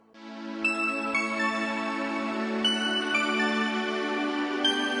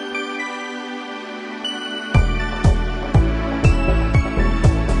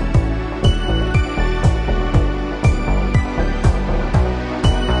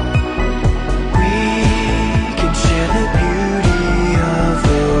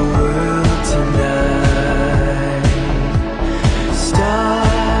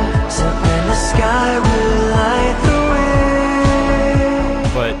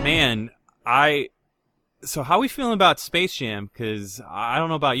So how we feeling about Space Jam? Because I don't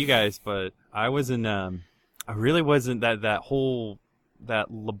know about you guys, but I wasn't. I really wasn't that whole that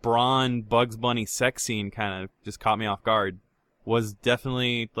LeBron Bugs Bunny sex scene kind of just caught me off guard. Was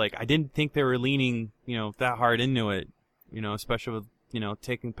definitely like I didn't think they were leaning that hard into it, especially with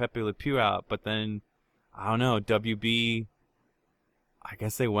taking Pepe Le Pew out. But then I don't know, WB. I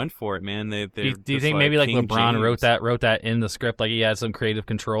guess they went for it, man. Do you think maybe like King LeBron James. wrote that in the script, like he had some creative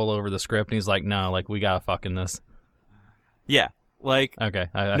control over the script, and he's like, no, like we gotta fucking this. Yeah, like okay,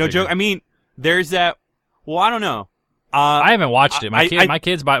 I no figured. joke. I mean, there's that. Well, I don't know. I haven't watched it. My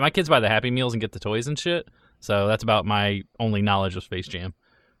kids buy the Happy Meals and get the toys and shit. So that's about my only knowledge of Space Jam,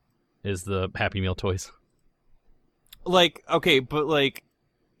 is the Happy Meal toys. Like okay, but like.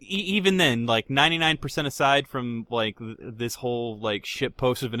 Even then, like 99% aside from like this whole like shit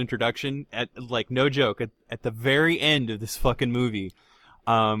post of an introduction, at like no joke, at the very end of this fucking movie,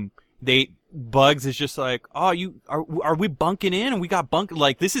 Bugs is just like, oh, are we bunking in? And we got bunk.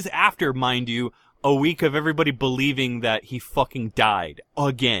 Like this is after, mind you, a week of everybody believing that he fucking died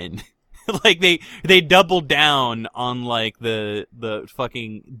again. Like they doubled down on like the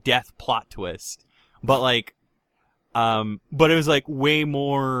fucking death plot twist, but like. But it was like way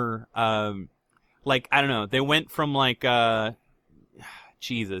more, like, I don't know, they went from like,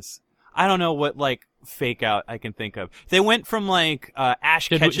 Jesus. I don't know what like fake out I can think of. They went from like, Ash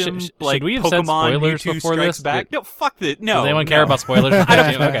Ketchum, like should we have said Pokemon spoilers Mewtwo before Strikes this? Back. No, fuck that. No. Does anyone care about spoilers? I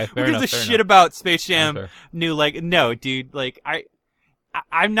don't Okay, Who gives a shit about Space Jam? Fair. New, like, no, dude, like,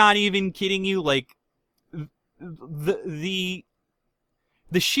 I'm not even kidding you, like, the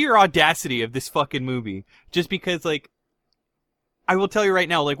sheer audacity of this fucking movie, just because, like, I will tell you right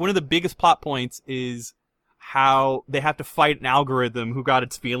now, like, one of the biggest plot points is how they have to fight an algorithm who got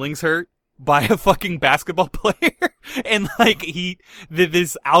its feelings hurt by a fucking basketball player. And, like,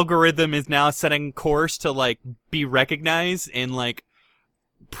 this algorithm is now setting course to, like, be recognized and, like,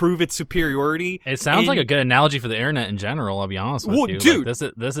 prove its superiority. It sounds like a good analogy for the internet in general, I'll be honest with you. Dude.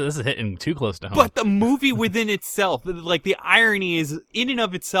 Like, this is hitting too close to home. But the movie within itself, like the irony is in and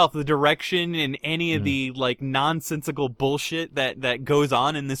of itself, the direction and any of the like nonsensical bullshit that goes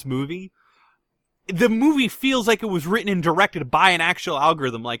on in this movie. The movie feels like it was written and directed by an actual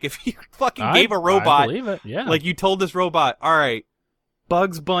algorithm. Like if you fucking gave a robot, I believe it. Yeah. like you told this robot, all right,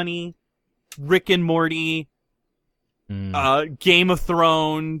 Bugs Bunny, Rick and Morty, Game of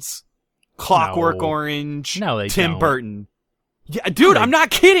Thrones, Clockwork No. Orange, No, they Tim don't. Burton. Yeah, dude, I'm not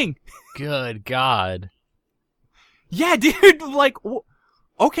kidding. Good God. Yeah, dude, like,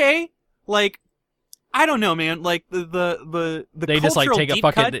 okay, like, I don't know, man, like, the They just like cultural take a deep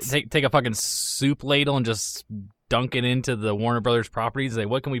fucking cuts- take a fucking soup ladle and just dunk it into the Warner Brothers properties. Like,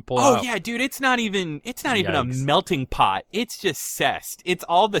 what can we pull Oh out? yeah, dude, it's not even a Yikes. melting pot. It's just cessed. It's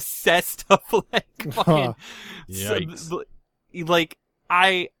all the cessed of like fucking Yikes. like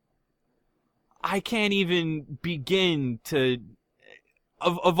I can't even begin to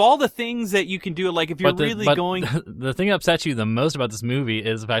of all the things that you can do, like if you're But going the thing that upsets you the most about this movie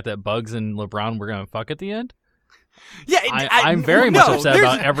is the fact that Bugs and LeBron were gonna fuck at the end. Yeah, I'm very much no, upset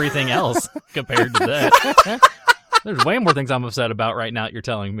there's- about everything else compared to that. There's way more things I'm upset about right now that you're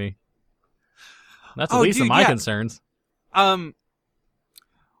telling me. That's the least of dude, my yeah. concerns. Well,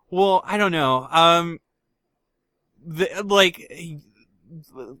 I don't know.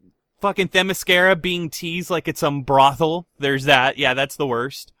 Fucking Themyscira being teased like it's some brothel. There's that. Yeah, that's the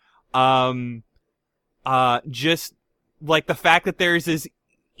worst. Just like the fact that there's this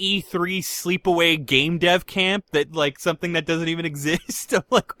E3 sleepaway game dev camp that like something that doesn't even exist. I'm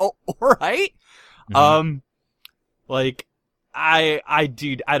like, oh, alright. Like,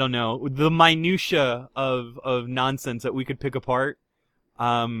 dude, I don't know. The minutia of nonsense that we could pick apart,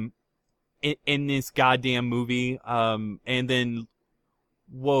 in this goddamn movie, and then,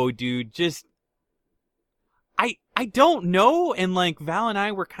 whoa, dude, just, I don't know, and like, Val and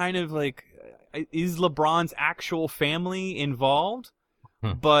I were kind of like, is LeBron's actual family involved?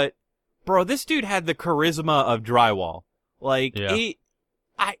 But, bro, this dude had the charisma of drywall. Like, Yeah.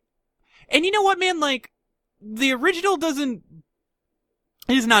 and you know what, man, like, the original it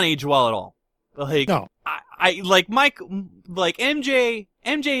does not age well at all. Like, No. I like Mike, like MJ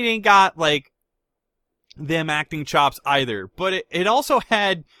ain't got like them acting chops either, but it also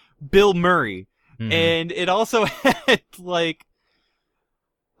had Bill Murray, and it also had like,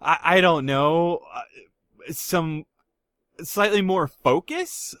 I don't know, some slightly more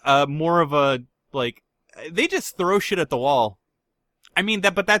focus, more of a, like, they just throw shit at the wall. I mean,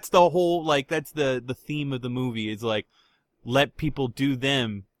 but that's the whole, like, that's the theme of the movie is, like, let people do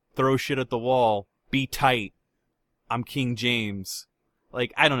them, throw shit at the wall, be tight, I'm King James.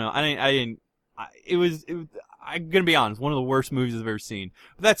 Like, I don't know. It was, I'm gonna be honest, one of the worst movies I've ever seen.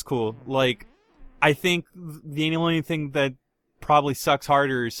 But that's cool. Like, I think the only thing that probably sucks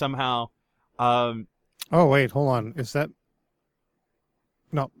harder is somehow, Oh, wait, hold on. Is that...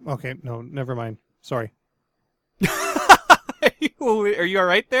 No, okay, no, never mind. Sorry. Are you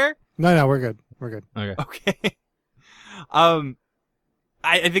alright there? No, we're good. We're good. Okay.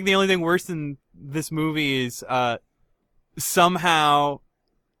 I think the only thing worse than this movie is, somehow,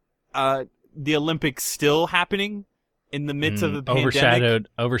 the Olympics still happening in the midst of the pandemic.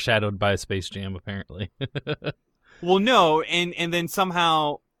 Overshadowed by Space Jam, apparently. Well, no, and then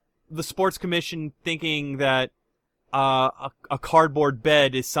somehow the Sports Commission thinking that a cardboard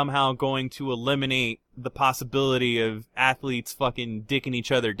bed is somehow going to eliminate the possibility of athletes fucking dicking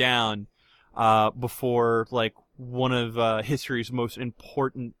each other down before like one of history's most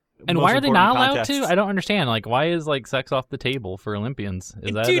important. And why are they not allowed to? I don't understand. Like, why is like sex off the table for Olympians?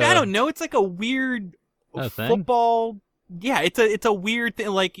 Dude, I don't know. It's like a weird football. Yeah, it's a weird thing.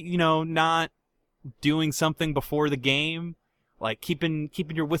 Like, you know, not doing something before the game, like keeping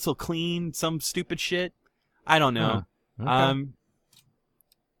your whistle clean. Some stupid shit. I don't know. Huh.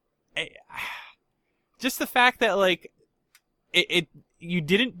 Okay. Just the fact that like you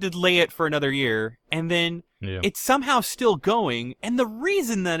didn't delay it for another year, and then it's somehow still going, and the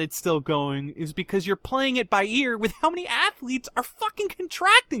reason that it's still going is because you're playing it by ear with how many athletes are fucking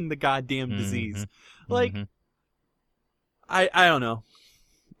contracting the goddamn disease. Like, I don't know.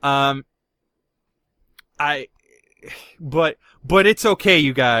 But it's okay,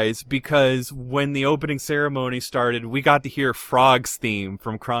 you guys, because when the opening ceremony started, we got to hear Frog's theme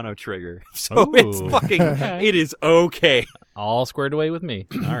from Chrono Trigger. So it's fucking, it is okay. All squared away with me.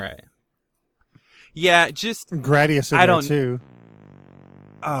 All right. Yeah, just Gradius in there too.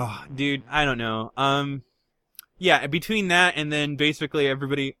 Oh, dude, I don't know. Yeah, between that and then basically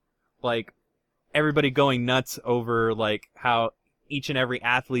everybody going nuts over like how each and every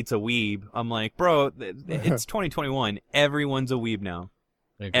athlete's a weeb. I'm like, bro, it's 2021. Everyone's a weeb now.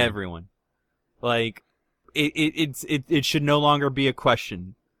 Everyone. Like, it should no longer be a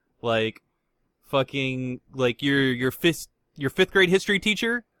question. Like, fucking, like your fifth grade history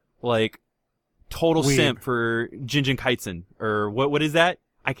teacher, like, total weeb. simp for Jujin Kaisen, or what is that?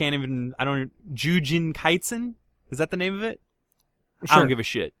 Jujin Kaisen? Is that the name of it? Sure. I don't give a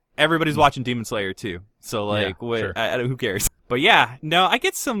shit. Everybody's watching Demon Slayer too, so like, sure. who cares? But yeah, no, I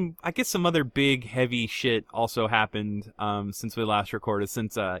get some other big heavy shit also happened since we last recorded,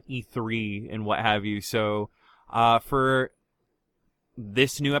 since E3 and what have you. So for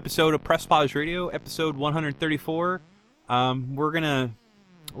this new episode of Press Pause Radio, episode 134, we're gonna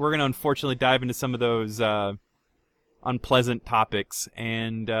unfortunately dive into some of those unpleasant topics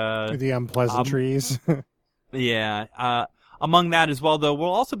and the unpleasantries. Yeah. Among that as well, though,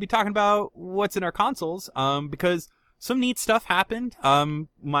 we'll also be talking about what's in our consoles, because some neat stuff happened.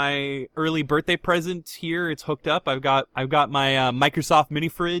 My early birthday present here, it's hooked up. I've got my Microsoft mini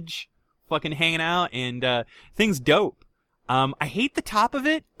fridge fucking hanging out, and things dope. I hate the top of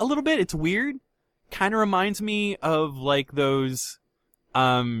it a little bit. It's weird. Kind of reminds me of like those.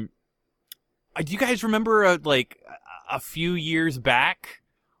 Do you guys remember like a few years back,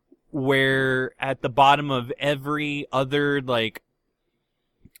 where at the bottom of every other, like,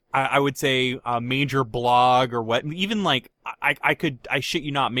 I would say major blog or what, even like, I shit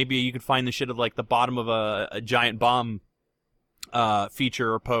you not, maybe you could find the shit of like the bottom of a Giant Bomb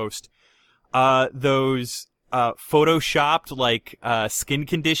feature or post, those photoshopped like skin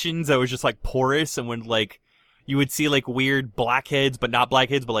conditions that was just like porous, and when like you would see like weird blackheads, but not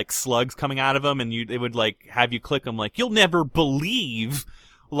blackheads, but like slugs coming out of them, and it would like have you click them, like, you'll never believe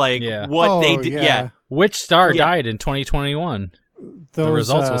like what they did. Yeah. Which star died in 2021? The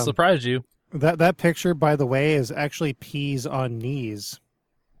results will surprise you. That picture, by the way, is actually peas on knees.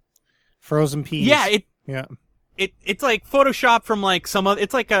 Frozen peas. Yeah. It's like Photoshop from like some other,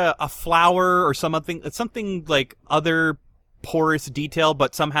 it's like a flower or something. It's something like other porous detail,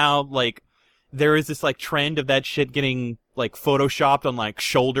 but somehow like there is this like trend of that shit getting like photoshopped on like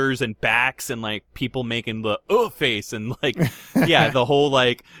shoulders and backs, and like people making the face, and like the whole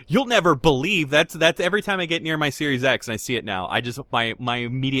like, you'll never believe. That's every time I get near my Series X and I see it now, I just my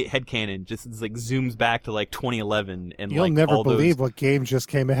immediate headcanon just is like zooms back to like 2011, and you'll like never believe what game just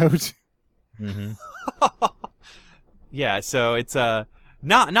came out. Yeah, so it's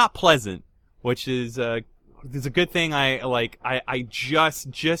not pleasant, which is it's a good thing. I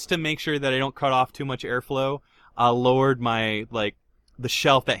just to make sure that I don't cut off too much airflow, lowered my like the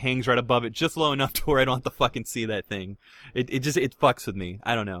shelf that hangs right above it just low enough to where I don't have to fucking see that thing. It fucks with me.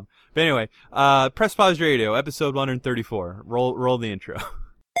 I don't know. But anyway, Press Pause Radio, episode 134. Roll the intro.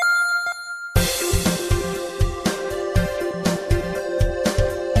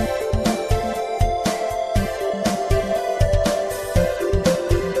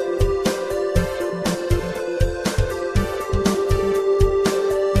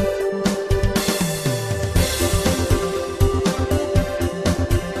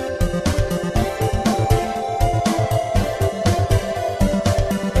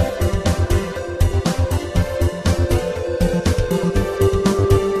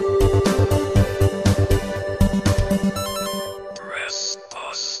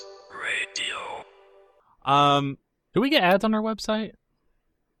 Do we get ads on our website?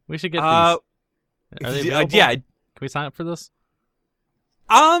 We should get these. Are they available? Yeah. Can we sign up for this?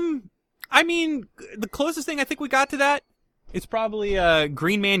 I mean, the closest thing I think we got to that is probably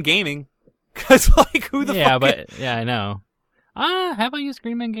Green Man Gaming, because like who the fuck? Yeah, I know. Have I used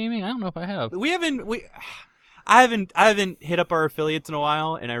Green Man Gaming? I don't know if I have. I haven't hit up our affiliates in a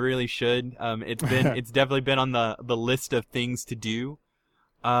while, and I really should. It's definitely been on the list of things to do.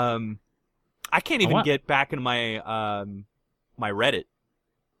 I can't even get back into my my Reddit.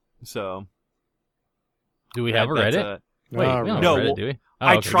 So, do we have a Reddit? Wait, we don't have a Reddit, do we? Oh,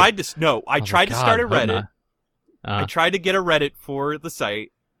 I tried to start a Reddit. I tried to get a Reddit for the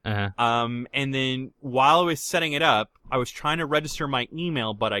site. And then while I was setting it up, I was trying to register my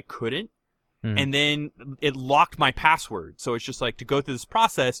email, but I couldn't. And then it locked my password. So it's just like, to go through this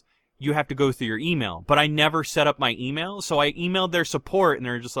process, you have to go through your email. But I never set up my email, so I emailed their support, and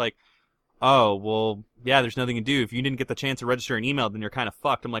they're just like, oh, well, yeah, there's nothing to do. If you didn't get the chance to register an email, then you're kind of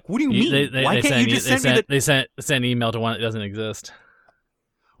fucked. I'm like, what do you mean? Why can't you just send me the... They sent an email to one that doesn't exist.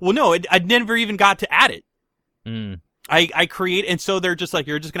 Well, no, I never even got to add it. I create, and so they're just like,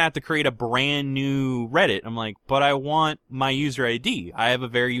 you're just going to have to create a brand new Reddit. I'm like, but I want my user ID. I have a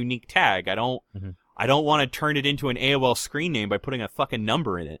very unique tag. I don't want to turn it into an AOL screen name by putting a fucking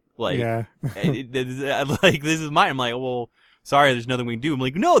number in it. Like, yeah. Like, this is mine. I'm like, well... Sorry, there's nothing we can do. I'm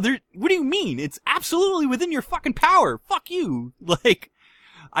like, no, what do you mean? It's absolutely within your fucking power. Fuck you. Like,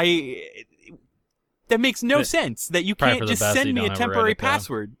 that makes no sense that you can't just send me a temporary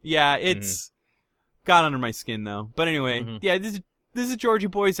password. Yeah, it's got under my skin though. But anyway, yeah, this is Georgie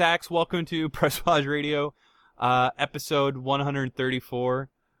Boy Zax. Welcome to Press Pause Radio, episode 134.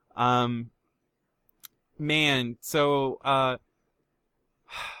 Man, so,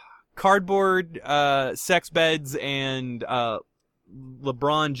 cardboard, sex beds, and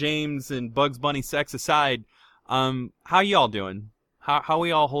LeBron James and Bugs Bunny sex aside, how y'all doing? How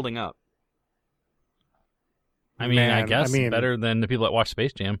we all holding up? I mean, I guess better than the people that watch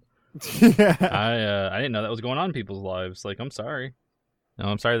Space Jam. Yeah. I didn't know that was going on in people's lives. Like, I'm sorry. No,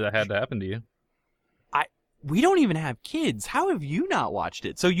 I'm sorry that had to happen to you. We don't even have kids. How have you not watched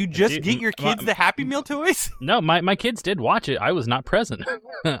it? So you just get your kids the Happy Meal toys? No, my kids did watch it. I was not present.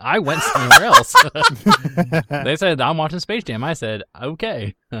 I went somewhere else. They said, I'm watching Space Jam. I said,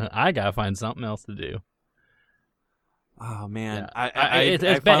 okay, I gotta find something else to do. Oh man, yeah.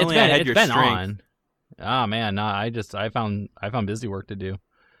 It's been on. Oh man, no, I found busy work to do.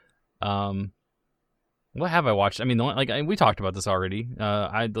 What have I watched? I mean, we talked about this already.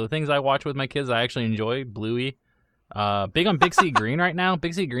 The things I watch with my kids, I actually enjoy. Bluey, big on Big C Green right now.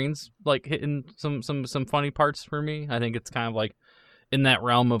 Big C Green's like hitting some funny parts for me. I think it's kind of like in that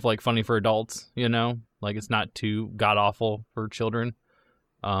realm of like funny for adults, you know, like it's not too god awful for children.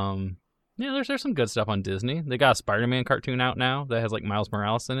 Yeah, there's some good stuff on Disney. They got a Spider-Man cartoon out now that has like Miles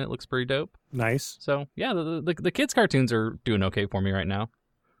Morales in it. Looks pretty dope. Nice. So yeah, the kids' cartoons are doing okay for me right now.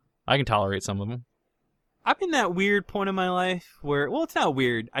 I can tolerate some of them. I'm in that weird point in my life where, well, it's not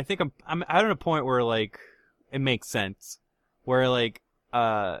weird. I think I'm at a point where like it makes sense, where like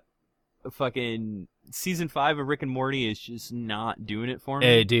fucking season 5 of Rick and Morty is just not doing it for me.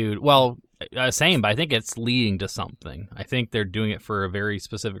 Hey, dude. Well, same, but I think it's leading to something. I think they're doing it for a very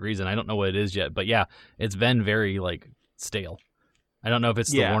specific reason. I don't know what it is yet, but yeah, it's been very like stale. I don't know if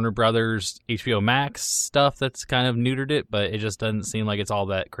it's the Warner Brothers HBO Max stuff that's kind of neutered it, but it just doesn't seem like it's all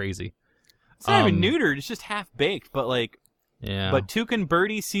that crazy. It's not even neutered. It's just half baked. But like, yeah. But Toucan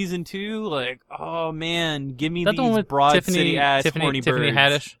Birdie season 2, like, oh man, give me these Broad City ass horny birds. Tiffany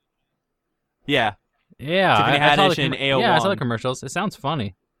Haddish. Yeah. Yeah. Tiffany Haddish and AO1. Yeah, I saw the commercials. It sounds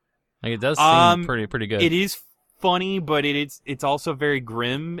funny. Like it does seem pretty good. It is funny, but it's also very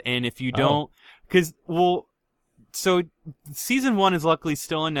grim. And if you don't, because so season 1 is luckily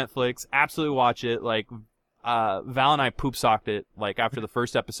still on Netflix. Absolutely watch it. Like, Val and I poop socked it like after the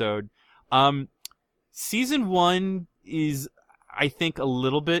first episode. Season 1 is, I think, a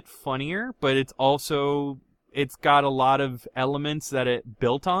little bit funnier, but it's got a lot of elements that it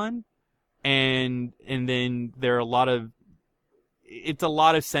built on, and then there are it's a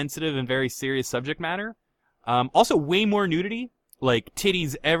lot of sensitive and very serious subject matter. Also way more nudity, like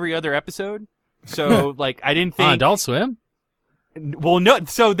titties every other episode. So like I didn't think On Adult Swim. Well, no,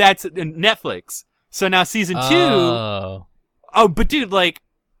 so that's Netflix. So now season 2. Oh, But dude, like,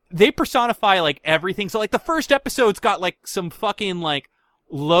 they personify, like, everything. So, like, the first episode's got, like, some fucking, like,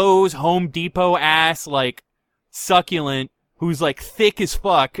 Lowe's, Home Depot ass, like, succulent who's, like, thick as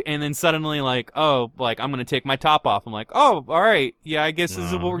fuck. And then suddenly, like, oh, like, I'm gonna take my top off. I'm like, oh, alright. Yeah, I guess this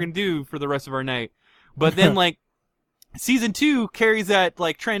is what we're gonna do for the rest of our night. But then, like, season 2 carries that,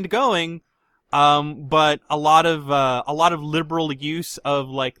 like, trend going. But a lot of liberal use of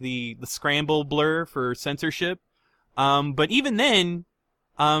like the scramble blur for censorship. But even then,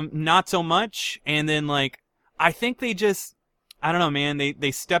 not so much. And then like, I think they just, I don't know, man,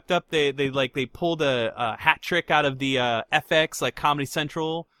 they stepped up, they pulled a hat trick out of the, FX, like Comedy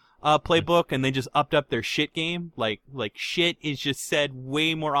Central, playbook, and they just upped up their shit game. Like shit is just said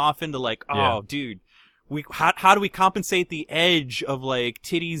way more often to like, oh, dude. How do we compensate the edge of like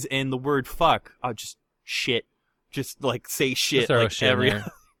titties and the word fuck? Oh, just shit. Just like say shit. Just throw like shit in there.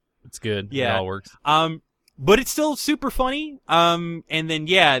 It's good. Yeah. It all works. But it's still super funny. And then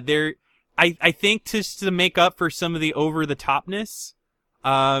yeah, I think just to make up for some of the over the topness,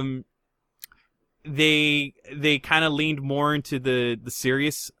 they kind of leaned more into the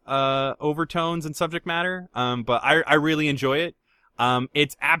serious overtones and subject matter. But I really enjoy it.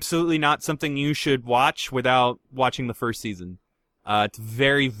 It's absolutely not something you should watch without watching the first season. It's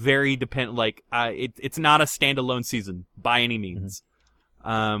very, very dependent. Like, it's not a standalone season by any means.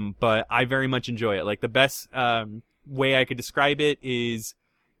 But I very much enjoy it. Like, the best, way I could describe it is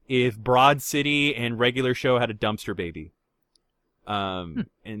if Broad City and Regular Show had a dumpster baby.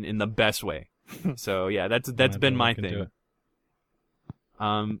 In the best way. So yeah, that's been my thing.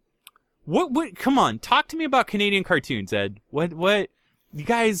 What, come on, talk to me about Canadian cartoons, Ed. What, you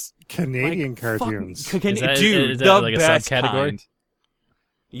guys. Canadian like, cartoons. Is that the like a best subcategory? kind.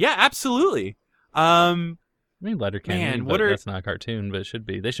 Yeah, absolutely. I mean, Letterkenny, Man, but that's not a cartoon, but it should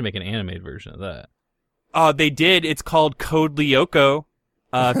be. They should make an animated version of that. They did. It's called Code Lyoko.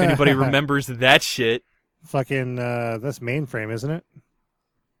 If anybody remembers that shit. Fucking, that's Mainframe, isn't it?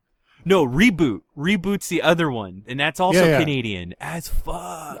 No, Reboot. Reboot's the other one, and that's also Yeah. Canadian as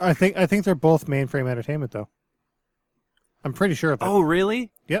fuck. I think they're both Mainframe Entertainment, though. I'm pretty sure of that. Oh, really?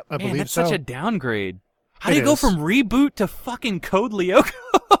 Yep, I Man, believe that's so. such a downgrade. How do It you go is. from Reboot to fucking Code Lyoko?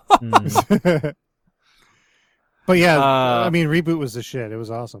 But yeah, I mean, Reboot was the shit. It was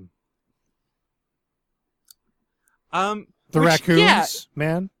awesome. The raccoons, yeah.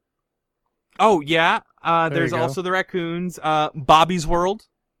 man. Oh, yeah. There There's you go. also the raccoons. Bobby's World.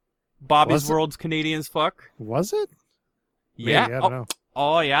 Bobby's Was it? World's Canadian as fuck. Was it? Yeah. Maybe, I don't know.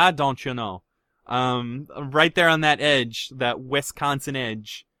 Oh, yeah, don't you know? Right there on that edge, that Wisconsin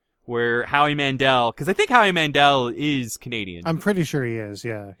edge, where Howie Mandel, because I think Howie Mandel is Canadian. I'm pretty sure he is.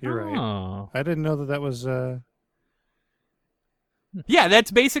 Yeah, you're right. Oh. I didn't know that was. Yeah, that's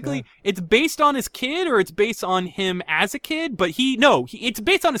basically, it's based on his kid, or it's based on him as a kid, but it's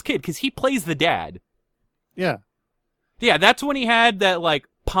based on his kid, because he plays the dad. Yeah. Yeah, that's when he had that, like,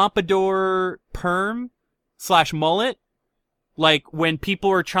 pompadour perm / mullet. Like, when people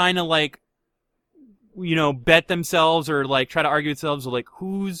are trying to, like, you know, bet themselves or, like, try to argue themselves, like,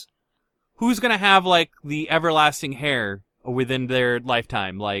 who's gonna have, like, the everlasting hair within their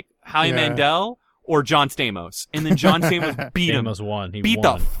lifetime? Like, Howie Mandel or John Stamos? And then John Stamos beat him. Stamos won. He Beat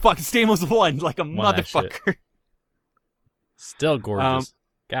won. the fuck. Stamos won like a Won that shit. motherfucker. Still gorgeous.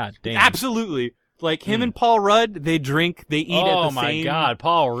 God damn. Absolutely. Like, him and Paul Rudd, they drink, they eat at the Oh same... my God,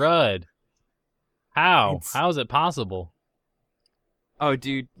 Paul Rudd. How? It's- How is it possible? Oh,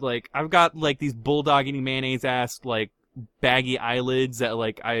 dude, like, I've got, like, these bulldog eating mayonnaise ass, like, baggy eyelids that,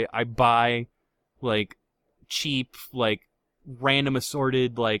 like, I buy, like, cheap, like, random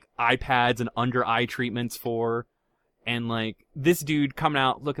assorted, like, eye pads and under eye treatments for. And, like, this dude coming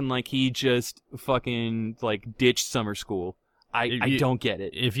out looking like he just fucking, like, ditched summer school. I don't get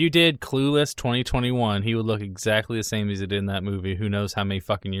it. If you did Clueless 2021, he would look exactly the same as he did in that movie. Who knows how many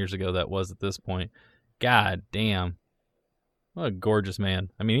fucking years ago that was at this point. God damn. What a gorgeous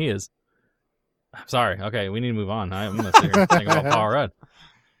man. I mean, he is. I'm sorry. Okay, we need to move on. I'm going to sit here and think about Paul Rudd.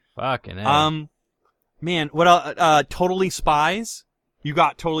 Fucking hell. Man, what else? Totally Spies. You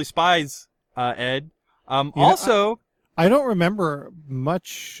got Totally Spies, Ed. Also... I don't remember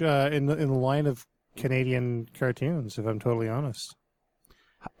much in the line of Canadian cartoons, if I'm totally honest.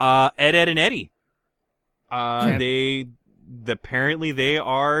 Ed, Ed, and Eddie. apparently they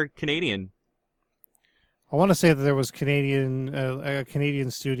are Canadian. I want to say that there was a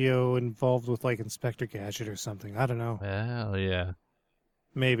Canadian studio involved with like Inspector Gadget or something. I don't know. Hell yeah.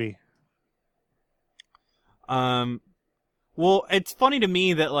 Maybe. Well, it's funny to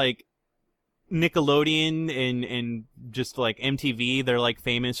me that like Nickelodeon and just like MTV, they're like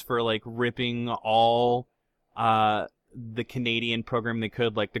famous for like ripping all the Canadian program they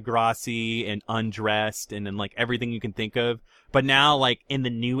could, like Degrassi and Undressed and then like everything you can think of. But now like in the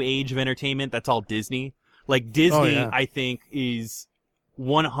new age of entertainment, that's all Disney. Like Disney, I think is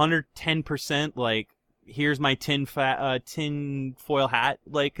 110% like here's my tin foil hat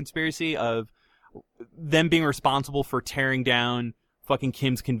like conspiracy of them being responsible for tearing down fucking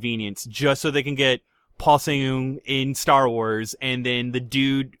Kim's Convenience just so they can get Paul Seung in Star Wars and then the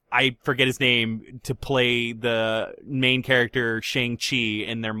dude, I forget his name, to play the main character Shang-Chi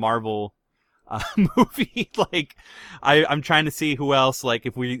in their Marvel movie. Like, I'm trying to see who else, like,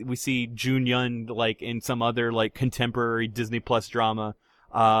 if we see Jun Yun, like, in some other, like, contemporary Disney Plus drama.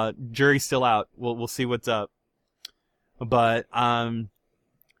 Jury's still out. We'll see what's up. But,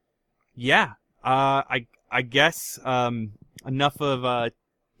 yeah. I guess, enough of,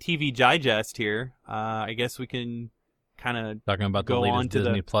 TV digest here. I guess we can kind of talking about the latest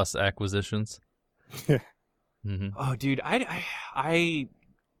Disney Plus acquisitions. Mm-hmm. Oh, dude, I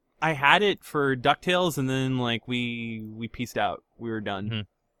had it for DuckTales, and then like we pieced out. We were done.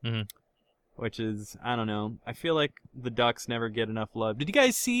 Mm-hmm. Mm-hmm. Which is, I don't know. I feel like the Ducks never get enough love. Did you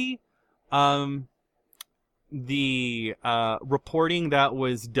guys see the reporting that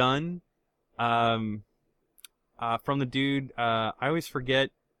was done from the dude? I always forget.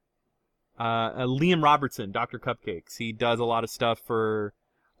 Liam Robertson, Dr. Cupcakes. He does a lot of stuff for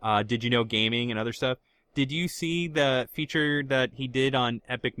Did You Know Gaming and other stuff. Did you see the feature that he did on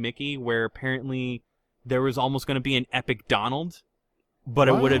Epic Mickey where apparently there was almost going to be an Epic Donald, but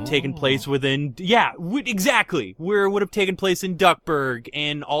it would have taken place within... Yeah, exactly. Where it would have taken place in Duckburg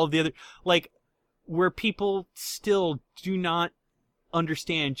and all of the other... Like, where people still do not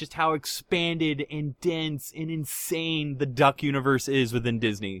understand just how expanded and dense and insane the Duck universe is within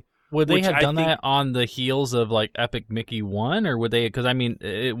Disney. Would they have done that on the heels of like Epic Mickey 1, or would they? Because I mean,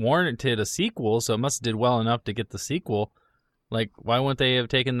 it warranted a sequel, so it must have did well enough to get the sequel. Like, why wouldn't they have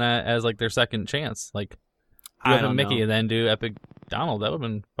taken that as like their second chance? Like, do Epic Mickey and then do Epic Donald? That would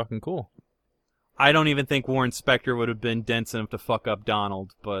have been fucking cool. I don't even think Warren Spector would have been dense enough to fuck up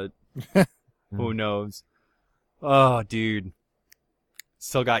Donald, but who knows? Oh, dude,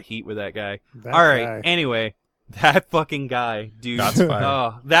 still got heat with that guy. All right, anyway. That fucking guy, dude. That's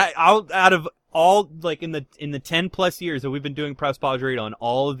fine. That out of all, like in the 10+ years that we've been doing Press Pause Radar on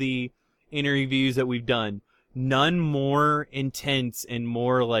all of the interviews that we've done, none more intense and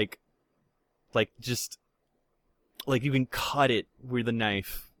more like just like you can cut it with a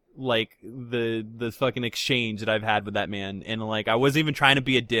knife. Like the fucking exchange that I've had with that man, and like I wasn't even trying to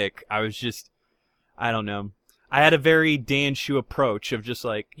be a dick. I was just, I don't know. I had a very Dan Shu approach of just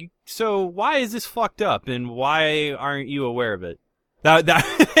like, so why is this fucked up and why aren't you aware of it?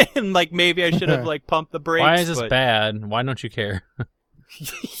 That and like maybe I should have like pumped the brakes. Why is this bad? Why don't you care?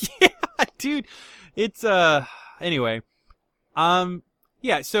 Yeah, dude. It's anyway.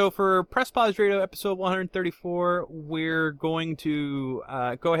 Yeah, so for Press Pause Radio episode 134, we're going to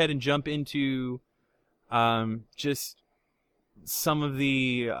go ahead and jump into just some of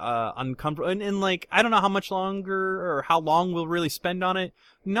the uncomfortable and like I don't know how much longer or how long we'll really spend on it,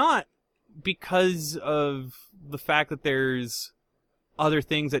 not because of the fact that there's other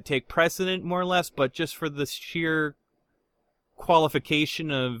things that take precedent more or less, but just for the sheer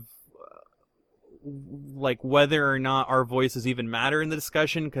qualification of like whether or not our voices even matter in the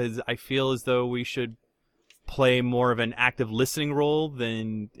discussion, because I feel as though we should play more of an active listening role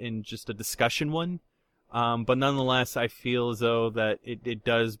than in just a discussion one. But nonetheless, I feel as though that it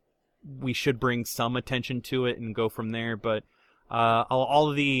does, we should bring some attention to it and go from there. But all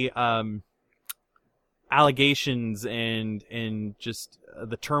of the allegations and just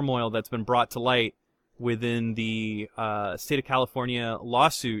the turmoil that's been brought to light within the state of California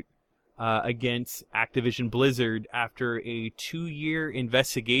lawsuit against Activision Blizzard after a 2-year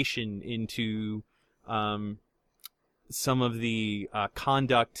investigation into some of the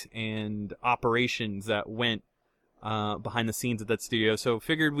conduct and operations that went behind the scenes at that studio. So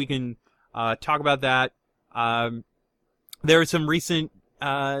figured we can talk about that. There was some recent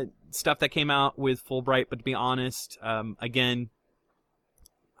stuff that came out with Fulbright, but to be honest, again,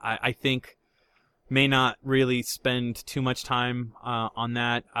 I think may not really spend too much time on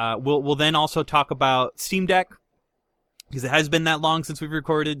that. We'll then also talk about Steam Deck, because it has been that long since we've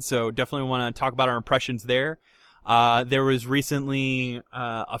recorded, so definitely want to talk about our impressions there. There was recently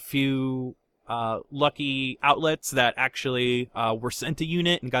a few lucky outlets that actually were sent a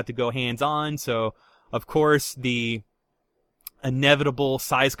unit and got to go hands-on. So, of course, the inevitable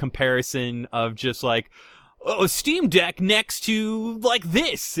size comparison of just like, oh, Steam Deck next to like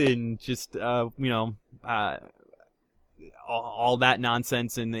this, and just all that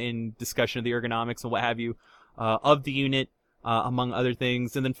nonsense in discussion of the ergonomics and what have you of the unit, among other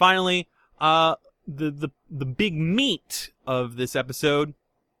things. And then finally, the big meat of this episode,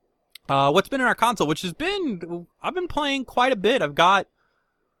 what's been in our console, which has been, I've been playing quite a bit. I've got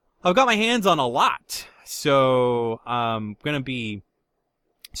my hands on a lot, so I'm gonna be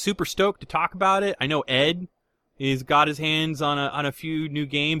super stoked to talk about it. I know Ed has got his hands on a few new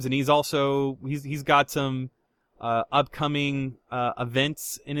games, and he's got some upcoming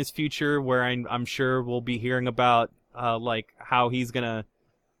events in his future where I'm sure we'll be hearing about like how he's gonna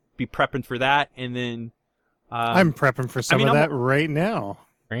be prepping for that. And then I'm prepping for some of that right now.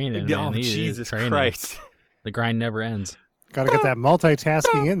 Training, man. Oh, Jesus Christ! The grind never ends. Got to get that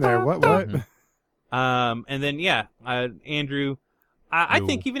multitasking in there. What? And then Andrew. I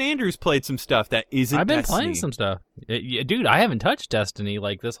think even Andrew's played some stuff that isn't. I've been Destiny. playing some stuff, dude. I haven't touched Destiny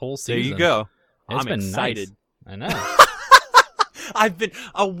like this whole season. There you go. It's I'm been excited. Nice. I know.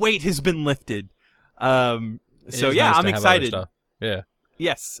 A weight has been lifted. I'm Nice to have excited. other stuff. Yeah.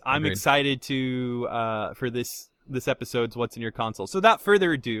 Yes, I'm Agreed. excited to for this episode's What's in Your Console. So without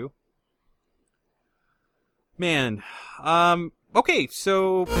further ado, man, okay,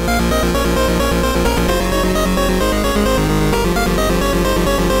 so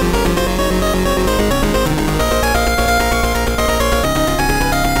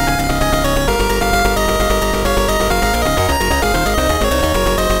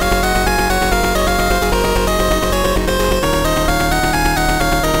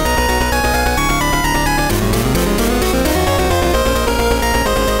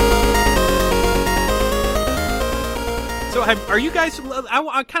are you guys?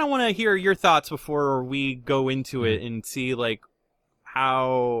 I kind of want to hear your thoughts before we go into it and see like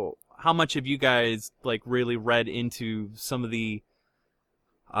how much of you guys like really read into some of the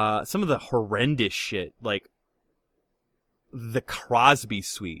horrendous shit, like the Crosby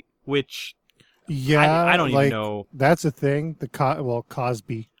suite, which I don't even know. That's a thing.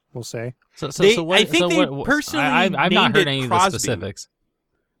 Cosby, we'll say. I think they personally I've not heard any Crosby. of the specifics.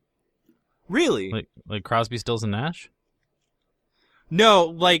 Really? Like Crosby, Stills, and Nash? No,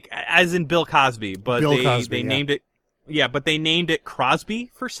 like as in Bill Cosby, but they yeah. named it. Yeah, but they named it Crosby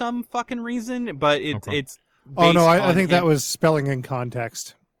for some fucking reason. But it's. Oh no, I think that was spelling in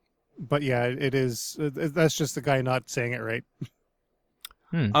context. But yeah, it is. That's just the guy not saying it right.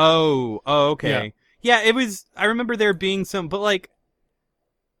 Oh, okay. Yeah, it was. I remember there being some, but like.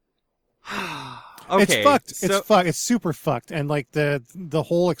 Okay, it's fucked. It's fucked. It's super fucked. And like the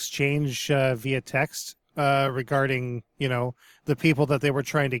whole exchange via text regarding the people that they were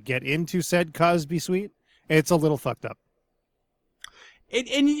trying to get into said Cosby suite, it's a little fucked up.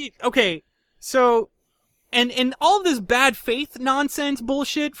 Okay, so and all this bad faith nonsense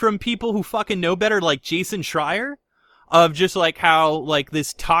bullshit from people who fucking know better, like Jason Schreier, of just like how like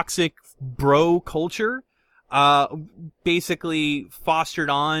this toxic bro culture basically fostered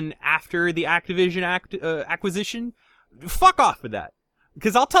on after the Activision acquisition. Fuck off with that,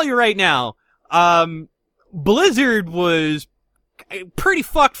 because I'll tell you right now, Blizzard was pretty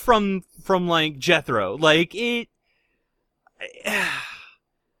fucked from like Jethro. Like it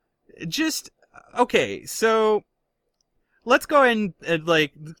just okay, so let's go ahead and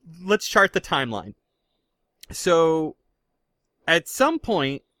let's chart the timeline. So at some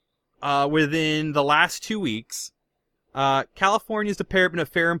point within the last 2 weeks, California's Department of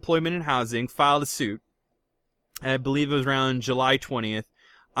Fair Employment and Housing filed a suit. I believe it was around July 20th.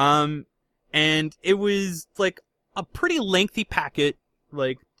 And it was like a pretty lengthy packet,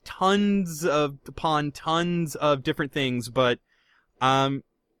 like tons upon tons of different things, but and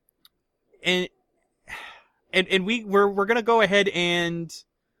we're gonna go ahead and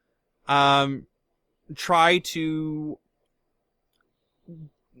try to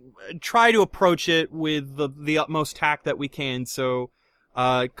approach it with the utmost tact that we can. So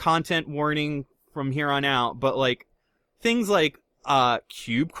content warning from here on out, but like things like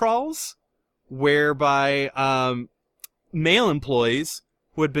cube crawls, whereby male employees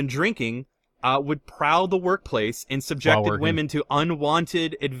who had been drinking would prowl the workplace and subjected women to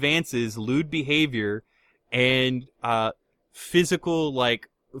unwanted advances, lewd behavior, and physical like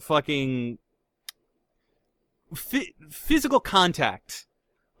fucking physical contact,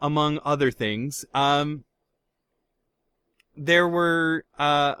 among other things. There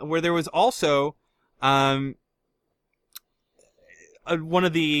was also one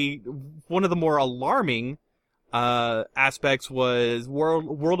of the more alarming aspects was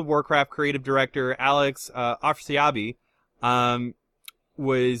World of Warcraft creative director Alex Afrasiabi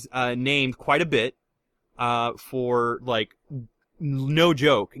was named quite a bit for, like, no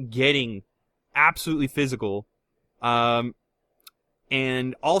joke, getting absolutely physical, and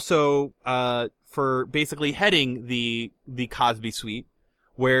also for basically heading the Cosby Suite,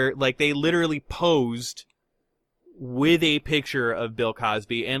 where, like, they literally posed with a picture of Bill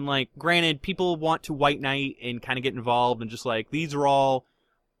Cosby. And, like, granted, people want to white knight and kind of get involved and just, like, these are all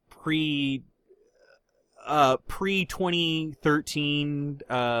pre 2013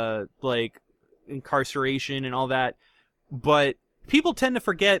 like, incarceration and all that. But people tend to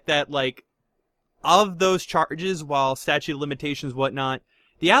forget that, like, of those charges, while statute of limitations, whatnot,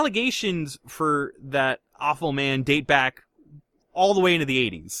 the allegations for that awful man date back all the way into the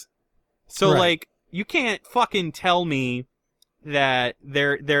 80s. So, Right. like, you can't fucking tell me that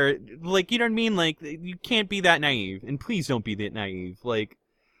they're, like, you know what I mean? Like, you can't be that naive, and please don't be that naive. Like,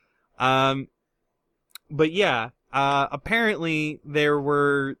 but yeah, apparently there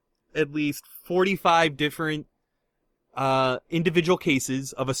were at least 45 different, individual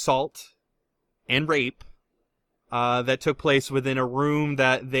cases of assault and rape, that took place within a room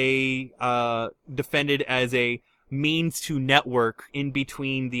that they, defended as a means to network in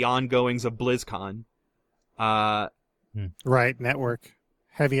between the ongoings of BlizzCon. Right, network.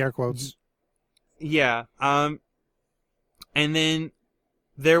 Heavy air quotes. Yeah. And then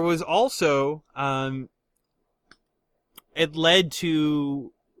there was also, it led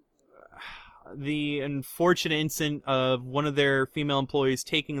to the unfortunate incident of one of their female employees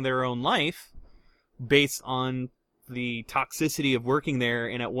taking their own life based on the toxicity of working there,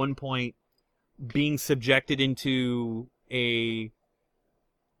 and at one point being subjected into a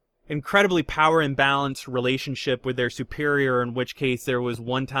incredibly power imbalanced relationship with their superior, in which case there was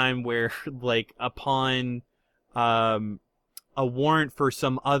one time where, like, upon a warrant for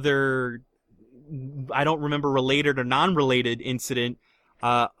some other, I don't remember, related or non-related incident,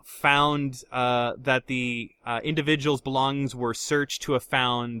 found that the individual's belongings were searched to have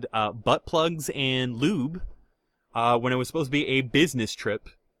found butt plugs and lube when it was supposed to be a business trip.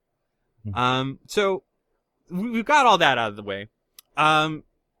 So we've got all that out of the way.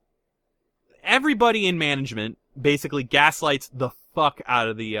 Everybody in management basically gaslights the fuck out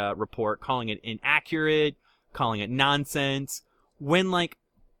of the report, calling it inaccurate, calling it nonsense, when, like,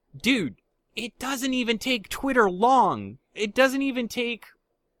 dude, it doesn't even take Twitter long. It doesn't even take,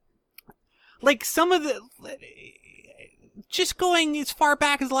 like, some of the, just going as far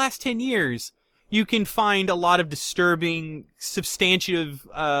back as the last 10 years, you can find a lot of disturbing, substantive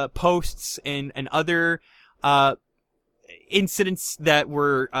posts and other incidents that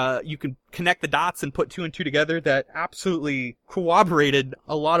were, you can connect the dots and put two and two together that absolutely corroborated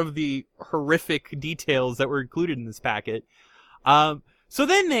a lot of the horrific details that were included in this packet. So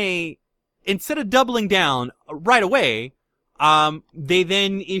then they, instead of doubling down right away, they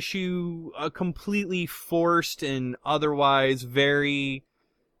then issue a completely forced and otherwise very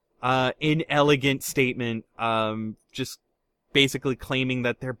inelegant statement, just basically claiming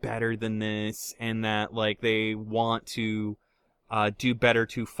that they're better than this and that, like, they want to do better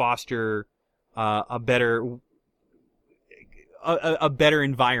to foster a better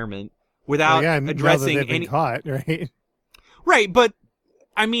environment without addressing now that they've been any caught, right? Right, but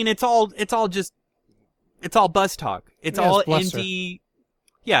I mean, it's all buzz talk. It's Yeah, all it's bluster. empty.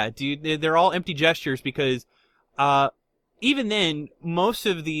 Yeah, dude, they're all empty gestures because, even then, most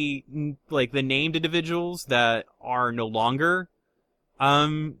of the, like, the named individuals that are no longer,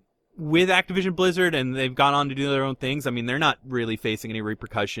 with Activision Blizzard and they've gone on to do their own things, I mean, they're not really facing any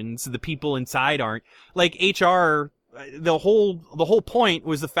repercussions. The people inside aren't. Like, HR, the whole point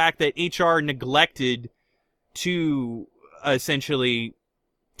was the fact that HR neglected to essentially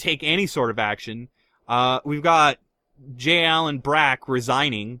take any sort of action. We've got J. Allen Brack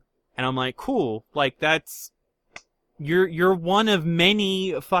resigning, and I'm like, cool, like, that's, you're one of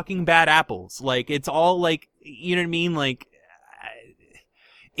many fucking bad apples. Like, it's all, like, you know what I mean? Like,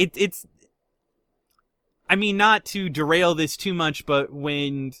 it's, I mean, not to derail this too much, but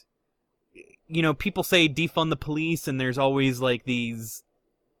when, you know, people say defund the police, and there's always, like, these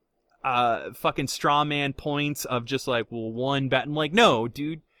fucking straw man points of just like, well, one bat. I'm like, no,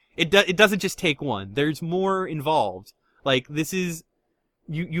 dude, it doesn't just take one. There's more involved. Like, this is,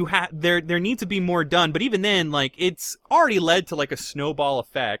 you have, there needs to be more done. But even then, like, it's already led to, like, a snowball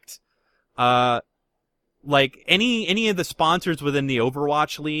effect. Like, any of the sponsors within the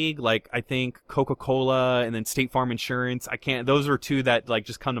Overwatch League, like, I think Coca-Cola and then State Farm Insurance, those are two that, like,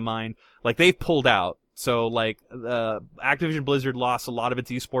 just come to mind. Like, they've pulled out. So like Activision Blizzard lost a lot of its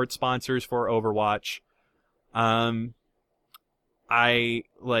esports sponsors for Overwatch. I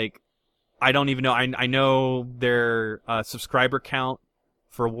don't even know. I know their subscriber count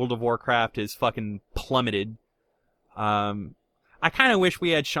for World of Warcraft is fucking plummeted. I kind of wish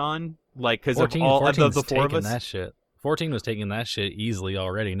we had Sean, like, because of all of the four of us. That shit. 14 was taking that shit easily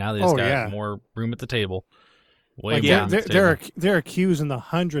already. Now they just got more room at the table. Way more at the table. There are queues in the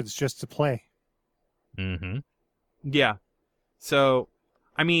hundreds just to play. Mm-hmm. Yeah. So,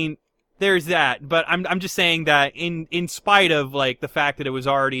 I mean, there's that. But I'm just saying that in spite of like the fact that it was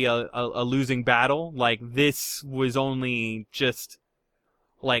already a losing battle, like this was only just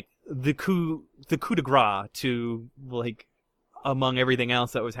like the coup de grace to like among everything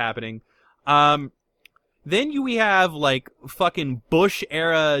else that was happening. Then we have like fucking Bush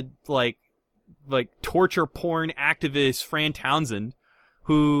era like torture porn activist Fran Townsend,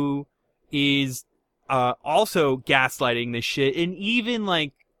 who is also gaslighting this shit and even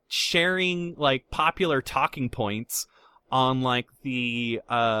like sharing like popular talking points on like the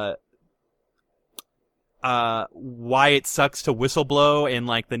why it sucks to whistleblow and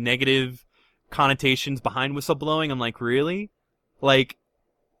like the negative connotations behind whistleblowing. I'm like, really? Like,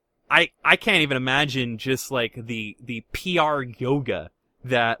 I can't even imagine just like the PR yoga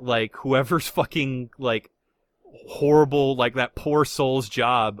that like whoever's fucking like horrible, like that poor soul's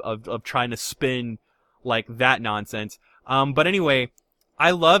job of trying to spin like that nonsense. But anyway,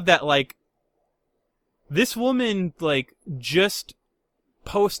 I love that like this woman like just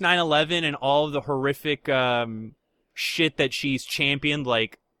post 9/11 and all of the horrific shit that she's championed,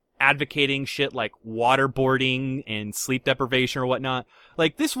 like advocating shit like waterboarding and sleep deprivation or whatnot.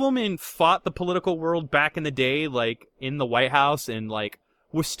 Like this woman fought the political world back in the day, like in the White House, and like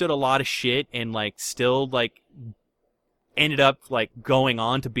withstood a lot of shit and like still like ended up like going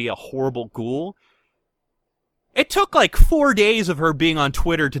on to be a horrible ghoul. It took like 4 days of her being on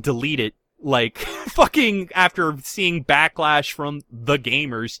Twitter to delete it, like fucking after seeing backlash from the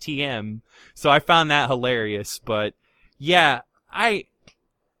gamers TM. So I found that hilarious. But yeah, I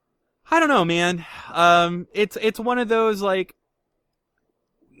don't know, man. It's one of those like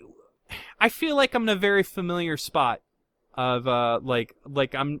I feel like I'm in a very familiar spot of we're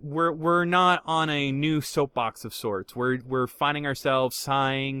not on a new soapbox of sorts. We're finding ourselves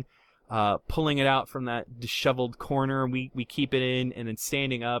sighing, pulling it out from that disheveled corner. We keep it in and then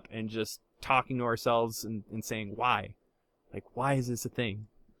standing up and just talking to ourselves and saying why? Like, why is this a thing?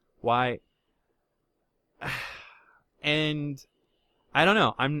 Why? And I don't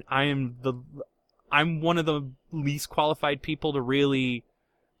know. I'm one of the least qualified people to really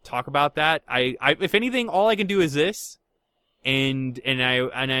talk about that. I if anything, all I can do is this, and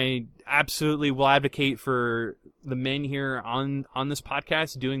I absolutely will advocate for the men here on this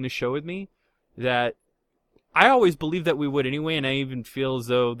podcast doing the show with me, that I always believed that we would anyway, and I even feel as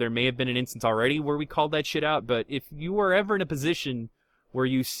though there may have been an instance already where we called that shit out. But if you are ever in a position where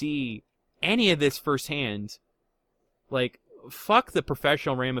you see any of this firsthand, like, fuck the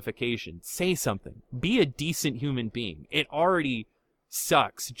professional ramifications. Say something. Be a decent human being. It already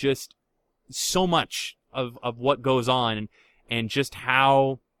sucks just so much of what goes on and just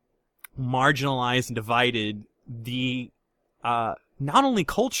how marginalized and divided the not only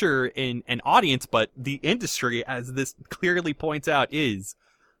culture and audience, but the industry, as this clearly points out, is.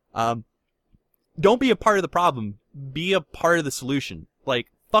 Don't be a part of the problem. Be a part of the solution. Like,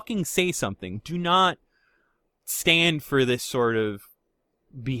 fucking say something. Do not stand for this sort of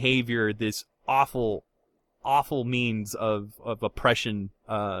behavior, this awful means of oppression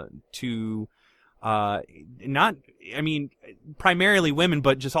to not, I mean, primarily women,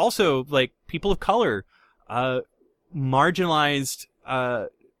 but just also like people of color, marginalized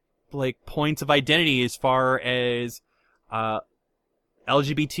like points of identity as far as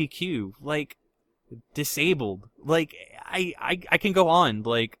LGBTQ, like disabled, like I can go on,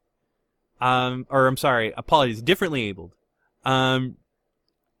 like or I'm sorry, apologies, differently abled.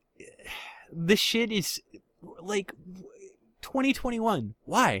 This shit is like 2021.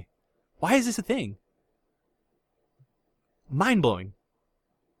 Why is this a thing? Mind blowing.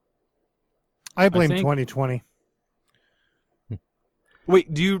 I blame 2020.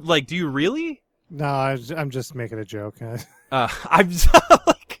 Wait, do you really? No, I'm just making a joke. I'm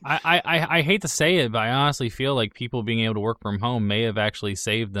like, I hate to say it, but I honestly feel like people being able to work from home may have actually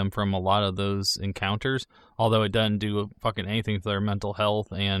saved them from a lot of those encounters, although it doesn't do fucking anything for their mental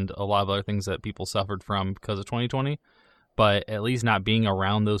health and a lot of other things that people suffered from because of 2020. But at least not being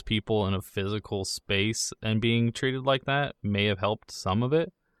around those people in a physical space and being treated like that may have helped some of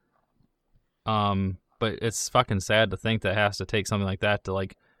it. But it's fucking sad to think that it has to take something like that to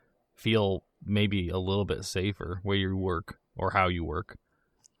like feel maybe a little bit safer where you work or how you work.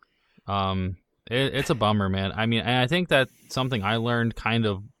 It's a bummer, man. I mean, and I think that's something I learned kind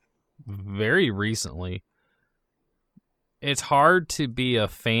of very recently. It's hard to be a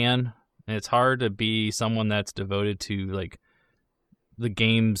fan, and it's hard to be someone that's devoted to like the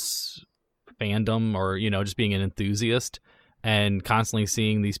game's fandom, or just being an enthusiast, and constantly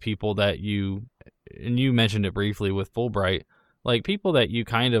seeing these people that you mentioned it briefly with Fulbright, like people that you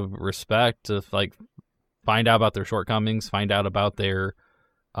kind of respect, to like find out about their shortcomings, find out about their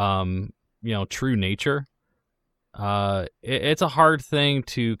true nature. It's a hard thing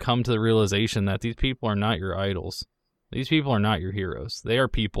to come to the realization that these people are not your idols. These people are not your heroes. They are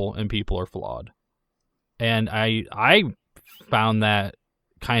people, and people are flawed. And I found that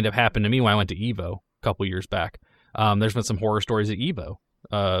kind of happened to me when I went to EVO a couple years back. There's been some horror stories at EVO,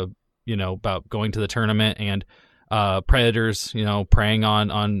 about going to the tournament and predators, preying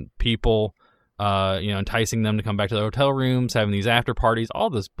on people, enticing them to come back to their hotel rooms, having these after parties, all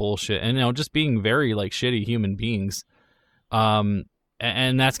this bullshit, and just being very like shitty human beings.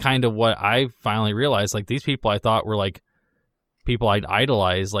 And that's kind of what I finally realized. Like, these people I thought were like people I'd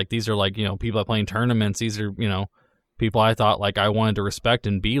idolize. Like, these are like, people that play in tournaments. These are, people I thought like I wanted to respect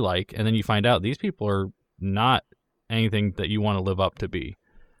and be like. And then you find out these people are not anything that you want to live up to be.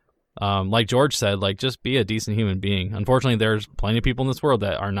 Like George said, like, just be a decent human being. Unfortunately, there's plenty of people in this world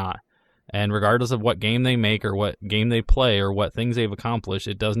that are not. And regardless of what game they make or what game they play or what things they've accomplished,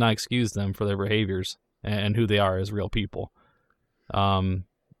 it does not excuse them for their behaviors and who they are as real people.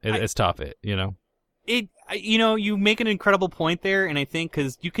 It's tough, you make an incredible point there, and I think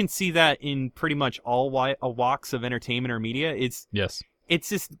because you can see that in pretty much all walks of entertainment or media. It's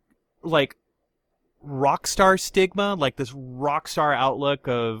this like rock star stigma, like this rock star outlook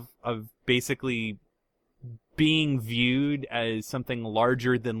of basically being viewed as something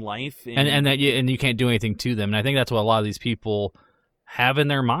larger than life, and you can't do anything to them. And I think that's what a lot of these people have in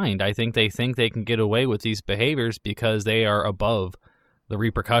their mind. I think they can get away with these behaviors because they are above the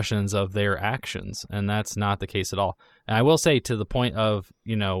repercussions of their actions, and that's not the case at all. And I will say, to the point of,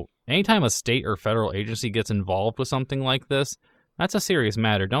 anytime a state or federal agency gets involved with something like this, that's a serious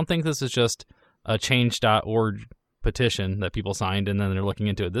matter. Don't think this is just a change.org petition that people signed and then they're looking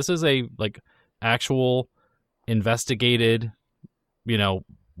into it. This is a actual investigated,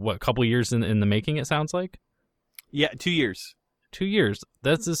 couple years in the making, it sounds like? Yeah, 2 years. 2 years.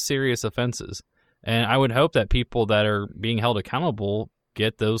 That's a serious offenses. And I would hope that people that are being held accountable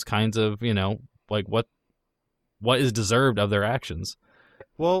get those kinds of, what is deserved of their actions.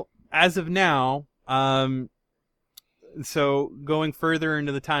 Well, as of now, so going further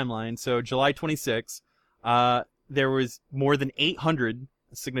into the timeline, so July 26th, there was more than 800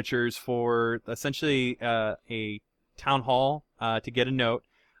 signatures for essentially a town hall to get a note,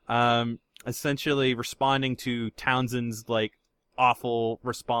 essentially responding to Townsend's awful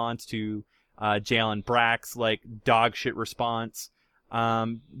response to Jalen Brack's dog shit response.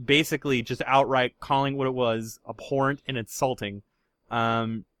 Basically just outright calling what it was abhorrent and insulting.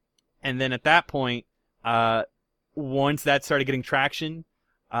 And then at that point, once that started getting traction,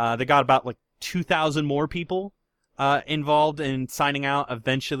 they got about 2,000 more people involved in signing out.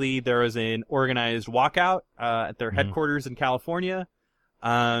 Eventually, there was an organized walkout at their headquarters in California,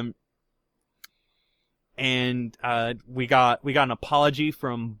 and we got an apology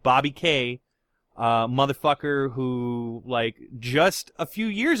from Bobby K, motherfucker who just a few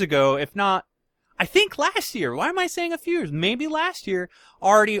years ago, if not, I think last year. Why am I saying a few years? Maybe last year,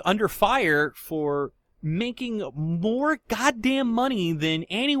 already under fire for making more goddamn money than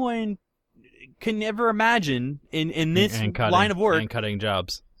anyone can ever imagine in this line of work, and cutting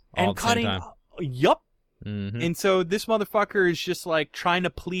jobs all and at cutting. the same time. Yup. Mm-hmm. And so this motherfucker is just trying to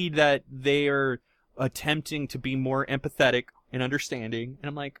plead that they are attempting to be more empathetic and understanding, and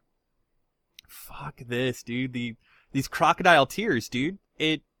I'm like, fuck this, dude. These crocodile tears, dude.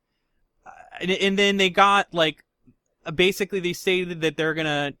 And then they got basically they stated that they're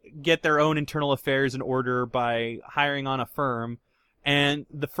gonna get their own internal affairs in order by hiring on a firm, and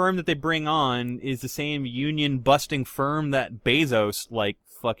the firm that they bring on is the same union busting firm that Bezos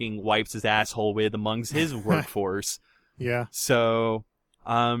fucking wipes his asshole with amongst his workforce. Yeah. So,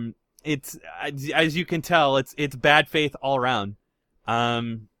 it's, as you can tell, it's bad faith all around. I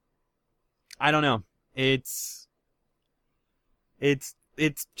don't know. It's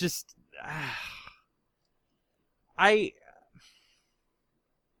just, I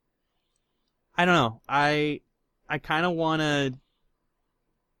don't know. I kind of want to.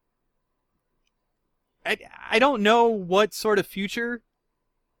 I don't know what sort of future.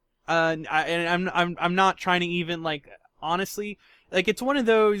 I'm not trying to even honestly, it's one of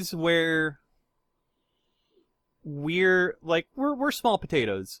those where we're small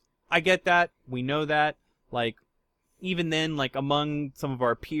potatoes. I get that. We know that. Like, even then, like, among some of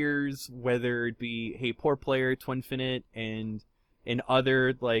our peers, whether it be Hey Poor Player, Twinfinite, and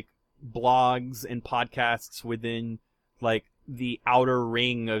other, like, blogs and podcasts within, like, the outer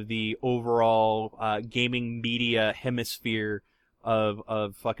ring of the overall gaming media hemisphere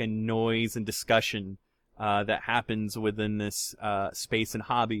of fucking noise and discussion that happens within this space and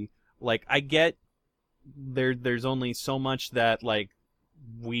hobby. Like, I get there's only so much that, like,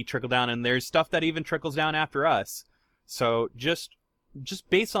 we trickle down, and there's stuff that even trickles down after us. So just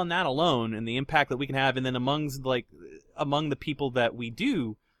based on that alone and the impact that we can have, and then among the people that we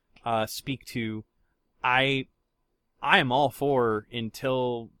do speak to, I am all for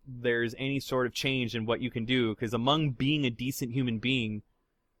until there's any sort of change in what you can do, because among being a decent human being,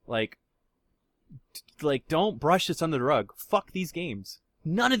 like don't brush this under the rug. Fuck these games.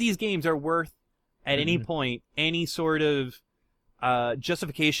 None of these games are worth at any point any sort of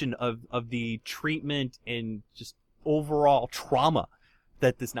justification of the treatment and just overall trauma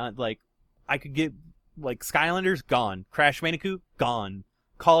that this not, like, I could get, like, Skylanders gone, Crash Bandicoot gone,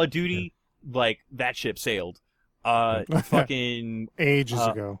 Call of Duty, like, that ship sailed. Fucking ages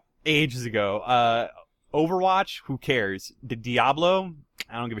ago. Overwatch, who cares? The Diablo,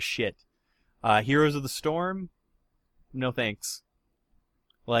 I don't give a shit. Heroes of the Storm, no thanks.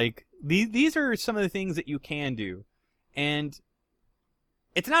 Like, these are some of the things that you can do, and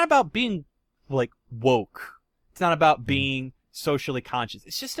it's not about being, like, woke. It's not about being socially conscious.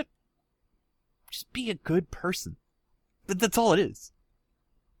 It's just be a good person. That's all it is.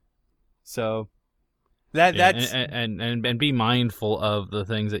 So that's and be mindful of the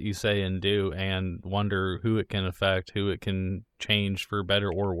things that you say and do, and wonder who it can affect, who it can change for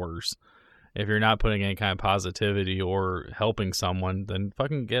better or worse. If you're not putting any kind of positivity or helping someone, then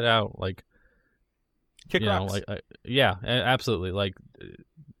fucking get out. Like, kick rocks. Yeah, absolutely. Like,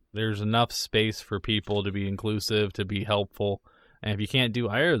 there's enough space for people to be inclusive, to be helpful. And if you can't do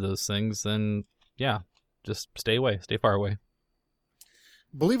either of those things, then yeah, just stay away, stay far away.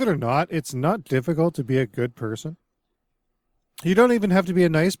 Believe it or not, it's not difficult to be a good person. You don't even have to be a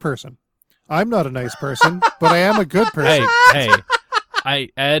nice person. I'm not a nice person, but I am a good person.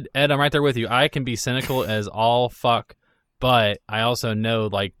 Ed, I'm right there with you. I can be cynical as all fuck, but I also know,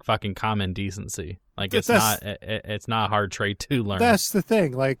 like, fucking common decency. Like, it's not a hard trait to learn. That's the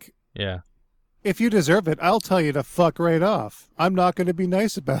thing. Like, yeah, if you deserve it, I'll tell you to fuck right off. I'm not going to be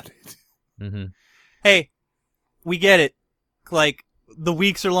nice about it. Mm-hmm. Hey, we get it. Like, the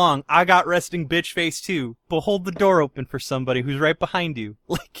weeks are long. I got resting bitch face too. But hold the door open for somebody who's right behind you.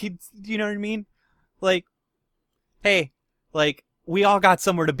 Like, you know what I mean? Like, hey, like, we all got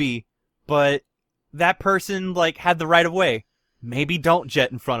somewhere to be, but that person, like, had the right of way. Maybe don't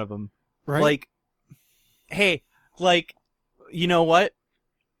jet in front of them. Right. Like, hey, like, you know what?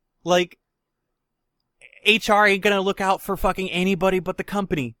 Like, HR ain't gonna look out for fucking anybody but the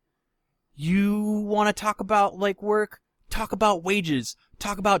company. You want to talk about, like, work? Talk about wages.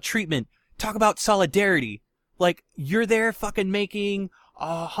 Talk about treatment. Talk about solidarity. Like, you're there fucking making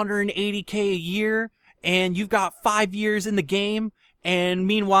 $180K a year, and you've got 5 years in the game, and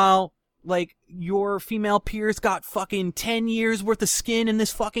meanwhile, like, your female peers got fucking 10 years worth of skin in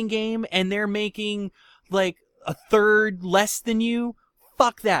this fucking game, and they're making, like, a third less than you.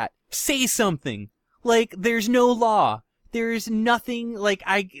 Fuck that. Say something. Like, there's no law. There's nothing, like,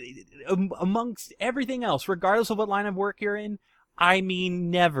 amongst everything else, regardless of what line of work you're in, I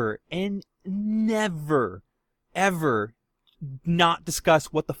mean, never, ever not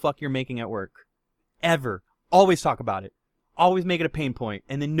discuss what the fuck you're making at work. Ever. Always talk about it. Always make it a pain point,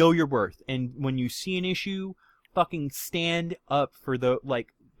 and then know your worth. And when you see an issue, fucking stand up for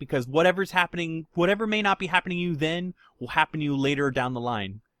because whatever's happening, whatever may not be happening to you then, will happen to you later down the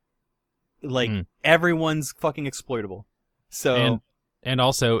line. Like, everyone's fucking exploitable. So, and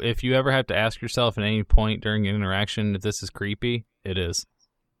also, if you ever have to ask yourself at any point during an interaction if this is creepy, it is.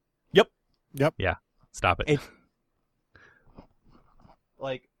 Yep. Yeah. Stop it.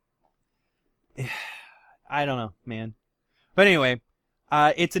 Like, I don't know, man. But anyway,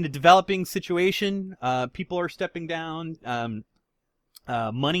 it's in a developing situation. People are stepping down.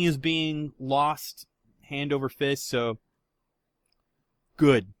 Money is being lost hand over fist. So,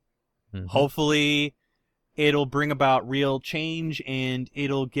 good. Mm-hmm. Hopefully, it'll bring about real change, and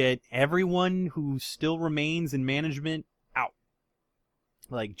it'll get everyone who still remains in management out.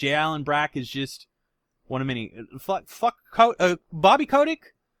 Like, J. Allen Brack is just one of many. Bobby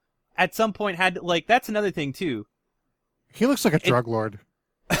Kotick at some point had, like, that's another thing, too. He looks like a drug lord.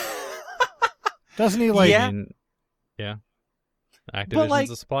 Doesn't he, like... Yeah. Activision's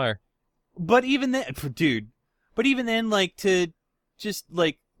a supplier. But even then, dude, But even then, like, to just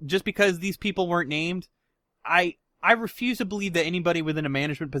because these people weren't named, I refuse to believe that anybody within a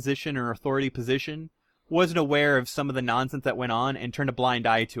management position or authority position wasn't aware of some of the nonsense that went on and turned a blind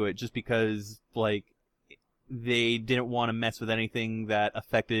eye to it just because, like, they didn't want to mess with anything that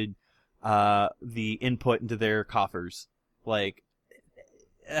affected the input into their coffers. Like,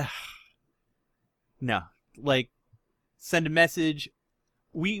 no. Like, send a message.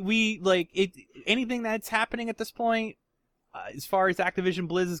 We like it. Anything that's happening at this point, as far as Activision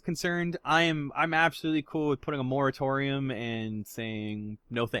Blizz is concerned, I'm absolutely cool with putting a moratorium and saying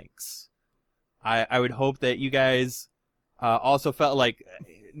no thanks. I would hope that you guys also felt like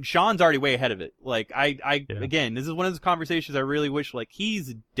Sean's already way ahead of it. Like again, this is one of those conversations I really wish, like,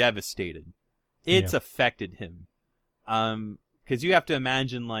 he's devastated. It's affected him. 'Cause you have to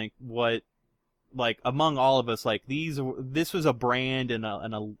imagine, like, what, like, among all of us, like, this was a brand and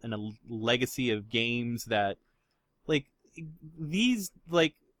a legacy of games that, like, these,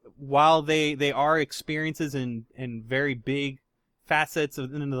 like, while they are experiences and very big facets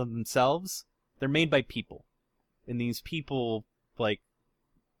of themselves, they're made by people. And these people, like,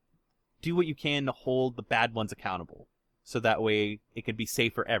 do what you can to hold the bad ones accountable. So that way it could be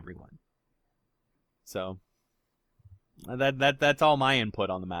safe for everyone. So that's all my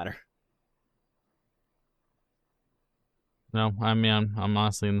input on the matter. No, I mean, I'm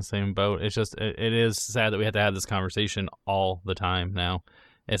honestly in the same boat. It's just, it is sad that we have to have this conversation all the time now.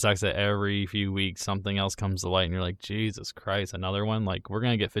 It sucks that every few weeks something else comes to light and you're like, Jesus Christ, another one? Like, we're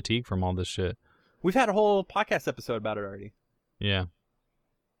going to get fatigued from all this shit. We've had a whole podcast episode about it already. Yeah.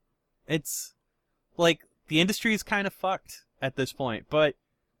 It's, like, the industry is kind of fucked at this point, but,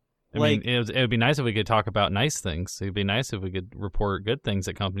 I mean, it would be nice if we could talk about nice things. It would be nice if we could report good things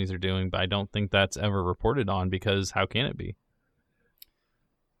that companies are doing, but I don't think that's ever reported on because how can it be?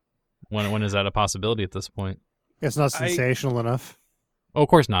 When is that a possibility at this point? It's not sensational enough. Oh, of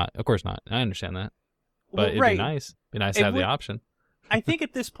course not. Of course not. I understand that. But it'd be nice. It'd be nice to have the option. I think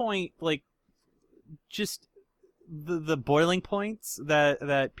at this point, like, just the boiling points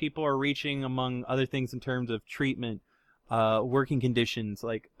that people are reaching, among other things in terms of treatment, working conditions,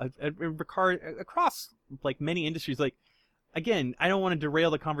 like across, like, many industries. Like, again, I don't want to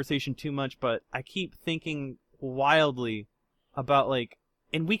derail the conversation too much, but I keep thinking wildly about, like,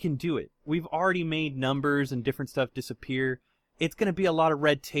 and we can do it. We've already made numbers and different stuff disappear. It's going to be a lot of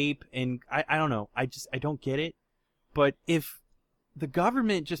red tape, and I don't know. I don't get it. But if the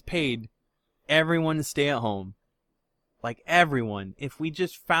government just paid everyone to stay at home, like, everyone, if we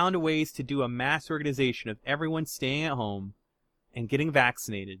just found ways to do a mass organization of everyone staying at home and getting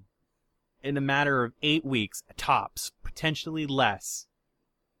vaccinated in a matter of 8 weeks, tops, potentially less,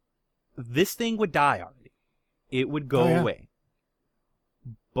 this thing would die already. It would go away.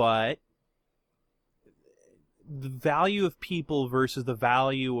 But the value of people versus the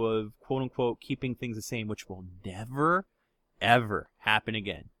value of, quote unquote, keeping things the same, which will never, ever happen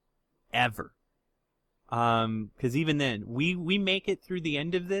again. Ever. 'Cause even then, we make it through the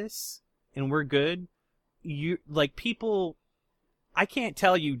end of this and we're good. People, I can't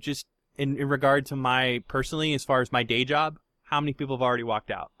tell you, just in regard to my, personally, as far as my day job, how many people have already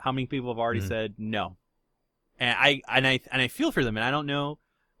walked out? How many people have already said no? And I feel for them, and I don't know,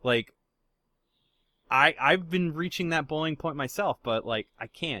 like, I've been reaching that boiling point myself, but, like, I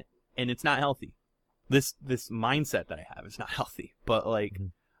can't, and it's not healthy. This mindset that I have is not healthy, but, like,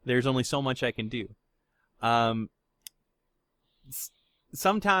 there's only so much I can do.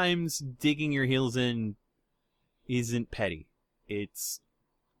 Sometimes digging your heels in isn't petty. It's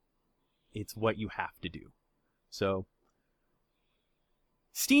what you have to do. So,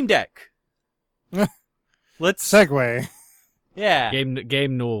 Steam Deck. Let's segue. Yeah. Gabe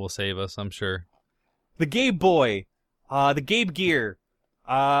Newell will save us, I'm sure. The Gabe Boy. The Gabe Gear.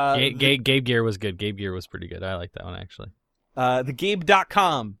 Gabe Gear was good. Gabe Gear was pretty good. I like that one, actually. The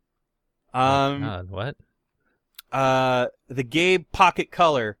Gabe.com. God, what? The Gabe Pocket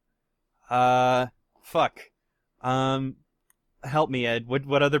Color. Fuck. Help me, Ed.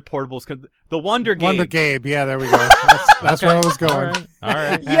 What other portables could... The Wonder Gabe. Wonder Gabe. Yeah, there we go. That's where I was going. All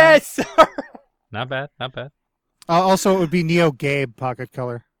right. Yes! Not bad. Not bad. Also, it would be Neo Gabe Pocket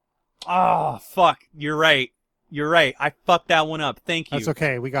Color. Oh, fuck. You're right. I fucked that one up. Thank you. That's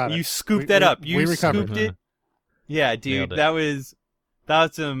okay. We got it. You scooped that up. We recovered. Scooped it. Yeah, dude. That was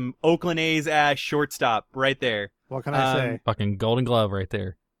some Oakland A's ass shortstop right there. What can I say? Fucking Golden Glove right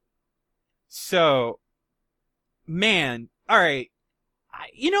there. So, man, all right.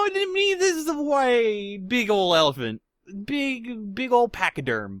 You know, to me, this is a way big old elephant, big old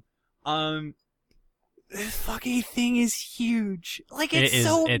pachyderm. This fucking thing is huge. Like, it's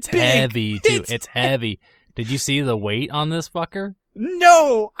so it's big. heavy too. It's heavy. Did you see the weight on this fucker?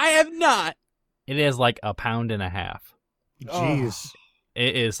 No, I have not. It is like 1.5 pounds. Jeez.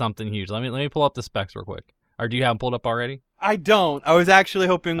 It is something huge. Let me pull up the specs real quick. Or do you have them pulled up already? I don't. I was actually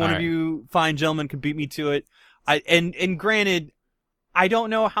hoping one All of right. you fine gentlemen could beat me to it. And granted, I don't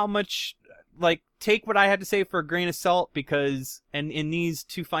know how much, like, take what I have to say for a grain of salt because, and these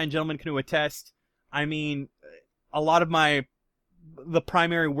two fine gentlemen can attest, I mean, a lot of the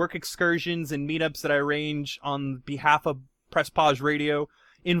primary work excursions and meetups that I arrange on behalf of Press Pause Radio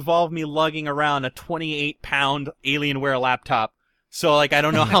involve me lugging around a 28-pound Alienware laptop. So, like, I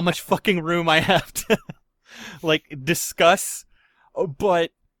don't know how much fucking room I have to, like, discuss,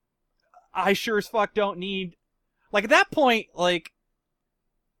 but I sure as fuck don't need, like, at that point, like,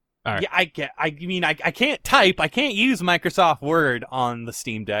 All right. yeah, I can't type, I can't use Microsoft Word on the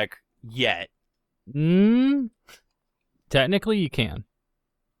Steam Deck yet. Technically, you can.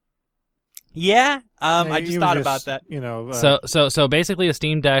 Yeah, I Yeah, just you thought were about that. You know, So basically, a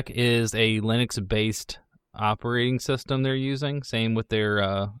Steam Deck is a Linux-based operating system they're using. Same with their,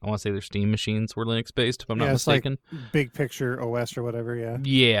 I want to say their Steam machines were Linux-based, if I'm not it's like mistaken. big picture OS or whatever. Yeah.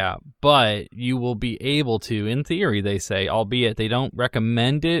 Yeah, but you will be able to, in theory, they say, albeit they don't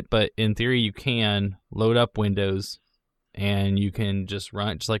recommend it, but in theory you can load up Windows and you can just run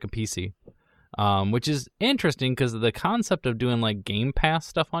it just like a PC. Which is interesting because the concept of doing like Game Pass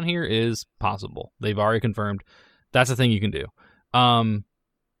stuff on here is possible. They've already confirmed that's a thing you can do.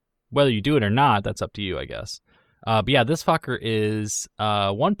 Whether you do it or not, that's up to you, I guess. But yeah, this fucker is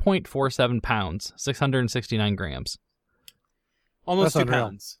 1.47 pounds, 669 grams. Almost That's 2 unreal.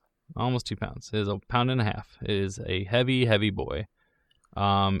 pounds. Almost 2 pounds. It is 1.5 pounds. It is a heavy, heavy boy.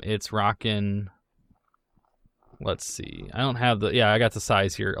 It's rocking. Let's see. I don't have the. Yeah, I got the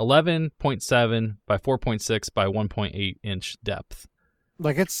size here. 11.7 by 4.6 by 1.8 inch depth.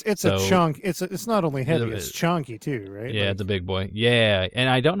 Like it's So- a chunk. It's not only heavy, It- it's chunky too, right? Yeah, Like, it's a big boy. Yeah, and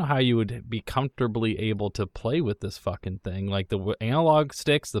I don't know how you would be comfortably able to play with this fucking thing. Like the analog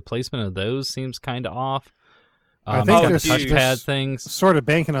sticks, the placement of those seems kind of off. I think got the there's- touchpad there's- things. sort of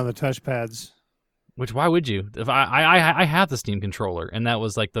banking on the touchpads. Which why would you? If I have the Steam controller, and that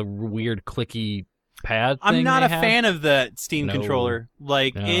was like the weird clicky pad. I'm thing not they a have. fan of the Steam No. controller.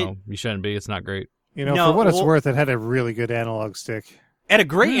 Like, No, it you shouldn't be. It's not great. You know, No, for what it's well- worth, it had a really good analog stick. had a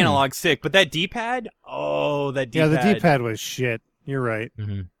great Hmm. analog stick, but that D-pad, that D-pad. Yeah, the D-pad was shit. You're right.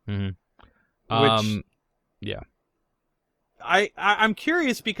 Mm-hmm. Mm-hmm. I'm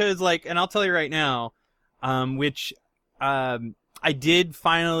curious because, like, and I'll tell you right now, I did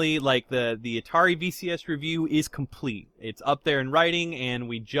finally, like, the Atari VCS review is complete. It's up there in writing, and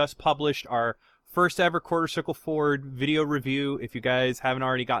we just published our first ever Quarter Circle Forward video review. If you guys haven't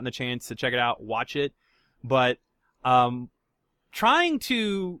already gotten the chance to check it out, watch it. But trying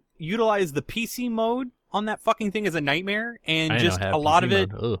to utilize the PC mode on that fucking thing is a nightmare, and I didn't just know a how lot PC of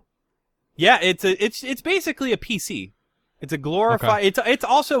it. mode. Ugh. Yeah, it's basically a PC. It's a glorified. It's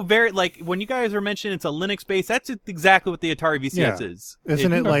also very, like, when you guys are mentioning it's a Linux based. That's exactly what the Atari VCS is.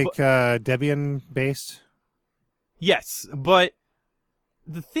 Isn't it like Debian based? Yes, but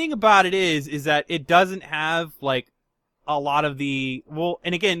the thing about it is that it doesn't have, like, a lot of the, well,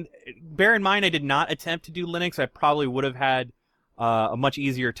 and again, bear in mind I did not attempt to do Linux. I probably would have had a much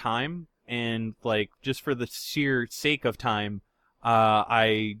easier time, and, like, just for the sheer sake of time,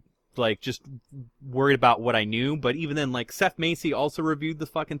 I, like, just worried about what I knew. But even then, like, Seth Macy also reviewed the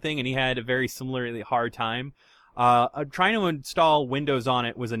fucking thing, and he had a very similarly hard time. Trying to install Windows on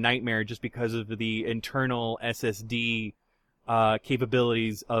it was a nightmare just because of the internal SSD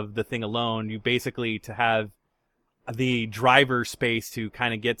capabilities of the thing alone. You basically, to have the driver space to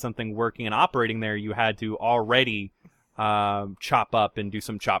kind of get something working and operating there, you had to already chop up and do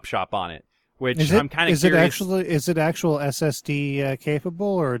some chop shop on it. Which I'm kind of curious. Is it actual SSD capable,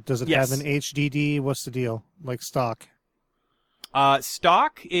 or does it Yes. have an HDD? What's the deal? Like stock?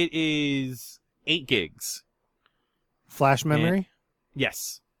 Stock, it is 8 gigs. Flash memory?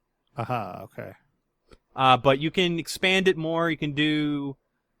 Yes. Aha, okay. But you can expand it more. You can do.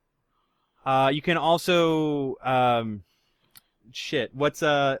 You can also. What's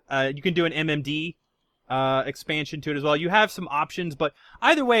you can do an MMD expansion to it as well. You have some options, but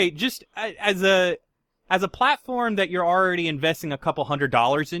either way, just as a platform that you're already investing a couple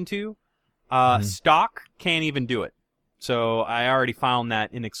 $100 into, stock can't even do it. So I already found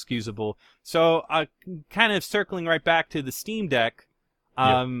that inexcusable. So kind of circling right back to the Steam Deck,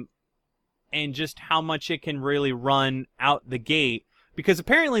 and just how much it can really run out the gate. Because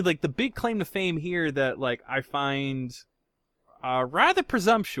apparently, like, the big claim to fame here that, like, I find rather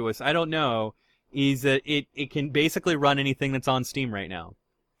presumptuous, I don't know, is that it can basically run anything that's on Steam right now.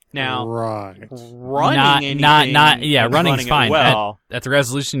 Now, right. running not anything and running's running it fine. well, At the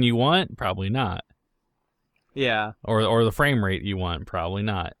resolution you want, probably not. yeah. Or the frame rate you want, probably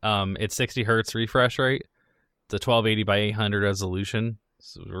not. It's 60 hertz refresh rate. It's a 1280 by 800 resolution.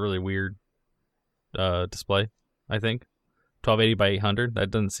 It's a really weird display, I think. 1280 by 800.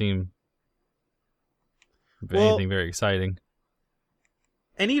 That doesn't seem anything very exciting.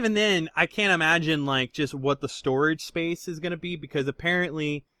 And even then, I can't imagine like just what the storage space is going to be, because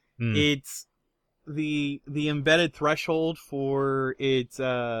apparently it's the embedded threshold for its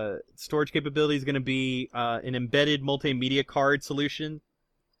storage capability is going to be an embedded multimedia card solution.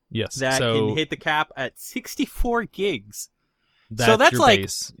 Yes, that so can hit the cap at 64 gigs. that's that's your like-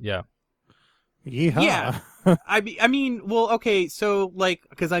 base. Yeah. Yeehaw. Yeah. I mean, well, okay, so like,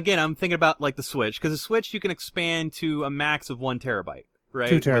 because again, I'm thinking about like the Switch, because the Switch you can expand to a max of 1 terabyte, right?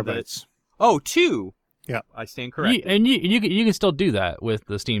 2 With the- terabytes. Oh, 2. Yeah. I stand corrected. You can still do that with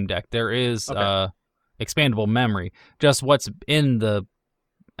the Steam Deck. There is Okay. expandable memory. Just what's in the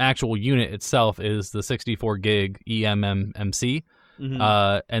actual unit itself is the 64 gig eMMC.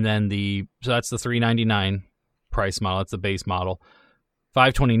 Mhm. And then so that's the $399 price model. That's the base model.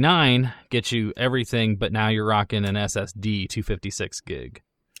 $529 gets you everything, but now you're rocking an SSD 256 gig.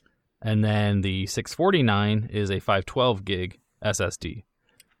 And then the $649 is a 512 gig SSD.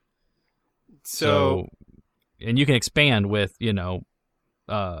 So And you can expand with, You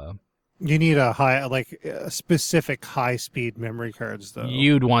need a specific high speed memory cards though.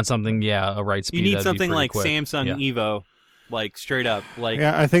 you'd want something, a right speed. you need that'd be something pretty like quick. Samsung Yeah. Evo, like straight up, like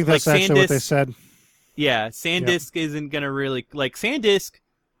Yeah, I think that's like actually what they SanDisk- said. Yeah, SanDisk isn't gonna really like SanDisk.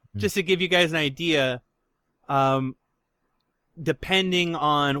 Just to give you guys an idea, depending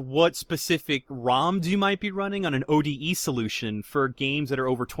on what specific ROMs you might be running on an ODE solution for games that are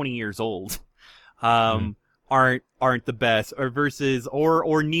over 20 years old, aren't the best, or versus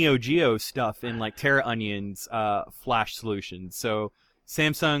or Neo Geo stuff in like Terra Onion's Flash solutions. So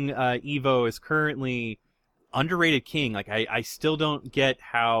Samsung Evo is currently underrated king. Like I still don't get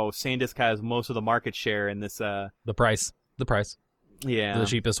how SanDisk has most of the market share in this. The price. Yeah. The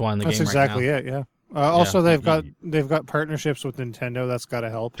cheapest one in the That's game exactly right now. it. Yeah. Also, Yeah. they've got partnerships with Nintendo. That's got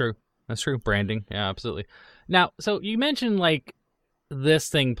to help. True. That's true. Branding. Yeah, absolutely. Now, so you mentioned like this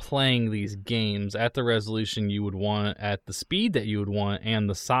thing playing these games at the resolution you would want, at the speed that you would want, and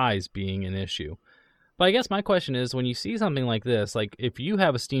the size being an issue. But I guess my question is, when you see something like this, like if you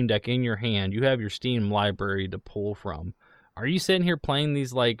have a Steam Deck in your hand, you have your Steam library to pull from. Are you sitting here playing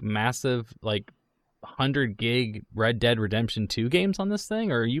these like massive, like 100 gig Red Dead Redemption 2 games on this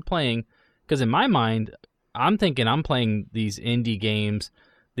thing? Or are you playing, because in my mind, I'm thinking I'm playing these indie games,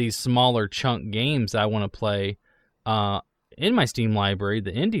 these smaller chunk games that I want to play in my Steam library,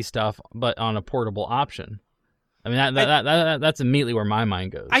 the indie stuff, but on a portable option. I mean, that's immediately where my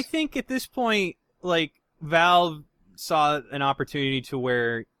mind goes. I think at this point, like Valve saw an opportunity to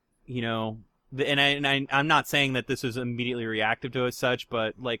where, I'm not saying that this is immediately reactive to as such,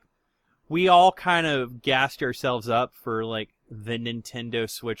 but like we all kind of gassed ourselves up for like the Nintendo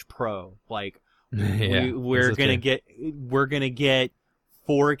Switch Pro. Like we're gonna get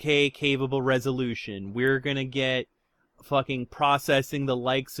 4K capable resolution. We're gonna get fucking processing the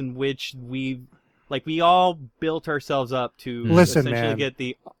likes in which we all built ourselves up to Listen, essentially man. get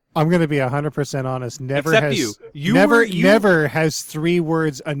the. I'm going to be 100% honest. Never Except has you. Never has 3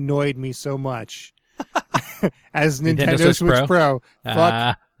 words annoyed me so much as Nintendo Switch Pro.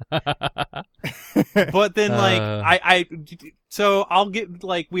 Fuck. But then so I'll give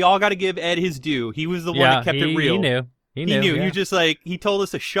we all got to give Ed his due. He was the one that kept it real. He knew. He knew. Yeah. He just he told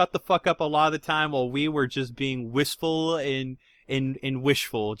us to shut the fuck up a lot of the time while we were just being wistful and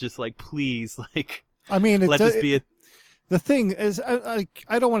wishful. Just please, I mean, let this be a. The thing is, I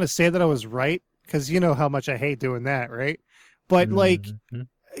don't want to say that I was right, because you know how much I hate doing that, right? But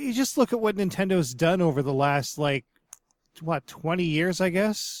you just look at what Nintendo's done over the last 20 years, I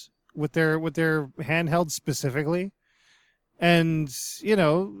guess, with their handheld specifically, and you're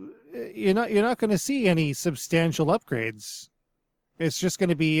not going to see any substantial upgrades. It's just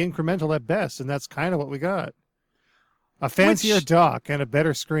going to be incremental at best, and that's kind of what we got. A fancier dock and a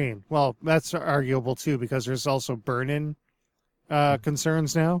better screen. Well, that's arguable too, because there's also burn-in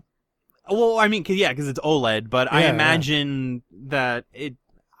concerns now. Well, I mean, because it's OLED, but I imagine that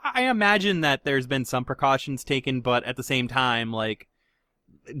there's been some precautions taken, but at the same time,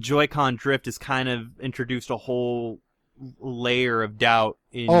 Joy-Con drift has kind of introduced a whole layer of doubt.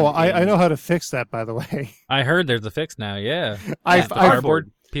 I know how to fix that, by the way. I heard there's a fix now. Yeah, piece of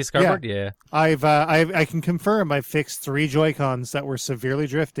cardboard. Yeah. I can confirm I fixed 3 Joy-Cons that were severely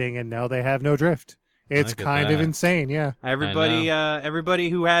drifting, and now they have no drift. It's Look at kind of that. insane, yeah. Everybody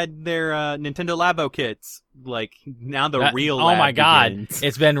who had their Nintendo Labo kits, like now the real Oh lab my god, begins.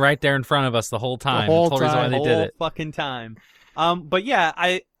 it's been right there in front of us the whole time. whole That's the reason why time. they did it. Fucking time. But yeah,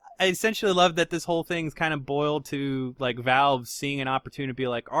 I essentially love that this whole thing's kind of boiled to like Valve seeing an opportunity to be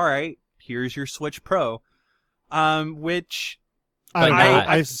like, all right, here's your Switch Pro, which I don't know. not,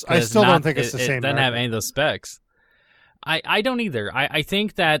 I 'cause still not- don't think it's the same. It doesn't have market. any of those specs. I don't either. I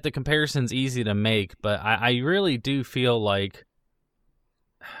think that the comparison's easy to make, but I really do feel like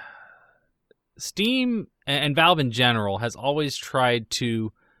Steam and Valve in general has always tried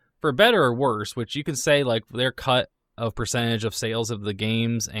to, for better or worse, which you can say like their cut of percentage of sales of the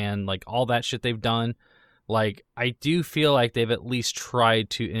games and like all that shit they've done, like I do feel like they've at least tried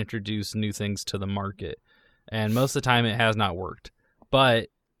to introduce new things to the market. And most of the time it has not worked. But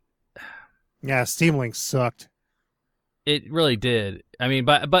Yeah, Steam Link sucked. it really did. I mean,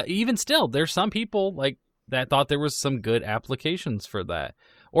 but even still, there's some people like that thought there was some good applications for that,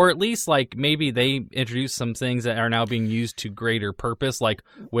 or at least like maybe they introduced some things that are now being used to greater purpose, like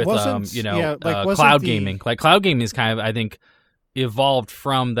with Wasn't cloud the- gaming. Like cloud gaming is kind of, I think, evolved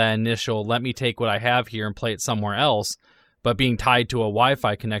from the initial let me take what I have here and play it somewhere else, but being tied to a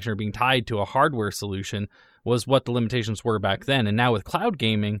Wi-Fi connection or being tied to a hardware solution was what the limitations were back then. And now with cloud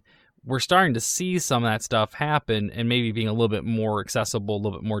gaming, we're starting to see some of that stuff happen and maybe being a little bit more accessible, a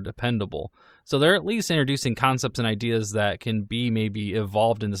little bit more dependable. So they're at least introducing concepts and ideas that can be maybe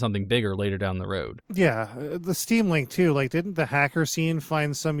evolved into something bigger later down the road. Yeah, the Steam Link too. Like, didn't the hacker scene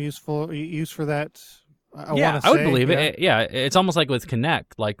find some use for that? Yeah, wanna I would say, believe yeah. it. Yeah, it's almost like with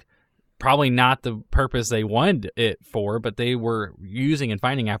Kinect, like probably not the purpose they wanted it for, but they were using and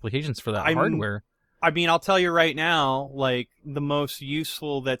finding applications for that hardware. I mean, I'll tell you right now, like, the most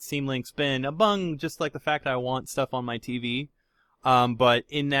useful that Steam Link's been, among just, like, the fact I want stuff on my TV, but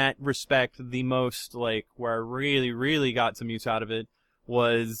in that respect, the most, like, where I really, really got some use out of it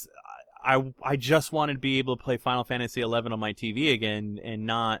was I just wanted to be able to play Final Fantasy XI on my TV again and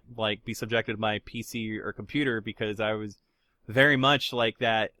not, like, be subjected to my PC or computer because I was very much like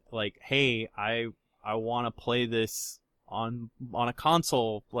that, like, hey, I want to play this on a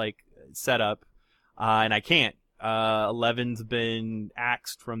console, like, setup. And I can't. 11's been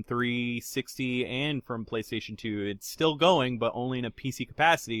axed from 360 and from PlayStation 2. It's still going, but only in a PC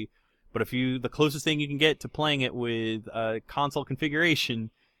capacity. But the closest thing you can get to playing it with console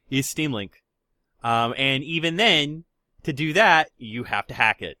configuration is Steam Link. And even then, to do that, you have to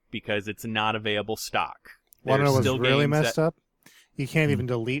hack it because it's not available stock. Want to know what's still really games messed that- up? You can't even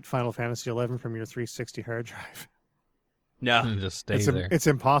delete Final Fantasy XI from your 360 hard drive. No. And just stay there. It's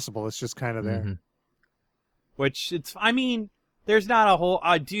impossible. It's just kind of there. Mhm. Which I mean, there's not a whole,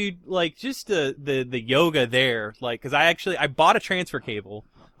 dude, like just the yoga there, like, cause I bought a transfer cable.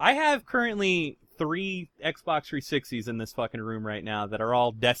 I have currently 3 Xbox 360s in this fucking room right now that are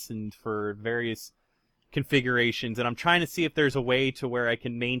all destined for various configurations, and I'm trying to see if there's a way to where I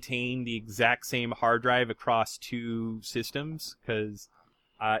can maintain the exact same hard drive across 2 systems, cause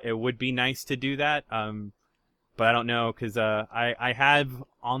it would be nice to do that. But I don't know, cause I have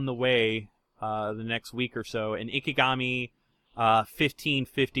on the way the next week or so an Ikegami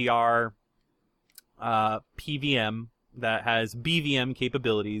 1550R PVM that has BVM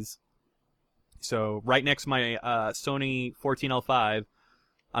capabilities. So right next to my Sony 14L5,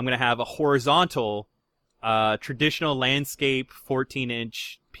 I'm going to have a horizontal traditional landscape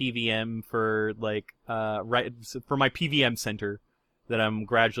 14-inch PVM for like for my PVM center that I'm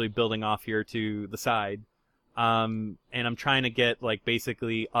gradually building off here to the side. And I'm trying to get like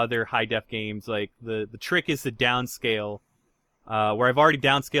basically other high def games. Like the trick is to downscale. Where I've already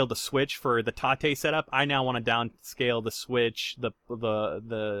downscaled the Switch for the Tate setup, I now want to downscale the Switch, the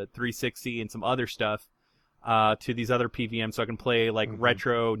 360, and some other stuff to these other PVMs, so I can play like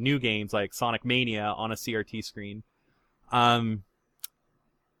retro new games like Sonic Mania on a CRT screen. I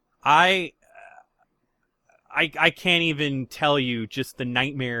can't even tell you just the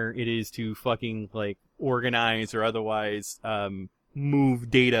nightmare it is to fucking like organize or otherwise move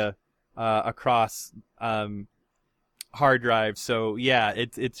data across hard drives. So yeah,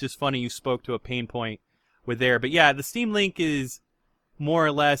 it's just funny you spoke to a pain point with there. But yeah, the Steam Link is more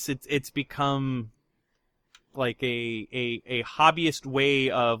or less it's become like a hobbyist way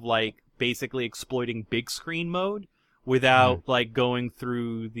of like basically exploiting big screen mode without like going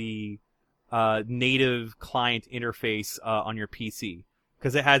through the native client interface on your PC,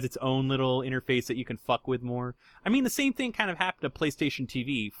 because it has its own little interface that you can fuck with more. I mean, the same thing kind of happened to PlayStation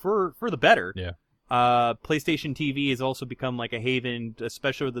TV for the better. Yeah. PlayStation TV has also become like a haven,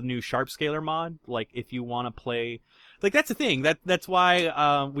 especially with the new Sharp Scaler mod. Like if you want to play, like that's the thing. That's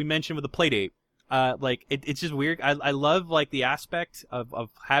why we mentioned with the Playdate. like it's just weird. I love like the aspect of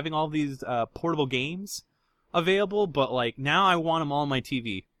having all these portable games available, but like now I want them all on my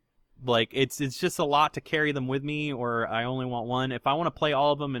TV. Like it's just a lot to carry them with me, or I only want one. If I want to play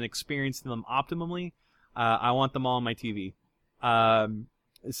all of them and experience them optimally, I want them all on my TV.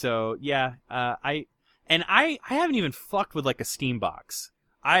 So yeah, I haven't even fucked with like a Steam box.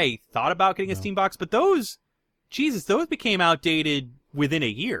 I thought about getting a Steam box, but those became outdated within a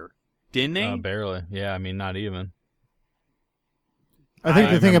year, didn't they? Barely. Yeah, I mean, not even. I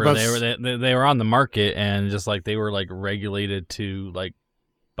think the thing about they were on the market and just like they were like regulated to like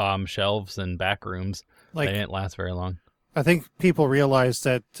bottom shelves and back rooms. Like, they didn't last very long. I think people realized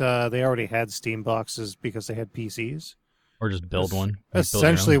that they already had Steam boxes because they had PCs. Or just build one.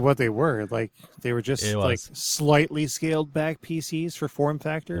 Essentially what they were. Like they were just like slightly scaled back PCs for form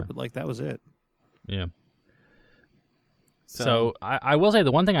factor, but like that was it. Yeah. So I will say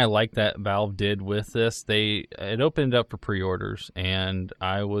the one thing I like that Valve did with this, it opened up for pre-orders, and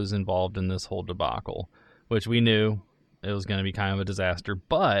I was involved in this whole debacle, which we knew it was going to be kind of a disaster,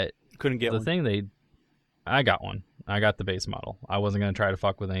 but couldn't get one. I got one. I got the base model. I wasn't going to try to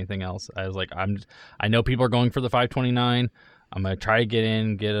fuck with anything else. I was like, I know people are going for the 529. I'm going to try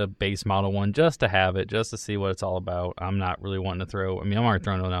to get a base model one just to have it, just to see what it's all about. I'm not really wanting to I'm already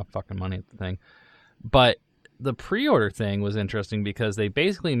throwing enough fucking money at the thing. But the pre-order thing was interesting because they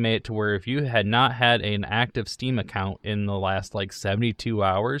basically made it to where if you had not had an active Steam account in the last like 72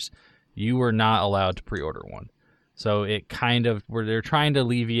 hours, you were not allowed to pre-order one. So it kind of where they're trying to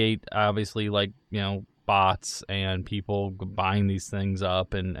alleviate, obviously, like, you know, bots and people buying these things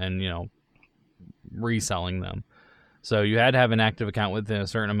up and you know, reselling them. So you had to have an active account within a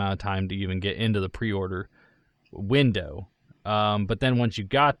certain amount of time to even get into the pre-order window. But then once you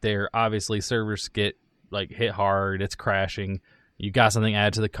got there, obviously servers get like hit hard, it's crashing, you got something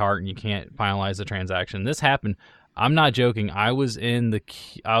added to the cart and you can't finalize the transaction. This happened. I'm not joking. I was in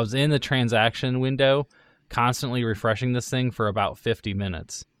the transaction window constantly refreshing this thing for about 50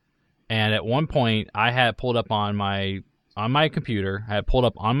 minutes. And at one point I had pulled up on my computer, I had pulled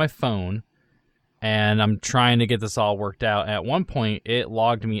up on my phone, and I'm trying to get this all worked out. At one point it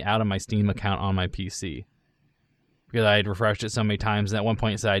logged me out of my Steam account on my PC. Because I had refreshed it so many times, and at one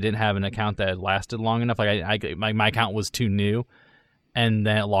point it said I didn't have an account that had lasted long enough. Like my account was too new, and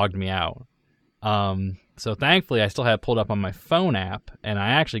then it logged me out. So thankfully, I still had it pulled up on my phone app, and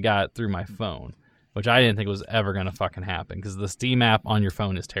I actually got it through my phone, which I didn't think was ever going to fucking happen, because the Steam app on your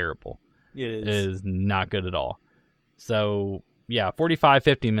phone is terrible. It is. It is not good at all. So yeah, 45,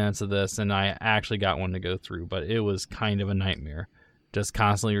 50 minutes of this, and I actually got one to go through, but it was kind of a nightmare. Just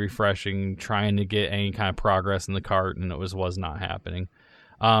constantly refreshing, trying to get any kind of progress in the cart, and it was not happening.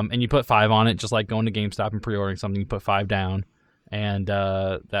 And you put 5 on it, just like going to GameStop and pre-ordering something. You put 5 down, and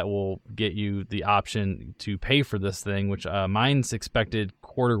that will get you the option to pay for this thing, which mine's expected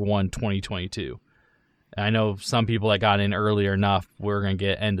Q1 2022. I know some people that got in earlier enough, we're going to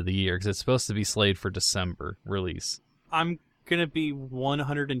get end of the year, because it's supposed to be slated for December release. I'm gonna be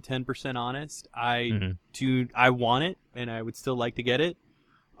 110% honest. I want it, and I would still like to get it,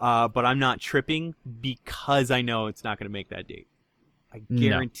 but I'm not tripping because I know it's not gonna make that date. I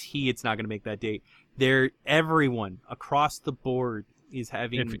guarantee it's not gonna make that date. Everyone across the board is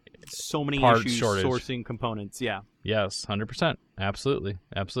having so many issues sourcing components. Yeah. Yes, 100%. Absolutely.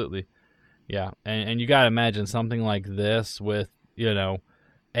 Yeah, and you gotta imagine something like this with, you know,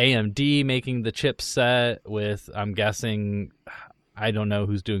 AMD making the chipset with, I'm guessing, I don't know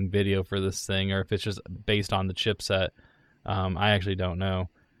who's doing video for this thing, or if it's just based on the chipset. I actually don't know.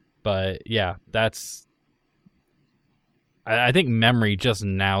 But yeah, I think memory just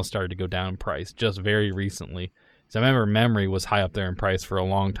now started to go down in price, just very recently. So I remember memory was high up there in price for a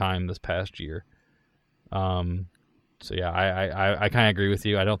long time this past year. So yeah, I kind of agree with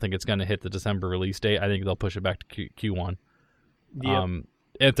you. I don't think it's going to hit the December release date. I think they'll push it back to Q1. Yep.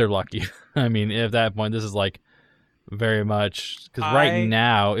 If they're lucky. I mean, at that point, this is like very much, because right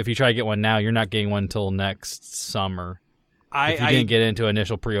now, if you try to get one now, you're not getting one until next summer. If you didn't get into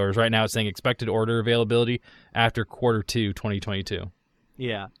initial pre-orders. Right now it's saying expected order availability after Q2 2022.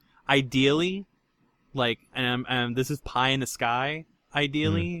 Yeah. Ideally, like, and this is pie in the sky,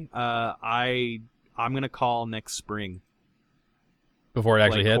 ideally, I'm going to call next spring. Before it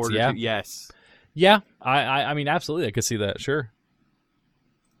actually hits, yeah? Yes. Yeah, I mean, absolutely, I could see that, sure.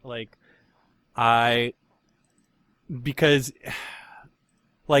 Like, because,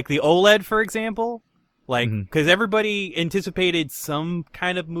 like, the OLED, for example, like, because everybody anticipated some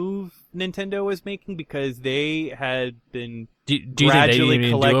kind of move Nintendo was making, because they had been do you think they didn't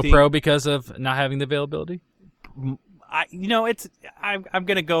even do a Pro because of not having the availability? I'm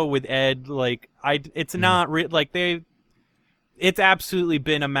gonna go with Ed. Like, it's not it's absolutely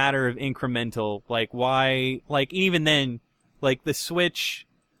been a matter of incremental. Like, why? Like, even then, like the Switch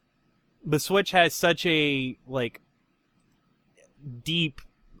has such a like deep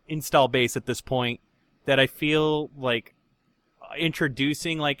install base at this point that I feel like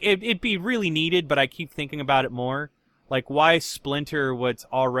introducing, like, it'd be really needed, but I keep thinking about it more. Like, why splinter what's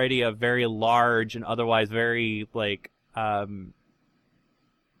already a very large and otherwise very like a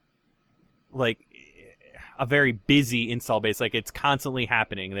very busy install base? Like, it's constantly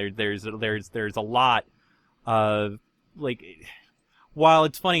happening. There's a lot of, like, while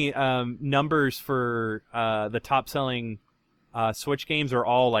it's funny, numbers for the top selling Switch games are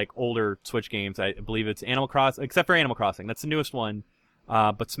all like older Switch games. I believe it's Animal Crossing, except for Animal Crossing. That's the newest one.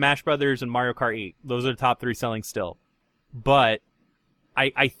 But Smash Brothers and Mario Kart 8, those are the top 3 selling still. But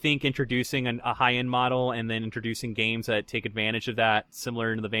I think introducing a high-end model and then introducing games that take advantage of that,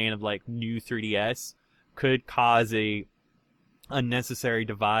 similar in the vein of like new 3DS, could cause a unnecessary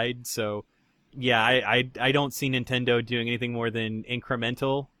divide. So yeah, I don't see Nintendo doing anything more than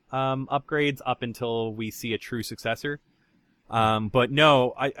incremental upgrades up until we see a true successor. But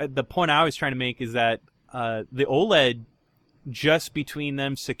no, the point I was trying to make is that the OLED, just between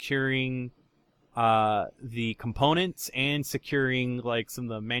them securing the components and securing like some of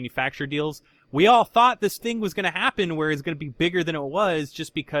the manufacturer deals, we all thought this thing was going to happen where it's going to be bigger than it was,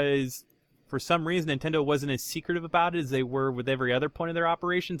 just because for some reason Nintendo wasn't as secretive about it as they were with every other point of their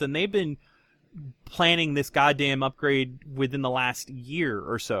operations, and they've been planning this goddamn upgrade within the last year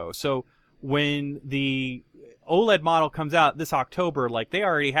or so. So when the OLED model comes out this October, like, they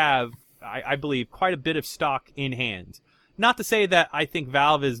already have, I believe, quite a bit of stock in hand. Not to say that I think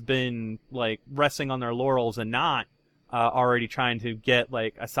Valve has been like resting on their laurels and not already trying to get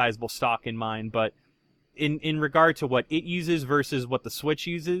like a sizable stock in mind, but in regard to what it uses versus what the Switch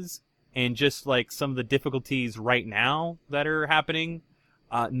uses, and just like some of the difficulties right now that are happening,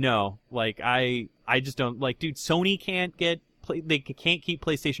 no, like I just don't like, dude. Sony can't keep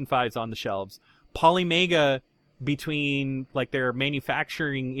PlayStation 5s on the shelves. Polymega, between like their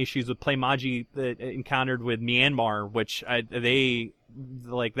manufacturing issues with Playmaji that encountered with Myanmar, which they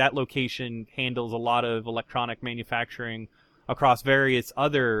like, that location handles a lot of electronic manufacturing across various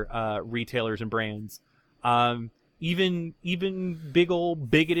other retailers and brands. Even big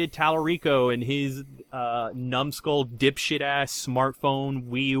old bigoted Tallarico and his numbskull dipshit ass smartphone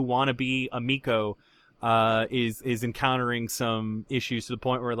Wii U wannabe Amico is encountering some issues, to the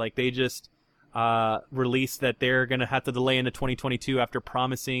point where like they just released that they're gonna have to delay into 2022 after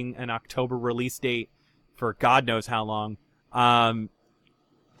promising an October release date for God knows how long.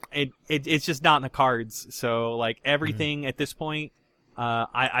 It's just not in the cards. So like everything at this point,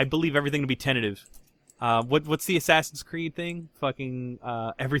 I believe everything to be tentative. What's the Assassin's Creed thing? Fucking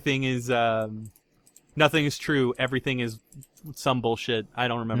everything is nothing is true. Everything is some bullshit. I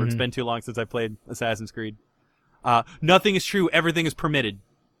don't remember. It's been too long since I played Assassin's Creed. Nothing is true. Everything is permitted.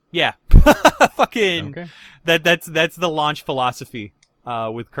 Yeah. Fucking Okay. That's the launch philosophy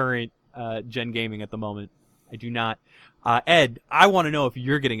with current gen gaming at the moment. I do not. Ed, I want to know if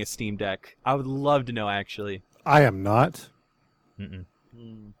you're getting a Steam Deck. I would love to know, actually. I am not.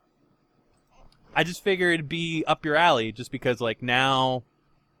 I just figured it'd be up your alley, just because like now,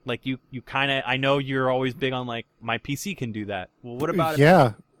 like you kind of, I know you're always big on like, my PC can do that. Well, what about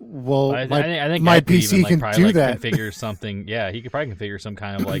Yeah. Well, I my think my Ed could PC even, like, can probably, do like, that. configure something. Yeah, he could probably configure some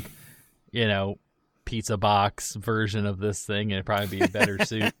kind of like, pizza box version of this thing, and it'd probably be a better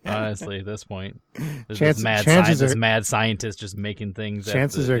suit. Honestly, at this point, there's this mad scientist just making things.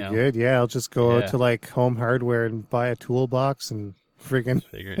 Chances are good. Yeah, I'll just go out to like Home Hardware and buy a toolbox and friggin'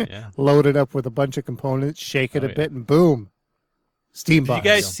 load it up with a bunch of components, shake it a bit, and boom, Steam box.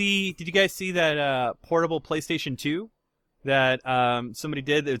 Did you guys see that portable PlayStation 2 that somebody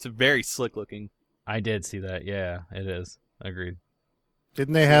did? It's very slick looking. I did see that. Yeah, it is. Agreed.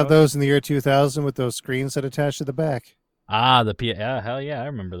 Didn't they have those in the year 2000 with those screens that attach to the back? Hell yeah, I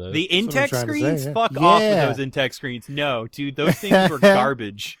remember those. The Intex screens? Say, yeah. Fuck off with those Intex screens. No, dude, those things were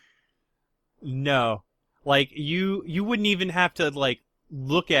garbage. No. Like, you wouldn't even have to, like,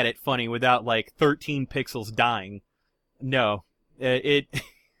 look at it funny without, like, 13 pixels dying. No.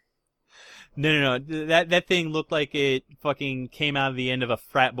 No. That thing looked like it fucking came out of the end of a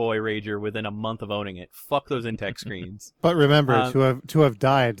frat boy rager within a month of owning it. Fuck those Intex screens. But remember, to have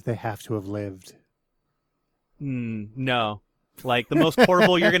died, they have to have lived. No. Like, the most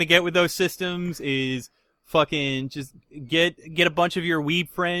portable you're going to get with those systems is fucking just get a bunch of your weeb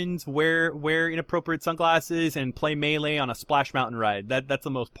friends, wear inappropriate sunglasses, and play Melee on a Splash Mountain ride. That's the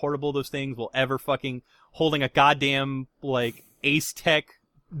most portable those things will ever fucking, holding a goddamn like Ace Tech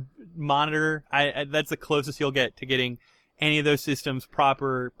monitor. That's the closest you'll get to getting any of those systems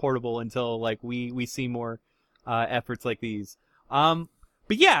proper portable until like we see more efforts like these.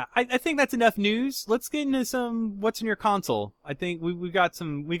 But yeah, I think that's enough news. Let's get into some what's in your console. I think we got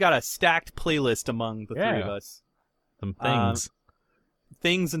a stacked playlist among the three of us. Some things.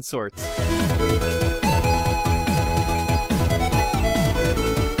 Things and sorts.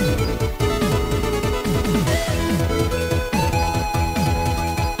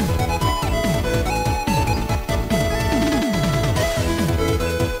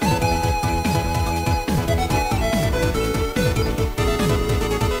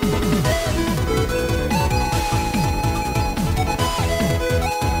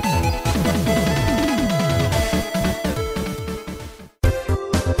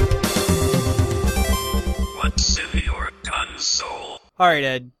 All right,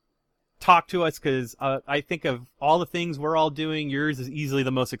 Ed, talk to us, because I think of all the things we're all doing, yours is easily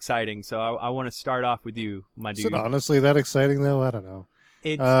the most exciting. So I want to start off with you, my dude. Is it honestly that exciting, though? I don't know.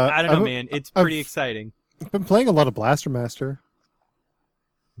 I don't know, man. It's pretty exciting. I've been playing a lot of Blaster Master.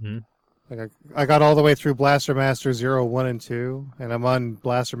 Mm-hmm. Like I got all the way through Blaster Master 0, 1, and 2, and I'm on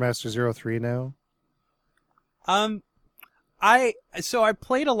Blaster Master 0, 3 now. I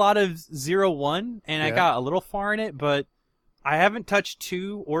played a lot of 0, 1, and I got a little far in it, but I haven't touched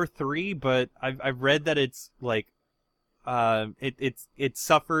 2 or 3, but I've read that it's like, it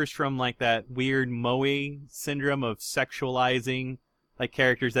suffers from like that weird moe syndrome of sexualizing like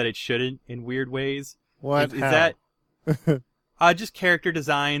characters that it shouldn't in weird ways. What? Is that? Just character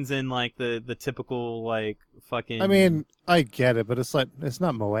designs and like the typical like fucking. I mean, I get it, but it's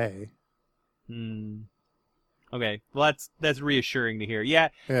not moe. Okay, well that's reassuring to hear. Yeah.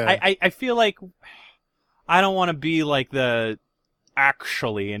 I feel like I don't want to be like and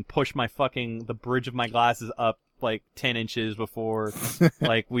push the bridge of my glasses up like 10 inches before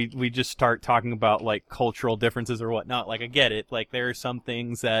like we just start talking about like cultural differences or whatnot. Like I get it. Like there are some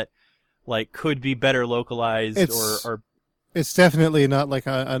things that like could be better localized or it's definitely not like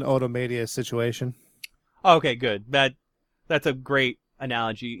an Automadia situation. Okay, good. That's a great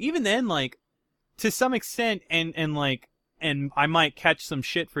analogy. Even then, like to some extent, and I might catch some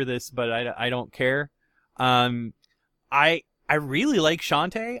shit for this, but I don't care. I really like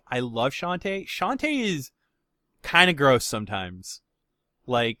Shantae. I love Shantae. Shantae is kind of gross sometimes.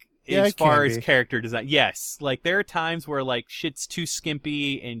 Like, as far as character design. Yes. Like, there are times where, like, shit's too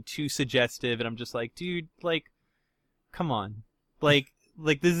skimpy and too suggestive, and I'm just like, dude, like, come on. Like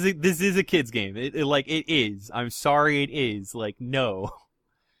this is a kid's game. It is. I'm sorry it is. Like, no.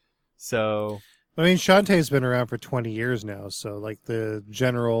 So... I mean, Shantae's been around for 20 years now, so like the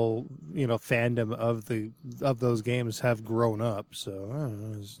general, fandom of those games have grown up. So I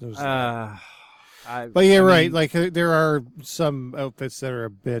don't know. But yeah, right. Like there are some outfits that are a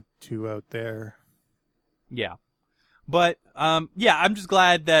bit too out there. Yeah, but yeah, I'm just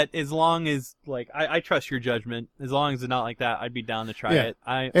glad that as long as like I trust your judgment. As long as it's not like that, I'd be down to try it.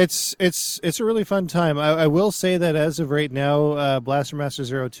 It's a really fun time. I will say that as of right now, Blaster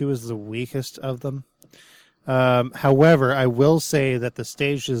Master 02 is the weakest of them. However, I will say that the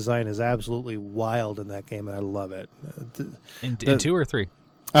stage design is absolutely wild in that game, and I love it. In 2 or 3?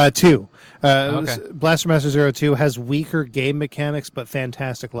 2. Okay. Blaster Master 02 has weaker game mechanics, but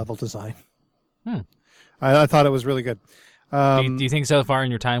fantastic level design. I thought it was really good. Do you think so far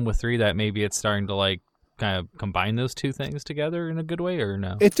in your time with 3 that maybe it's starting to like kind of combine those two things together in a good way, or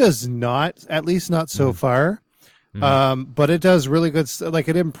no? It does not, at least not so far. But it does really good. Like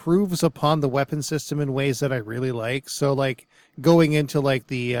it improves upon the weapon system in ways that I really like. So like going into like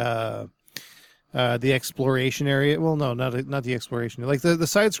the exploration area. Well, no, not the exploration. Like the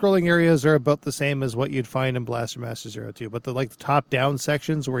side-scrolling areas are about the same as what you'd find in Blaster Master 02. But the top-down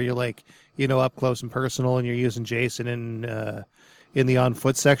sections where you're like, up close and personal, and you're using Jason in the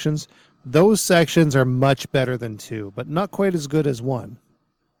on-foot sections, those sections are much better than 2, but not quite as good as 1.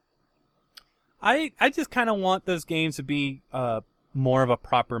 I just kind of want those games to be more of a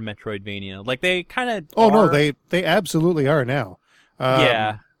proper Metroidvania. Like they kind of. Oh no, they absolutely are now.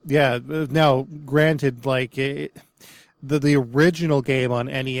 Yeah. Yeah. Now, granted, like the original game on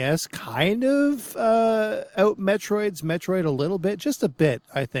NES kind of out Metroid a little bit, just a bit.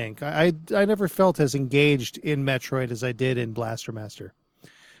 I think I never felt as engaged in Metroid as I did in Blaster Master.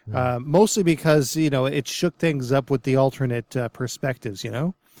 Mostly because it shook things up with the alternate perspectives.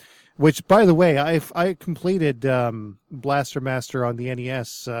 Which, by the way, I completed Blaster Master on the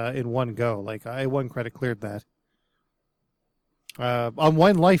NES in one go. Like, I one credit cleared that. On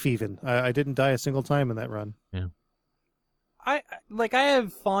one life, even. I didn't die a single time in that run. Yeah. I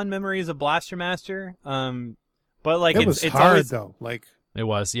have fond memories of Blaster Master, but like it was it's hard always, though. Like It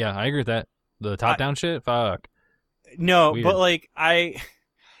was, yeah, I agree with that. The top-down shit, fuck. no, Weird. but like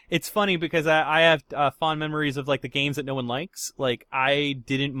it's funny because I have fond memories of like the games that no one likes. Like I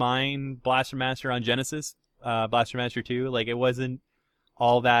didn't mind Blaster Master on Genesis, Blaster Master 2. Like it wasn't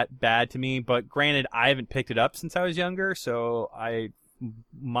all that bad to me. But granted, I haven't picked it up since I was younger, so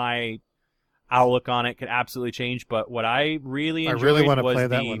my outlook on it could absolutely change. But what I really enjoyed I really want to was play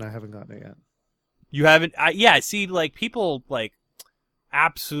that one. I haven't gotten it yet. You haven't? Yeah. See, like people like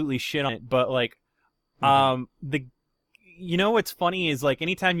absolutely shit on it, but like you know what's funny is like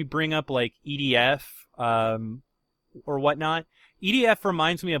anytime you bring up like EDF or whatnot, EDF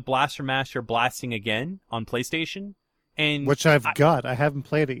reminds me of Blaster Master Blasting Again on PlayStation, and Which I've got. I haven't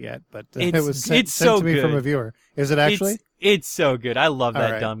played it yet, but it It's- was sent, it's sent so to me from good. a viewer. Is it actually? it's so good. I love that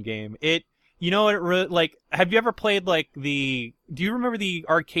All right. dumb game. You know what? Like, have you ever played like do you remember the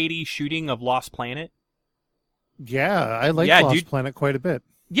arcadey shooting of Lost Planet? Yeah, I like Yeah, Lost dude. Planet quite a bit.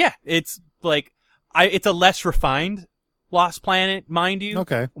 Yeah, it's like it's a less refined Lost Planet, mind you.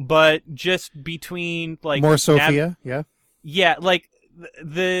 Okay. But just between like More Sophia, yeah. yeah, like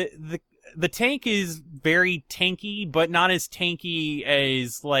the tank is very tanky, but not as tanky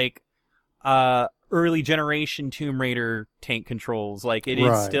as like early generation Tomb Raider tank controls. Like it is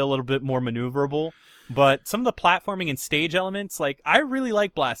Right. still a little bit more maneuverable. But some of the platforming and stage elements, like I really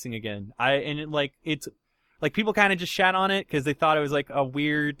like Blasting Again. It's like people kind of just shat on it because they thought it was like a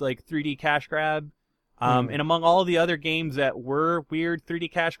weird like 3D cash grab. And among all the other games that were weird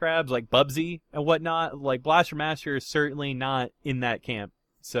 3D cash grabs, like Bubsy and whatnot, like Blaster Master is certainly not in that camp.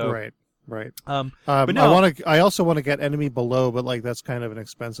 So, Right. but no. I also want to get Enemy Below, but like that's kind of an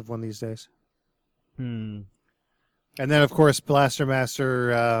expensive one these days. And then of course Blaster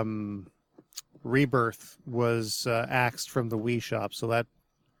Master Rebirth was axed from the Wii shop, so that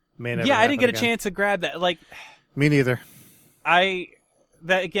may never yeah, I happen didn't get a again. chance to grab that. Like, Me neither.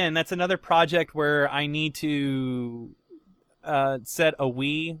 that's another project where I need to set a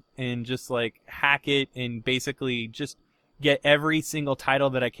Wii and just like hack it and basically just get every single title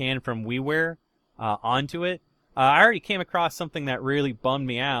that I can from WiiWare onto it. I already came across something that really bummed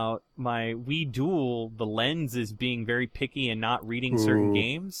me out. My Wii Dual, the lens is being very picky and not reading certain Ooh.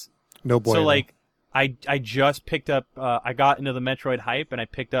 games. No boy. So like, I just picked up. I got into the Metroid hype and I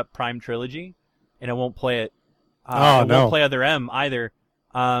picked up Prime Trilogy, and I won't play it. I no. won't play Other M either.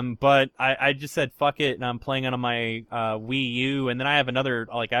 But I just said fuck it, and I'm playing it on my Wii U, and then I have another.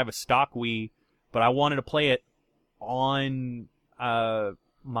 Like I have a stock Wii, but I wanted to play it on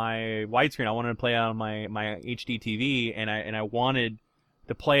my widescreen. I wanted to play it on my HD TV, and I wanted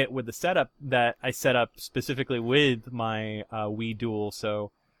to play it with the setup that I set up specifically with my Wii Dual.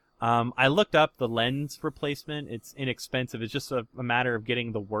 So I looked up the lens replacement. It's inexpensive. It's just a matter of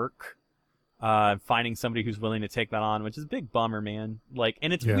getting the work, finding somebody who's willing to take that on, which is a big bummer, man. Like,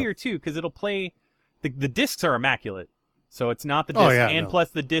 and it's Yeah. weird too because it'll play. The discs are immaculate, so it's not the disc, Oh, yeah, and no. plus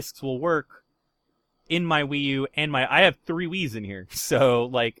the discs will work in my Wii U and I have 3 Wiis in here, so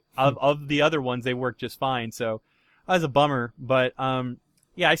like of the other ones they work just fine. So that was a bummer, but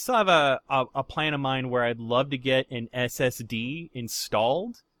yeah, I still have a plan of mine where I'd love to get an SSD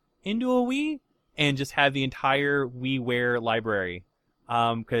installed into a Wii and just have the entire WiiWare library,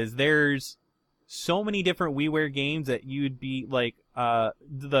 because there's so many different WiiWare games that you'd be like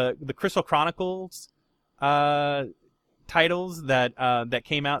the Crystal Chronicles titles that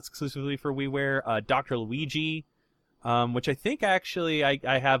came out exclusively for WiiWare, Dr. Luigi, which I think actually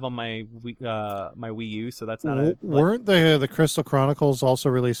I have on my my Wii U, so that's not a Weren't the Crystal Chronicles also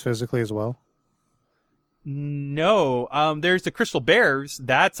released physically as well? no. There's the Crystal Bears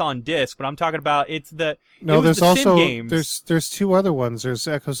that's on disc, but I'm talking about it No, was there's the Sim also games. there's 2 other ones. There's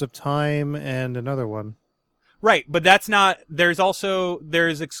Echoes of Time and another one. Right, but that's not. There's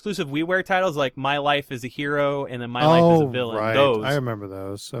exclusive WiiWare titles like My Life as a Hero and then My Life as a Villain. Right. Those. I remember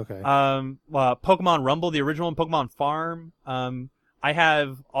those. Okay. Pokemon Rumble, the original, and Pokemon Farm. I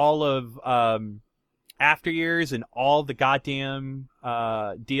have all of After Years and all the goddamn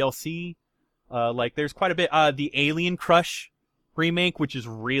DLC. Like there's quite a bit. The Alien Crush remake, which is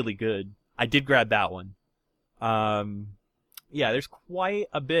really good. I did grab that one. Yeah, there's quite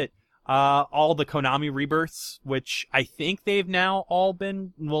a bit. All the Konami Rebirths, which I think they've now all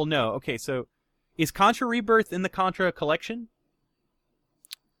been. Well, no. Okay, so is Contra Rebirth in the Contra collection?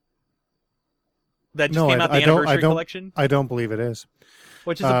 That just No, came out, the I don't- anniversary collection? I don't believe it is.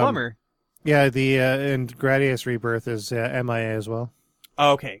 which is a bummer. Yeah, the and Gradius Rebirth is MIA as well.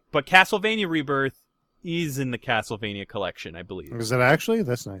 Okay, but Castlevania Rebirth is in the Castlevania collection, I believe. Is it actually?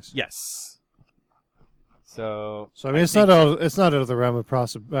 That's nice. Yes. So I mean, it's not out of the realm of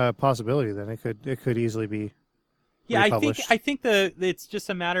possibility. Then it could easily be. Yeah, republished. I think it's just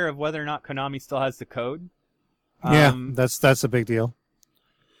a matter of whether or not Konami still has the code. Yeah, that's a big deal.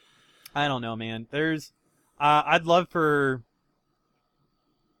 I don't know, man. There's, I'd love for.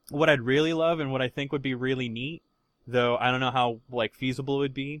 What I'd really love and what I think would be really neat, though I don't know how feasible it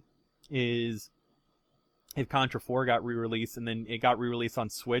would be, is if Contra 4 got re-released and then it got re-released on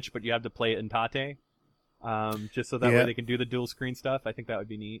Switch, but you have to play it in Tate, just so that way they can do the dual screen stuff. I think that would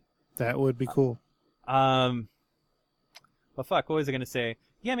be neat. That would be cool. Well, fuck, what was I gonna say?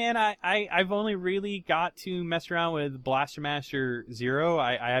 Yeah, man, I've only really got to mess around with Blaster Master Zero.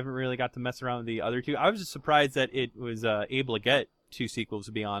 I haven't really got to mess around with the other two. I was just surprised that it was able to get 2 sequels,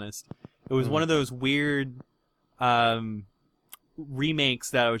 to be honest. It was one of those weird remakes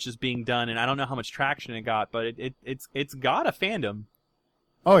that was just being done, and I don't know how much traction it got, but it's got a fandom.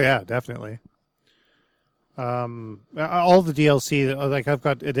 Oh yeah, definitely. All the DLC, I've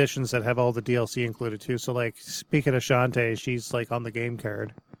got editions that have all the DLC included too. So speaking of Shantae, she's on the game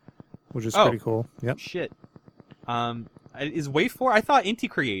card, which is pretty cool. Yep. Shit. Is Wave 4? I thought Inti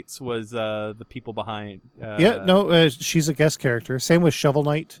Creates was the people behind. She's a guest character. Same with Shovel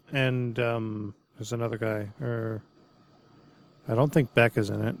Knight, and there's another guy. I don't think Beck is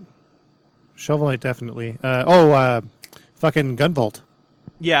in it. Shovel Knight definitely. Fucking Gunvolt.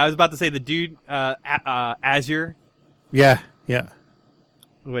 Yeah, I was about to say the dude, Azure. Yeah.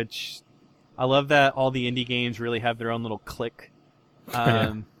 Which I love that all the indie games really have their own little clique.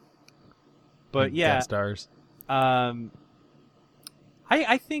 But yeah, God stars.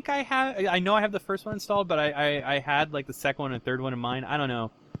 I think I know I have the first one installed, but I had the second one and third one in mind. I don't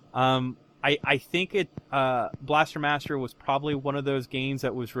know. I think Blaster Master was probably one of those games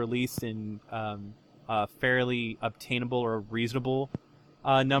that was released in fairly obtainable or reasonable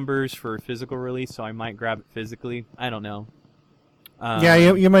numbers for physical release, so I might grab it physically. I don't know.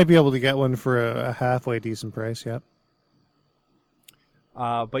 You might be able to get one for a halfway decent price. Yep.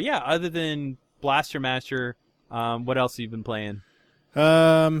 But yeah, other than Blaster Master, what else have you been playing?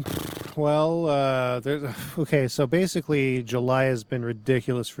 So basically July has been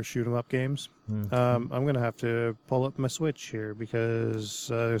ridiculous for shoot 'em up games. I'm going to have to pull up my Switch here because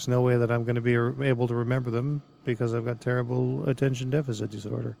there's no way that I'm going to be able to remember them because I've got terrible attention deficit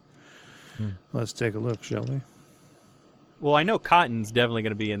disorder. Let's take a look, shall we? Well, I know Cotton's definitely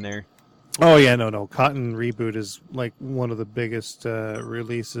going to be in there. Oh, yeah, no. Cotton Reboot is one of the biggest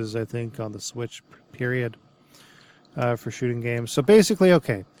releases, I think, on the Switch period. For shooting games. So basically,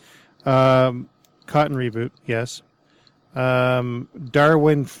 Cotton Reboot, yes.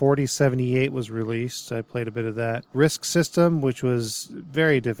 Darwin 4078 was released. I played a bit of that. Risk System, which was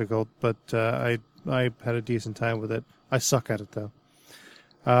very difficult, but I had a decent time with it. I suck at it, though.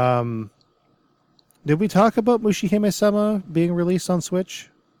 Did we talk about Mushihime-sama being released on Switch?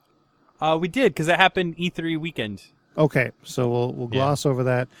 We did, because it happened E3 weekend. Okay, so we'll gloss over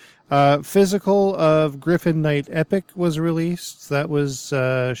that. Physical of Griffin Knight Epic was released. That was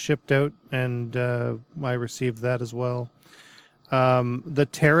shipped out, and I received that as well. The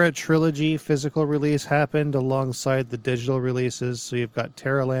Terra Trilogy physical release happened alongside the digital releases. So you've got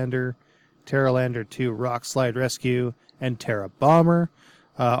Terralander, Terralander 2 Rock Slide Rescue, and Terra Bomber.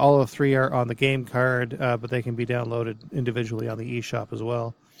 All of 3 are on the game card, but they can be downloaded individually on the eShop as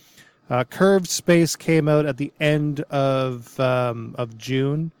well. Curved Space came out at the end of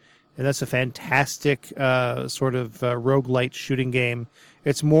June, and that's a fantastic sort of roguelite shooting game.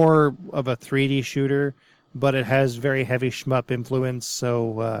 It's more of a 3D shooter, but it has very heavy shmup influence.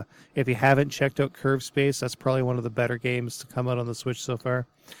 So if you haven't checked out Curved Space, that's probably one of the better games to come out on the Switch so far.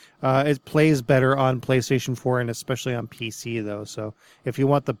 It plays better on PlayStation 4 and especially on PC, though. So if you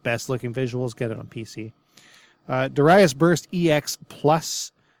want the best looking visuals, get it on PC. Darius Burst EX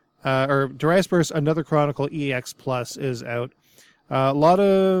Plus. Darius Burst Another Chronicle EX Plus is out. A lot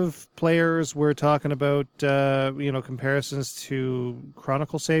of players were talking about comparisons to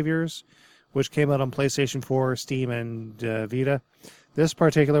Chronicle Saviors, which came out on PlayStation 4, Steam, and Vita. This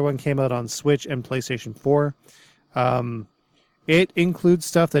particular one came out on Switch and PlayStation 4. It includes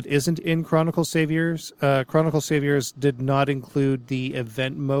stuff that isn't in Chronicle Saviors. Chronicle Saviors did not include the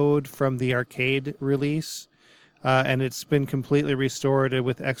event mode from the arcade release. And it's been completely restored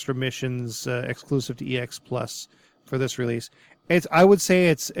with extra missions exclusive to EX Plus for this release. I would say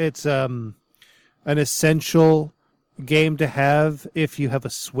it's an essential game to have if you have a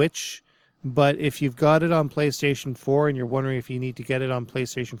Switch. But if you've got it on PlayStation 4 and you're wondering if you need to get it on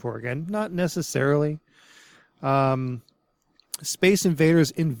PlayStation 4 again, not necessarily. Space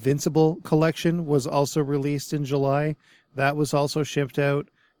Invaders Invincible Collection was also released in July. That was also shipped out.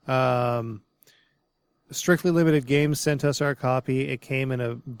 Strictly Limited Games sent us our copy. It came in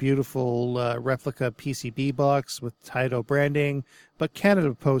a beautiful replica PCB box with Taito branding, but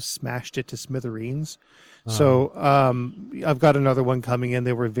Canada Post smashed it to smithereens. So I've got another one coming in.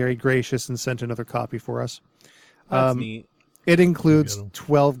 They were very gracious and sent another copy for us. That's neat. It includes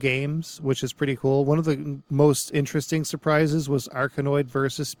 12 games, which is pretty cool. One of the most interesting surprises was Arkanoid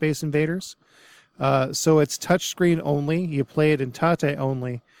versus Space Invaders. So it's touchscreen only. You play it in Tate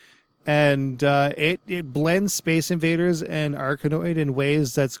only. And it blends Space Invaders and Arkanoid in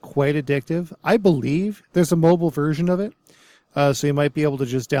ways that's quite addictive. I believe there's a mobile version of it, so you might be able to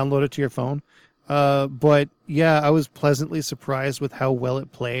just download it to your phone. But yeah, I was pleasantly surprised with how well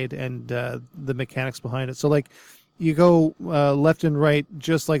it played and the mechanics behind it. So like, you go left and right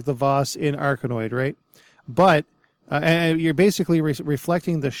just like the Voss in Arkanoid, right? But and you're basically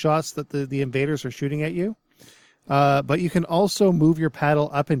reflecting the shots that the invaders are shooting at you. But you can also move your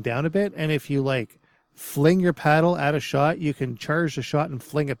paddle up and down a bit, and if you like fling your paddle at a shot, you can charge the shot and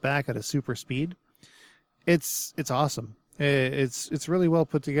fling it back at a super speed. It's awesome. It's really well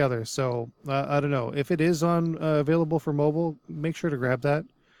put together. So I don't know if it is on available for mobile. Make sure to grab that.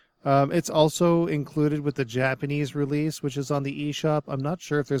 It's also included with the Japanese release, which is on the eShop. I'm not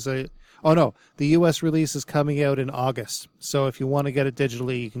sure if there's a... Oh, no. The U.S. release is coming out in August. So if you want to get it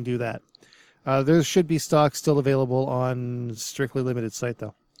digitally, you can do that. There should be stock still available on Strictly Limited site,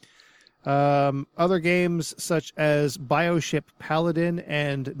 though. Other games such as BioShip Paladin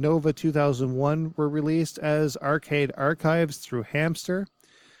and Nova 2001 were released as arcade archives through Hamster.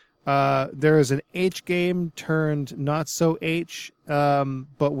 There is an H game turned not so H,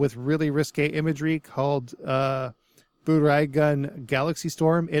 but with really risque imagery called Buraigun Galaxy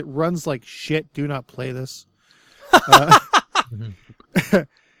Storm. It runs like shit. Do not play this.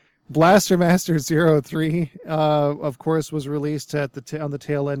 Blaster Master 03, of course, was released at on the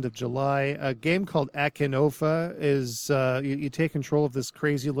tail end of July. A game called Akinofa is you take control of this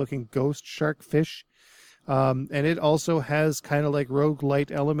crazy-looking ghost shark fish. And it also has kind of like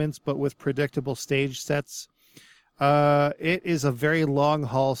roguelite elements, but with predictable stage sets. It is a very long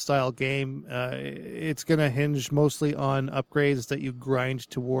haul style game. It's going to hinge mostly on upgrades that you grind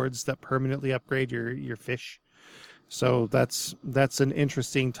towards that permanently upgrade your fish. So that's an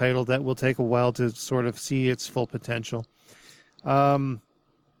interesting title that will take a while to sort of see its full potential. Bio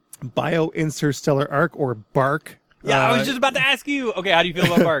Interstellar Arc, or Bark. Yeah, I was just about to ask you. Okay, how do you feel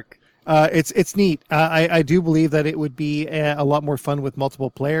about Bark? It's neat. I do believe that it would be a lot more fun with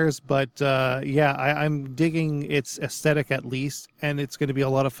multiple players, but yeah, I'm digging its aesthetic at least, and it's going to be a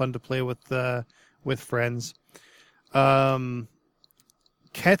lot of fun to play with friends. Ketsui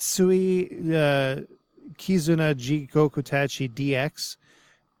Kizuna Jigokutachi DX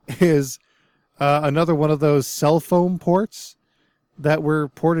is another one of those cell phone ports that were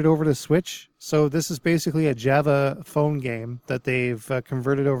ported over to Switch. So this is basically a Java phone game that they've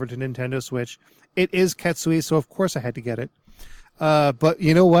converted over to Nintendo Switch. It is Ketsui, so of course I had to get it. But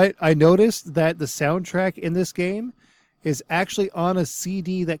you know what? I noticed that the soundtrack in this game is actually on a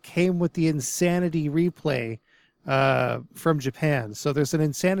CD that came with the Insanity replay from Japan. So there's an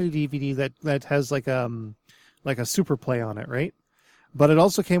Insanity DVD that has like a super play on it, right? But it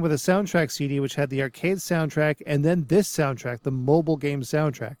also came with a soundtrack CD, which had the arcade soundtrack, and then this soundtrack, the mobile game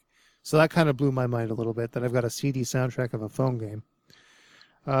soundtrack. So that kind of blew my mind a little bit, that I've got a CD soundtrack of a phone game.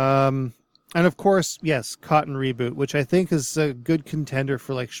 And of course, yes, Cotton Reboot, which I think is a good contender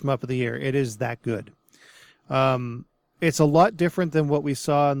for like Shmup of the Year. It is that good. It's a lot different than what we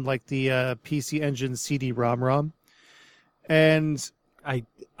saw in like the PC Engine CD-ROM. And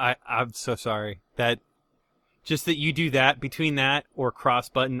I'm so sorry that you do that between that or cross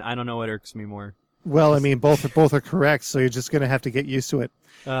button. I don't know what irks me more. Well, I mean, both are correct, so you're just going to have to get used to it.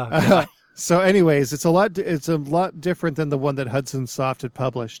 Oh, So, anyways, it's a lot different than the one that Hudson Soft had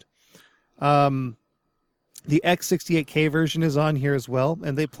published. The X68K version is on here as well,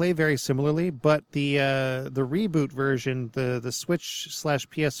 and they play very similarly. But the reboot version, the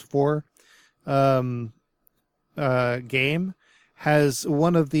Switch/PS4 game, has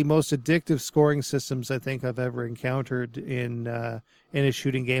one of the most addictive scoring systems I think I've ever encountered in a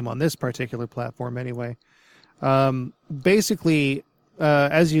shooting game on this particular platform. Anyway, basically,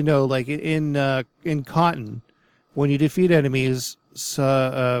 as you know, like in Cotton, when you defeat enemies,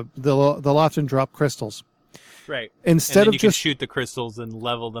 they'll often drop crystals. Right. Instead and then of you just can shoot the crystals and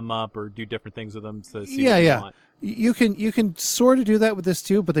level them up or do different things with them to see Yeah, what you yeah. want. You can sort of do that with this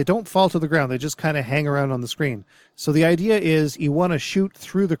too, but they don't fall to the ground. They just kind of hang around on the screen. So the idea is you want to shoot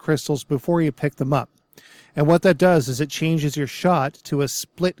through the crystals before you pick them up. And what that does is it changes your shot to a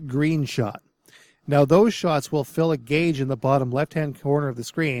split green shot. Now those shots will fill a gauge in the bottom left-hand corner of the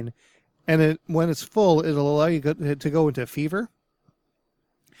screen, and when it's full, it'll allow you to go into fever.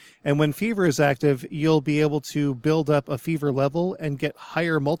 And when fever is active, you'll be able to build up a fever level and get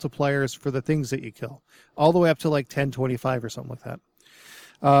higher multipliers for the things that you kill, all the way up to like 10, 25 or something like that.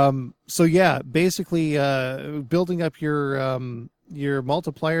 So yeah, basically building up your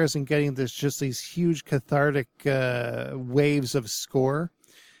multipliers and getting these huge cathartic waves of score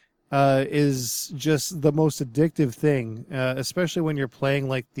is just the most addictive thing, especially when you're playing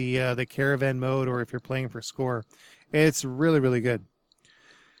like the caravan mode, or if you're playing for score. It's really, really good.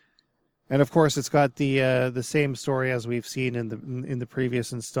 And of course, it's got the same story as we've seen in the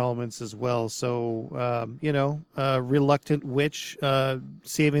previous installments as well. So reluctant witch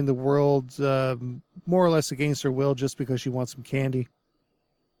saving the world more or less against her will, just because she wants some candy.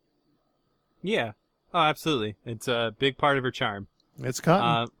 Yeah. Oh, absolutely. It's a big part of her charm. It's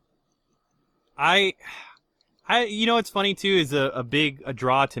Cotton. What's funny too is a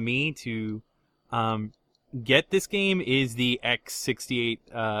draw to me to get this game is the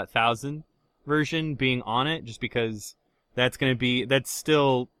X68000 version being on it, just because that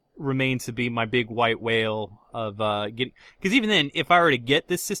still remains to be my big white whale of getting, because even then, if I were to get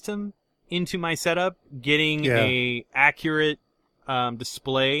this system into my setup, getting a accurate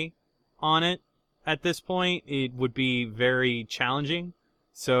display on it at this point, it would be very challenging.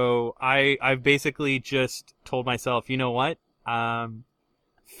 So I've basically just told myself, you know what,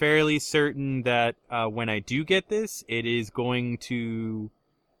 fairly certain that when I do get this, it is going to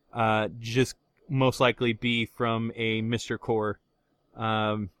just most likely be from a Mr. Core.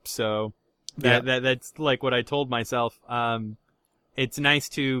 So that's like what I told myself. It's nice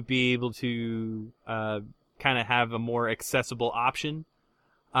to be able to kind of have a more accessible option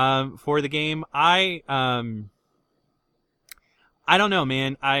for the game. I don't know,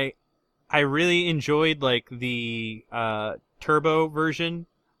 man. I really enjoyed like the turbo version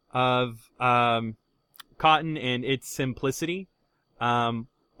of Cotton and its simplicity,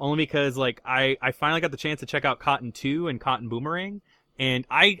 only because like I finally got the chance to check out Cotton 2 and Cotton Boomerang, and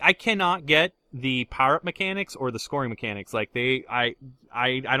I cannot get the power up mechanics or the scoring mechanics. Like I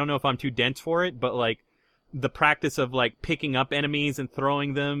don't know if I'm too dense for it, but like the practice of like picking up enemies and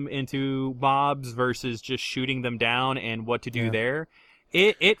throwing them into mobs versus just shooting them down and what to do there,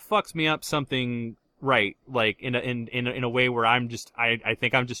 it fucks me up something right, like in a way where I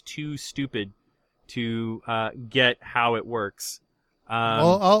think I'm just too stupid to get how it works.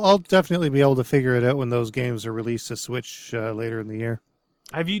 Well, I'll definitely be able to figure it out when those games are released to Switch later in the year.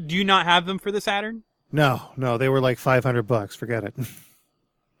 Do you not have them for the Saturn? No, they were like $500. Forget it.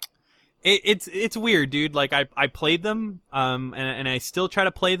 It's weird, dude. Like I played them, and I still try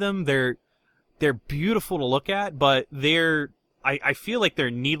to play them. They're beautiful to look at, but I feel like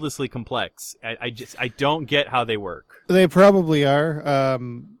they're needlessly complex. I don't get how they work. They probably are.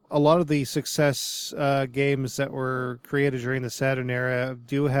 A lot of the success games that were created during the Saturn era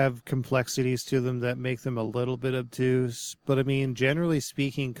do have complexities to them that make them a little bit obtuse. But I mean, generally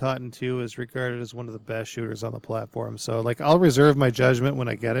speaking, Cotton 2 is regarded as one of the best shooters on the platform. So like, I'll reserve my judgment when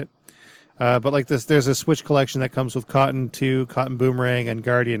I get it. But like this, there's a Switch collection that comes with Cotton 2, Cotton Boomerang, and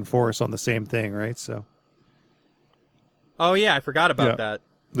Guardian Force on the same thing, right? So. Oh yeah, I forgot about that.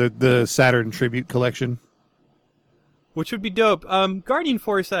 The Saturn Tribute collection. Which would be dope. Guardian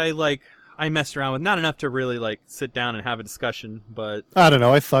Force, I messed around with, not enough to really like sit down and have a discussion, but I don't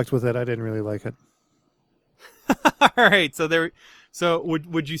know. I fucked with it. I didn't really like it. All right, so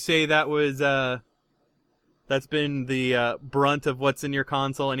would you say that was that's been the brunt of what's in your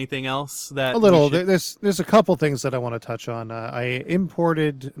console? Anything else that a little? There's a couple things that I want to touch on. I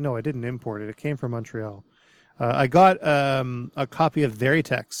didn't import it. It came from Montreal. I got a copy of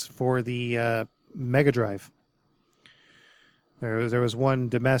Veritex for the Mega Drive. There was one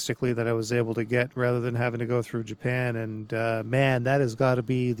domestically that I was able to get rather than having to go through Japan, and man, that has got to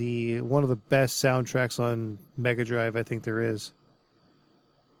be one of the best soundtracks on Mega Drive I think there is.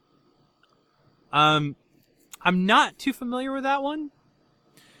 I'm not too familiar with that one.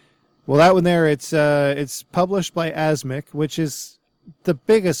 Well, that one there, it's published by Asmik, which is the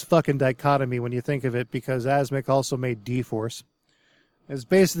biggest fucking dichotomy when you think of it, because Asmik also made D-Force. It's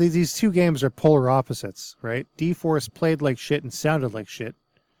basically, these two games are polar opposites, right? D-Force played like shit and sounded like shit.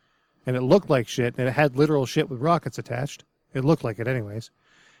 And it looked like shit, and it had literal shit with rockets attached. It looked like it anyways.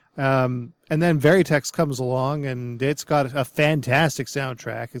 And then Veritex comes along, and it's got a fantastic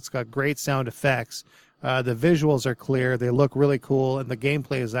soundtrack. It's got great sound effects. The visuals are clear. They look really cool, and the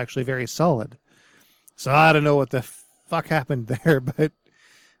gameplay is actually very solid. So I don't know what the fuck happened there, but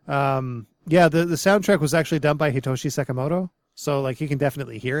yeah, the soundtrack was actually done by Hitoshi Sekimoto, so like you can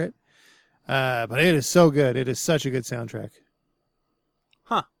definitely hear it. But it is so good. It is such a good soundtrack.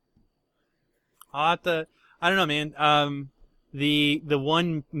 Huh. I'll have to, I don't know, man. The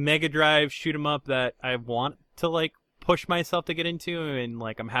one Mega Drive shoot 'em up that I want to like push myself to get into, and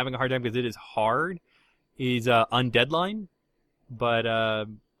like I'm having a hard time because it is hard, is Undeadline. But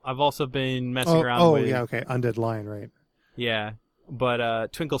I've also been messing around with. Oh yeah, okay, Undead Line, right? Yeah,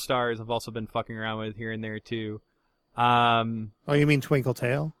 but Twinkle Stars I've also been fucking around with here and there too. Oh, you mean Twinkle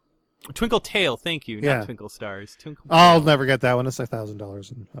Tail? Twinkle Tail, thank you. Yeah. Not Twinkle Stars. Twinkle I'll Tail. never get that one. It's like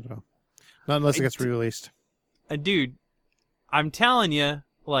 $1,000, and I don't know. Not unless it gets re-released. Dude, I'm telling you,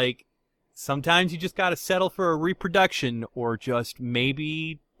 like, sometimes you just gotta settle for a reproduction, or just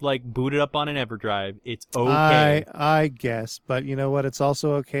maybe like boot it up on an EverDrive. It's okay. I guess, but you know what? It's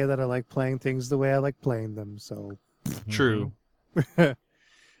also okay that I like playing things the way I like playing them. So True.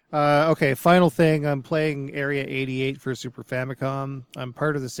 Okay, final thing. I'm playing Area 88 for Super Famicom. I'm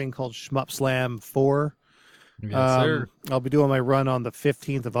part of this thing called Shmup Slam 4. Yes, sir. I'll be doing my run on the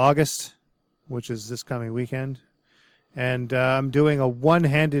 15th of August, which is this coming weekend. And I'm doing a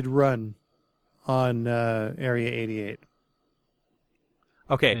one-handed run on Area 88.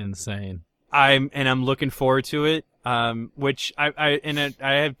 Okay. Insane. I'm looking forward to it. Which I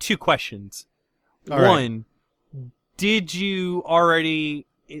have two questions. All right. One, did you already,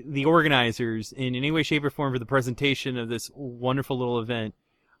 the organizers, in any way, shape, or form for the presentation of this wonderful little event,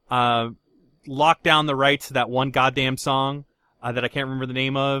 lock down the rights to that one goddamn song that I can't remember the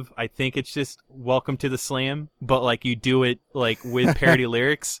name of? I think it's just "Welcome to the Slam," but like you do it like with parody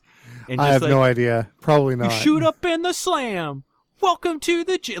lyrics. And I just, have like, no idea. Probably not. You shoot up in the slam. Welcome to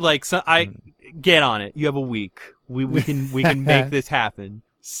the like. So I get on it. You have a week. We can make this happen.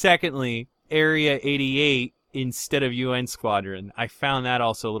 Secondly, Area 88 instead of UN Squadron. I found that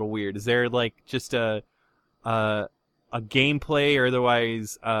also a little weird. Is there like just a gameplay or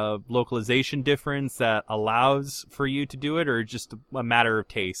otherwise localization difference that allows for you to do it, or just a matter of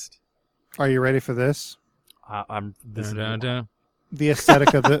taste? Are you ready for this? Dun-dun-dun. The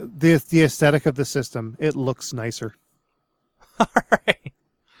aesthetic of the aesthetic of the system. It looks nicer. All right.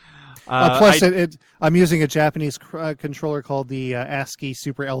 Plus, I'm using a Japanese controller called the ASCII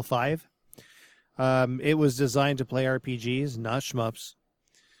Super L5. It was designed to play RPGs, not shmups.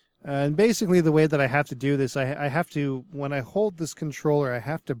 And basically, the way that I have to do this, I have to, when I hold this controller, I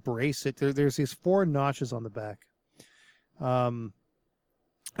have to brace it. There's these 4 notches on the back. I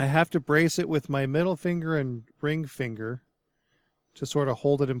have to brace it with my middle finger and ring finger to sort of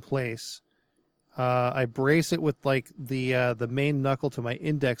hold it in place. I brace it with like the main knuckle to my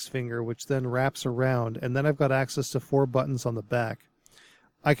index finger, which then wraps around, and then I've got access to 4 buttons on the back.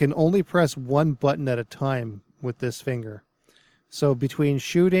 I can only press 1 button at a time with this finger. So between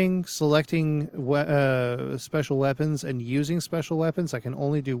shooting, selecting special weapons, and using special weapons, I can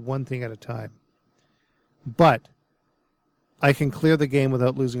only do one thing at a time. But I can clear the game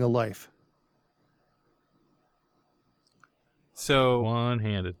without losing a life. So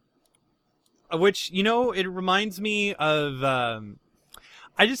one-handed. Which, you know, it reminds me of, I'm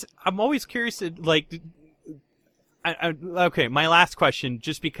always curious to, like, okay, my last question,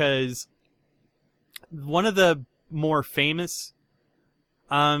 just because one of the more famous,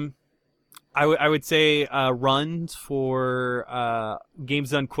 I would say, runs for,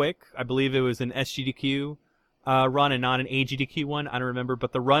 Games Done Quick. I believe it was an SGDQ, run and not an AGDQ one. I don't remember,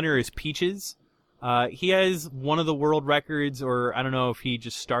 but the runner is Peaches. He has one of the world records, or I don't know if he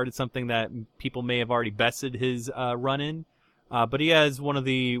just started something that people may have already bested his run in, but he has one of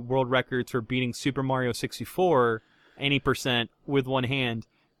the world records for beating Super Mario 64 any percent with one hand.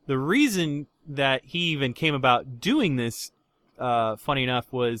 The reason that he even came about doing this, funny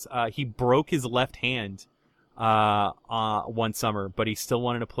enough, was he broke his left hand one summer, but he still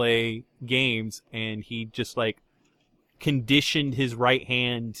wanted to play games, and he just like conditioned his right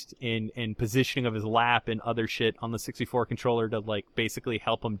hand and positioning of his lap and other shit on the 64 controller to like basically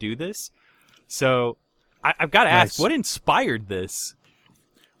help him do this. So I've got to ask, what inspired this?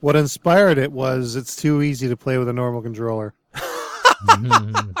 What inspired it was it's too easy to play with a normal controller.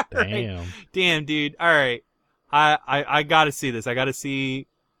 Damn. Right. Damn, dude. All right. I got to see this. I got to see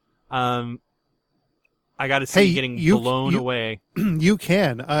getting blown away. You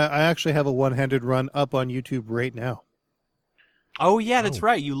can. I actually have a one-handed run up on YouTube right now. Oh yeah, that's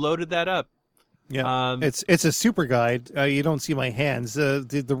right. You loaded that up. Yeah, it's a super guide. You don't see my hands.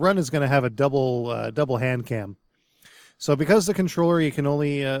 The run is going to have a double hand cam. So because the controller, you can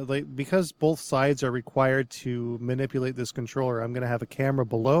only because both sides are required to manipulate this controller, I'm going to have a camera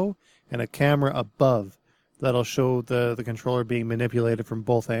below and a camera above that'll show the controller being manipulated from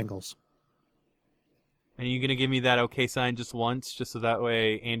both angles. And are you going to give me that okay sign just once, just so that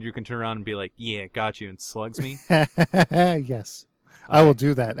way Andrew can turn around and be like, yeah, got you, and slugs me? Yes. I will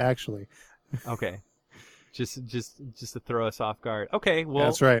do that, actually. Okay. Just to throw us off guard. Okay, well,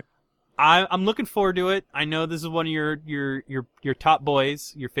 That's right. I'm looking forward to it. I know this is one of your top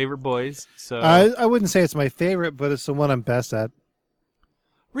boys, your favorite boys. So I wouldn't say it's my favorite, but it's the one I'm best at.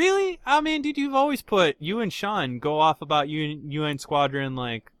 really, I mean, dude, you've always put you and Sean go off about UN Squadron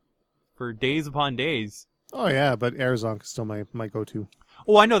like for days upon days. Oh yeah, but Arizonk is still my go-to.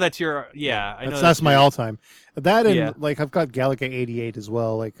 Oh, I know that's your I know That's my your- all-time. That and Yeah. like I've got Galaga 88 as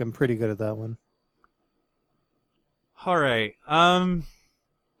well. Like I'm pretty good at that one. All right.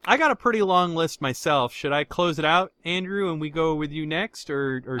 I got a pretty long list myself. Should I close it out, Andrew, and we go with you next,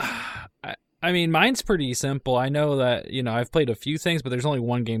 or I mean, mine's pretty simple. I know that, I've played a few things, but there's only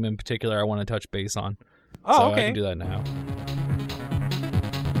one game in particular I want to touch base on. oh, so okay. I can do that now.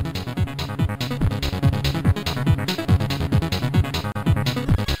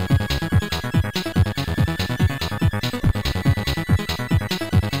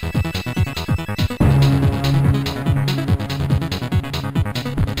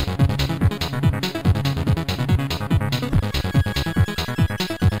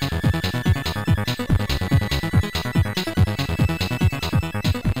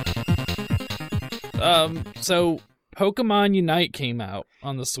 So Pokemon Unite came out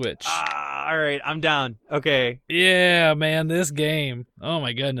on the Switch. All right, I'm down. Okay. Yeah, man, this game. Oh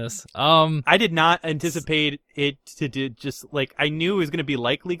my goodness. I did not anticipate it to do just like I knew it was going to be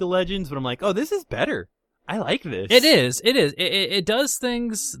like League of Legends, but I'm like, oh, this is better. I like this. It is. It does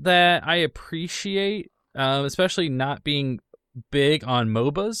things that I appreciate, especially not being big on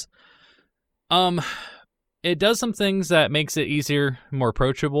MOBAs. It does some things that makes it easier, more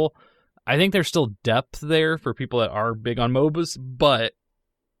approachable. I think there's still depth there for people that are big on MOBAs, but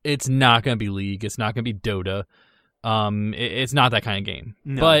it's not going to be League. It's not going to be Dota. It's not that kind of game.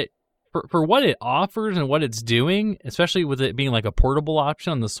 No. But for what it offers and what it's doing, especially with it being like a portable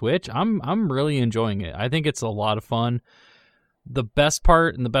option on the Switch, I'm really enjoying it. I think it's a lot of fun. The best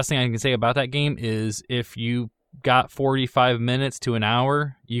part and the best thing I can say about that game is if you got 45 minutes to an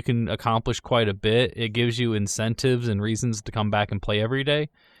hour, you can accomplish quite a bit. It gives you incentives and reasons to come back and play every day.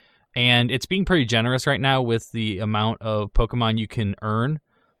 And it's being pretty generous right now with the amount of Pokemon you can earn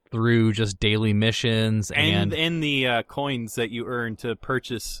through just daily missions and the coins that you earn to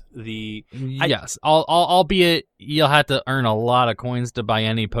purchase the. Yes, albeit you'll have to earn a lot of coins to buy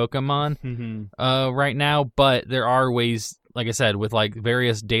any Pokemon right now. But there are ways, like I said, with like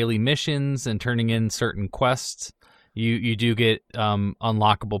various daily missions and turning in certain quests, you do get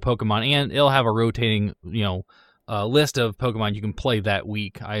unlockable Pokemon, and it'll have a rotating list of Pokemon you can play that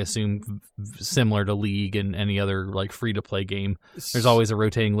week. I assume similar to League and any other like free to play game. There's always a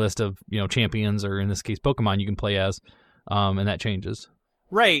rotating list of champions, or in this case Pokemon you can play as, and that changes.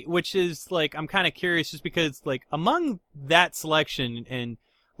 Right, which is like I'm kind of curious just because like among that selection and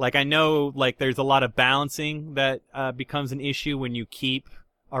like I know like there's a lot of balancing that becomes an issue when you keep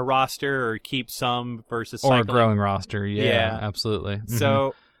a roster or keep some versus or cycling. a growing roster. Yeah. Absolutely.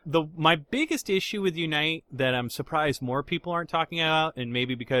 So my biggest issue with Unite that I'm surprised more people aren't talking about, and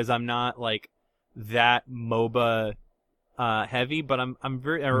maybe because I'm not like that MOBA heavy, but I'm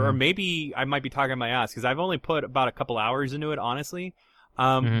very or maybe I might be talking my ass because I've only put about a couple hours into it, honestly.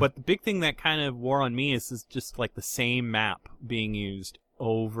 But the big thing that kind of wore on me is just like the same map being used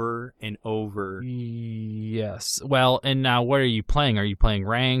over and over. Yes. Well, and now what are you playing? Are you playing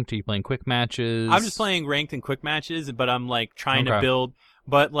ranked? Are you playing quick matches? I'm just playing ranked and quick matches, but I'm like trying to build.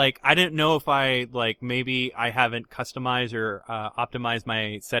 But like I didn't know if I like maybe I haven't customized or optimized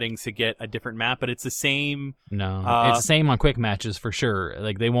my settings to get a different map, but it's the same. No, it's the same on quick matches for sure.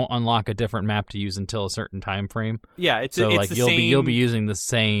 Like they won't unlock a different map to use until a certain time frame. Yeah, it's so it's like the you'll be using the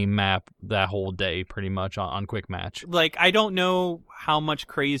same map that whole day pretty much on quick match. Like I don't know how much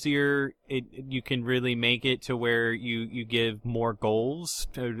crazier you can really make it to where you give more goals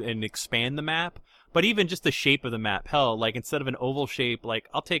and expand the map. But even just the shape of the map, hell, like instead of an oval shape, like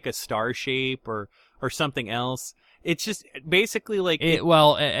I'll take a star shape or something else. It's just basically like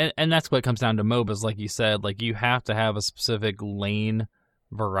and that's what it comes down to MOBAs, like you said. Like you have to have a specific lane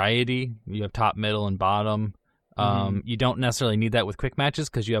variety. You have top, middle, and bottom. You don't necessarily need that with quick matches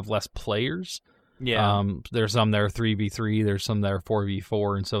because you have less players. Yeah. There's some that are 3v3, there's some that are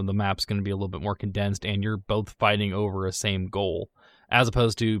 4v4, and so the map's going to be a little bit more condensed, and you're both fighting over a same goal. As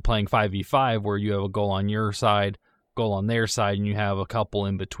opposed to playing 5v5 where you have a goal on your side, skull on their side, and you have a couple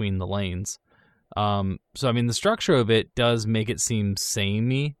in between the lanes. So I mean, the structure of it does make it seem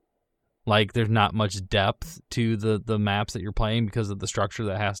samey. Like there's not much depth to the maps that you're playing because of the structure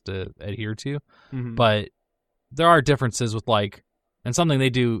that has to adhere to. Mhm. But there are differences with like, and something they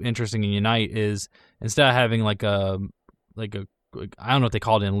do interesting in Unite is instead of having like a I don't know what they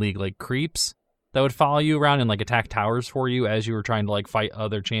call it in League, like creeps that would follow you around and like attack towers for you as you were trying to like fight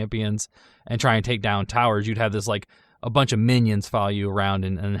other champions and try and take down towers. You'd have this like a bunch of minions follow you around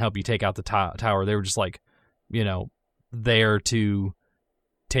and help you take out the tower. They were just like, there to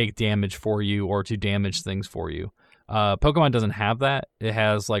take damage for you or to damage things for you. Pokemon doesn't have that. It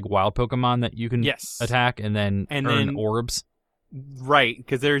has like wild Pokemon that you can attack and then earn orbs. Right,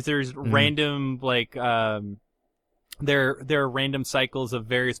 because there's random like there are random cycles of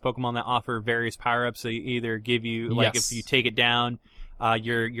various Pokemon that offer various power ups. They either give you like if you take it down,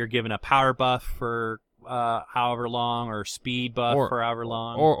 you're given a power buff for however long, or speed buff for however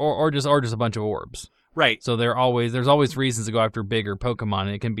long, or just a bunch of orbs. Right. So there's always reasons to go after bigger Pokemon,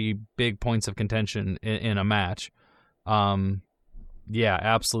 and it can be big points of contention in a match. Yeah,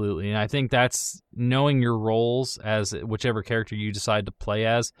 absolutely. And I think that's knowing your roles as whichever character you decide to play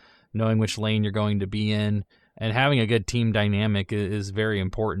as, knowing which lane you're going to be in, and having a good team dynamic is very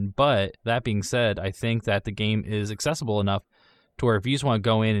important. But that being said, I think that the game is accessible enough to where if you just want to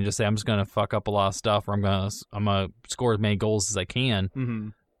go in and just say, I'm just going to fuck up a lot of stuff, or I'm going to score as many goals as I can,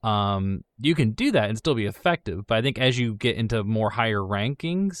 you can do that and still be effective. But I think as you get into more higher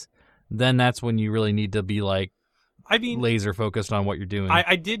rankings, then that's when you really need to be like, laser focused on what you're doing.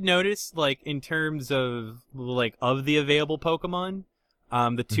 I did notice, like, in terms of the available Pokemon,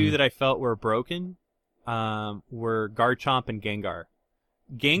 the two that I felt were broken were Garchomp and Gengar.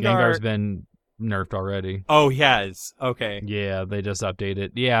 Gengar's been nerfed already. Oh, he has. Okay. Yeah, they just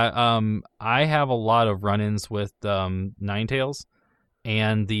updated. Yeah, I have a lot of run-ins with Ninetales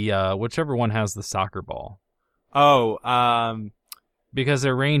and the whichever one has the soccer ball. Oh, because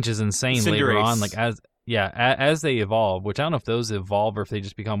their range is insane Cinderace. Later on, like as they evolve, which I don't know if those evolve or if they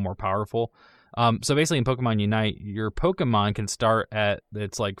just become more powerful. So basically in Pokemon Unite, your Pokemon can start at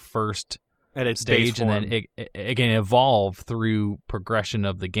its like first at its stage, and then it can evolve through progression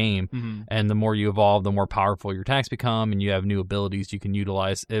of the game. And the more you evolve, the more powerful your attacks become, and you have new abilities you can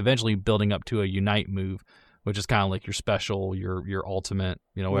utilize, eventually building up to a Unite move, which is kind of like your special, your ultimate,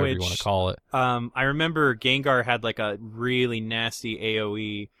 whatever you want to call it. I remember Gengar had like a really nasty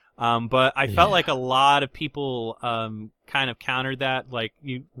AoE. But I felt like a lot of people kind of countered that. Like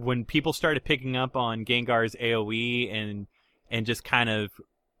when people started picking up on Gengar's AoE and just kind of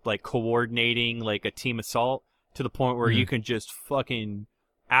like coordinating like a team assault to the point where you can just fucking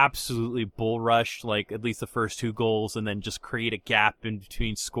absolutely bull rush like at least the first 2 goals and then just create a gap in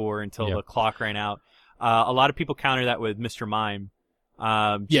between score until the clock ran out. A lot of people counter that with Mr. Mime.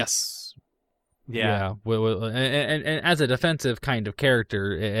 Yes. Yeah. And as a defensive kind of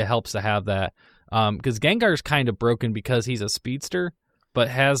character, it helps to have that. Because Gengar's kind of broken because he's a speedster, but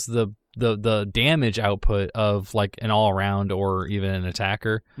has the damage output of like an all-around or even an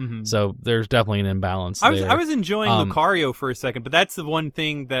attacker. So there's definitely an imbalance there. I was enjoying Lucario for a second, but that's the one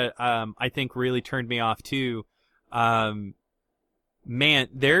thing that I think really turned me off too. Man,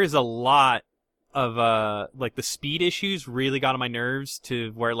 there's a lot of like the speed issues really got on my nerves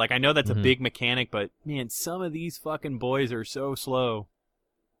to where like I know that's a big mechanic, but man, some of these fucking boys are so slow.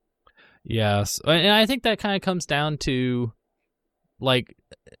 Yes, and I think that kind of comes down to like,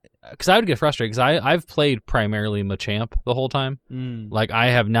 because I would get frustrated because I've played primarily Machamp the whole time. Like I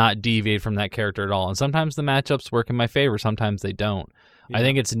have not deviated from that character at all, and sometimes the matchups work in my favor, sometimes they don't. I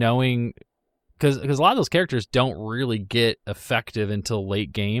think it's knowing because a lot of those characters don't really get effective until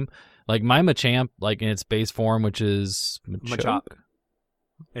late game. Like my Machamp, like in its base form, which is Machop.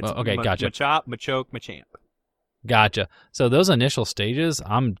 Okay, gotcha. Machop, Machoke, Machamp. Gotcha. So those initial stages,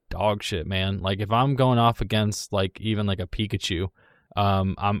 I'm dog shit, man. Like if I'm going off against like even like a Pikachu,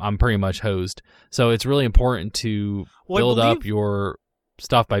 I'm pretty much hosed. So it's really important to build up your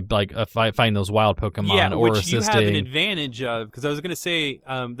stuff by like fighting those wild Pokemon or which assisting. You have an advantage of, because I was going to say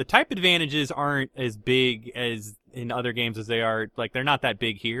the type advantages aren't as big as in other games as they are. Like they're not that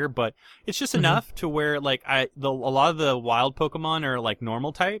big here, but it's just enough to where like a lot of the wild Pokemon are like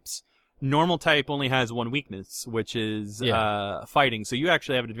normal types. Normal type only has one weakness, which is fighting. So you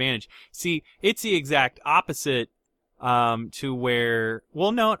actually have an advantage. See, it's the exact opposite to where,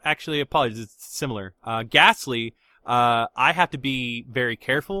 well, no, actually, apologies, it's similar. Ghastly, I have to be very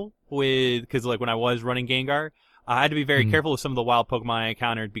careful with, because like when I was running Gengar, I had to be very careful with some of the wild Pokemon I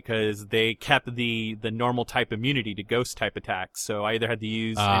encountered because they kept the normal type immunity to ghost type attacks. So I either had to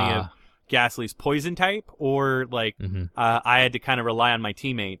use any of Ghastly's poison type, or like I had to kind of rely on my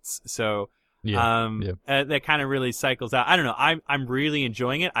teammates. So that kind of really cycles out. I don't know. I'm really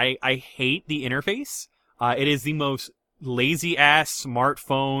enjoying it. I hate the interface. It is the most lazy ass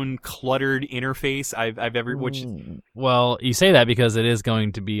smartphone cluttered interface I've ever. Well, you say that because it is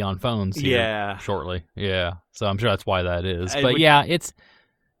going to be on phones here Yeah. shortly. Yeah, so I'm sure that's why that is. I But would- yeah, it's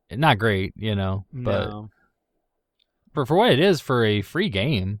not great, you know. But No. for what it is for a free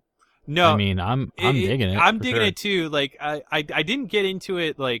game, No. I mean, I'm digging it. I'm for digging sure. it too. Like I didn't get into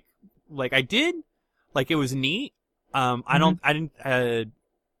it like I did. Like it was neat. I didn't.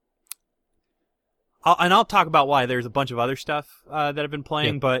 I'll talk about why. There's a bunch of other stuff that I've been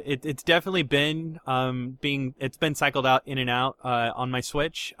playing, but it's definitely been it's been cycled out in and out on my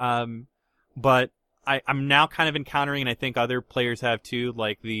Switch. But I'm now kind of encountering, and I think other players have too,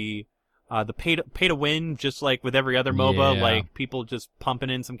 like the pay to win, just like with every other MOBA, Yeah. like people just pumping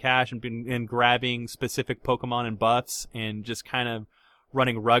in some cash and grabbing specific Pokemon and buffs and just kind of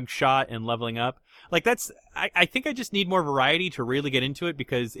running rug shot and leveling up. Like I think I just need more variety to really get into it,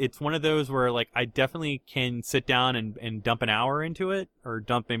 because it's one of those where like I definitely can sit down and dump an hour into it, or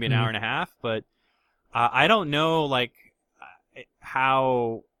dump maybe an hour and a half, but I don't know like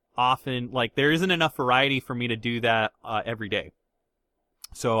how often, like there isn't enough variety for me to do that every day.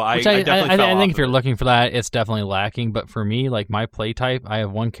 So I definitely fell I off think of if you're it. looking for that, it's definitely lacking. But for me, like my play type, I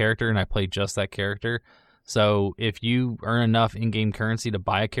have one character and I play just that character. So if you earn enough in-game currency to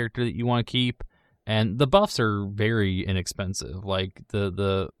buy a character that you want to keep, and the buffs are very inexpensive. Like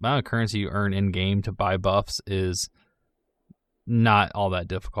the amount of currency you earn in-game to buy buffs is not all that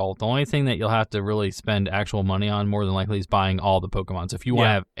difficult. The only thing that you'll have to really spend actual money on more than likely is buying all the Pokemon. So if you want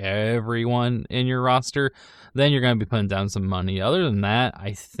to have everyone in your roster, then you're going to be putting down some money. Other than that,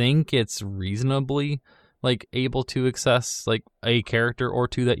 I think it's reasonably like able to access like a character or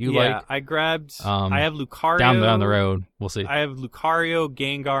two that you like. I grabbed. I have Lucario down the road. We'll see. I have Lucario,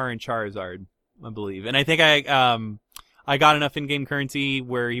 Gengar, and Charizard, I believe, and I think I got enough in-game currency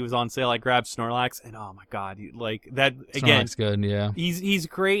where he was on sale. I grabbed Snorlax, and oh my god, like that again. Snorlax's good, yeah. He's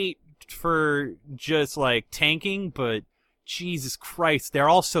great for just like tanking, but Jesus Christ, they're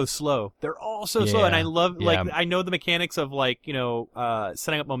all so slow. They're all so slow, and I love like I know the mechanics of like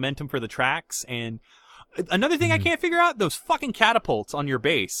setting up momentum for the tracks. And another thing I can't figure out, those fucking catapults on your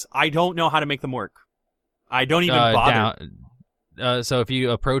base. I don't know how to make them work. I don't even bother. So if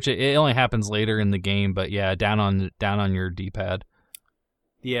you approach it, it only happens later in the game, but yeah, down on your D-pad.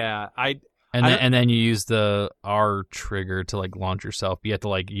 Yeah, and then you use the R trigger to like launch yourself. You have to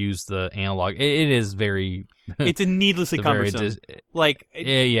like use the analog. It is very. It's a needlessly cumbersome.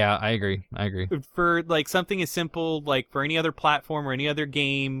 Yeah, I agree. For like something as simple, like for any other platform or any other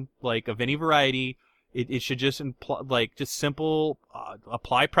game, like of any variety, it should just simple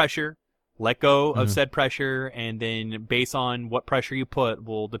apply pressure. Let go of said pressure, and then based on what pressure you put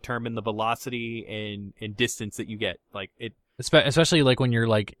will determine the velocity and distance that you get. Like it, especially like when you're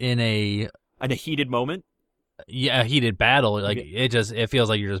like in a heated moment. Yeah, a heated battle. Like it feels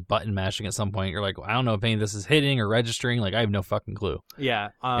like you're just button mashing at some point. You're like, I don't know if any of this is hitting or registering. Like I have no fucking clue. Yeah,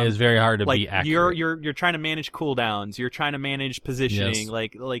 it's very hard to like be accurate. You're trying to manage cooldowns. You're trying to manage positioning.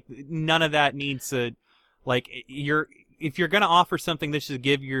 Yes. Like none of that needs to. Like if you're gonna offer something that should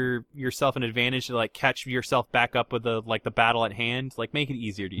give yourself an advantage to like catch yourself back up with the battle at hand, like make it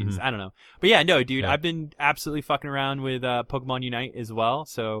easier to use. I don't know, but yeah, no, dude, I've been absolutely fucking around with Pokemon Unite as well,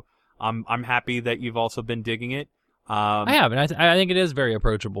 so I'm happy that you've also been digging it. I have, and I think it is very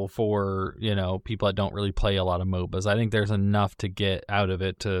approachable for people that don't really play a lot of MOBAs. I think there's enough to get out of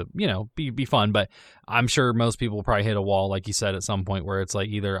it to be fun, but I'm sure most people will probably hit a wall, like you said, at some point where it's like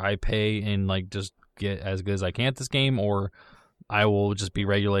either I pay and like just get as good as I can at this game, or I will just be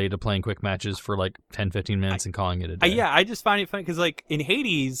regulated to playing quick matches for like 10-15 minutes and calling it a day. Yeah, I just find it funny because like in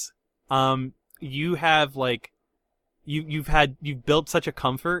Hades, you have like you've built such a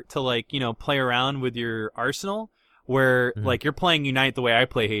comfort to like play around with your arsenal, where like you're playing Unite the way I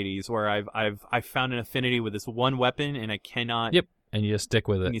play Hades, where I've found an affinity with this one weapon and I cannot. Yep, and you just stick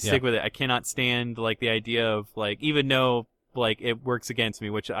with it. And you stick with it. I cannot stand like the idea of like, even though like it works against me,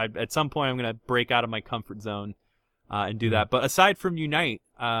 which at some point I'm gonna break out of my comfort zone and do that. But aside from Unite,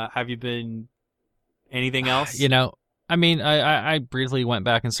 have you been anything else? I mean, I briefly went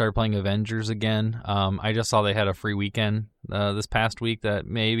back and started playing Avengers again. I just saw they had a free weekend this past week that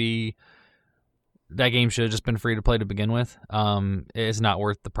maybe that game should have just been free to play to begin with. It's not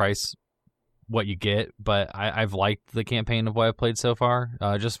worth the price what you get, but I've liked the campaign of what I've played so far,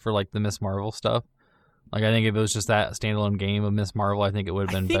 just for like the Miss Marvel stuff. Like, I think if it was just that standalone game of Miss Marvel, I think it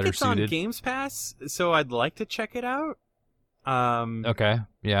would have been better suited. I think it's on Games Pass, so I'd like to check it out. Okay,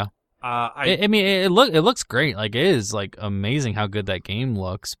 yeah. I mean, it looks great. Like, it is like amazing how good that game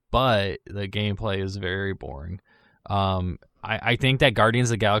looks, but the gameplay is very boring. I think that Guardians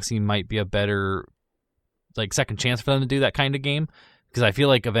of the Galaxy might be a better like second chance for them to do that kind of game, because I feel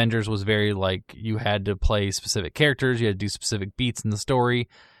like Avengers was very like you had to play specific characters, you had to do specific beats in the story.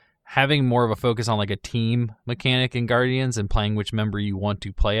 Having more of a focus on like a team mechanic in Guardians and playing which member you want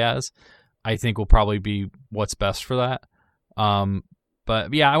to play as, I think will probably be what's best for that.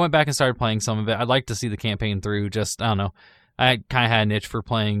 But yeah, I went back and started playing some of it. I'd like to see the campaign through. Just, I don't know. I kind of had an itch for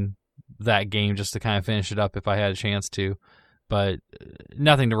playing that game just to kind of finish it up if I had a chance to. But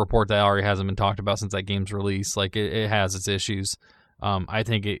nothing to report that already hasn't been talked about since that game's release. Like, it has its issues. I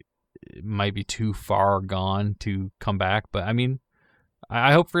think it might be too far gone to come back. But, I mean,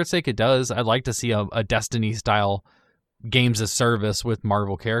 I hope for its sake it does. I'd like to see a Destiny-style games as service with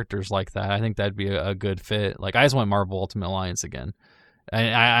Marvel characters like that. I think that'd be a good fit. Like, I just want Marvel Ultimate Alliance again.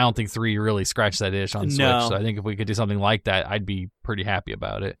 And I don't think 3 really scratched that itch on Switch. No. So I think if we could do something like that, I'd be pretty happy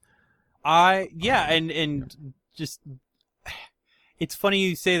about it. Yeah, and just it's funny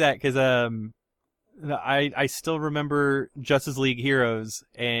you say that because I still remember Justice League Heroes,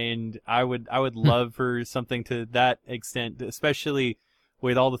 and I would love for something to that extent, especially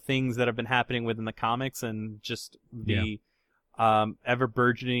with all the things that have been happening within the comics and just the ever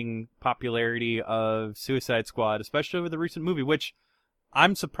burgeoning popularity of Suicide Squad, especially with the recent movie, which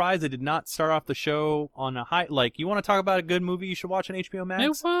I'm surprised it did not start off the show on a high. Like, you want to talk about a good movie you should watch on HBO Max?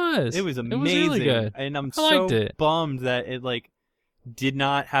 It was amazing. It was really good. And I'm liked so it. bummed that it like did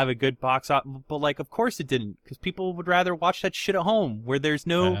not have a good box office. But like, of course it didn't, because people would rather watch that shit at home where there's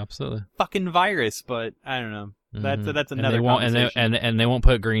no absolutely fucking virus. But I don't know. That's another and they won't, conversation. and they won't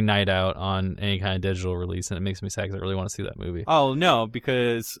put Green Knight out on any kind of digital release, and it makes me sad because I really want to see that movie. Oh no,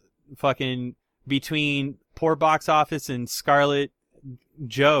 because fucking between poor box office and Scarlett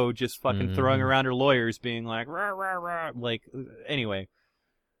Joe just fucking throwing around her lawyers being like rah, rah, rah. Like, anyway.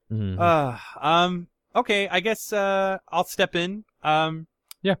 Okay, I guess I'll step in.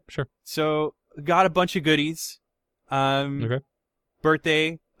 Yeah, sure. So got a bunch of goodies. Okay.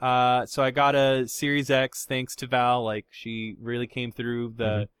 Birthday. So I got a Series X thanks to Val. Like, she really came through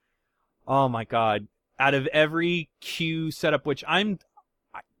the oh my god. Out of every queue setup, which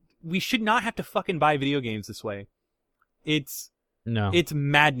we should not have to fucking buy video games this way. It's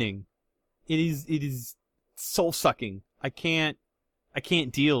maddening. It is soul sucking. I can't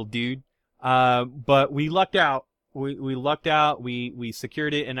deal, dude. But we lucked out. We lucked out. We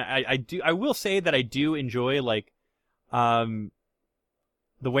secured it, and I will say that I do enjoy like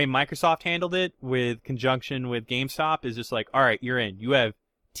the way Microsoft handled it with conjunction with GameStop is just like, all right, you're in. You have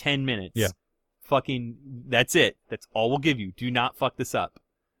 10 minutes. Yeah. Fucking that's it. That's all we'll give you. Do not fuck this up.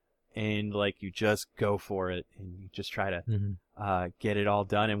 And like, you just go for it, and you just try to get it all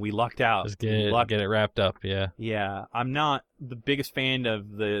done. And we lucked out. Just get it wrapped up. Yeah. Yeah. I'm not the biggest fan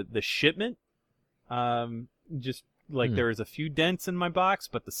of the shipment. Just like there was a few dents in my box,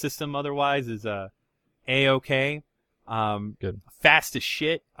 but the system otherwise is A-okay. Good. Fast as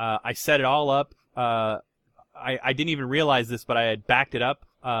shit. I set it all up. I didn't even realize this, but I had backed it up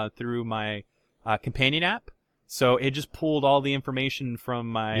through my companion app. So it just pulled all the information from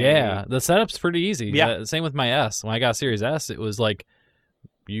my... Yeah, the setup's pretty easy. Yeah. Same with my S. When I got Series S, it was like,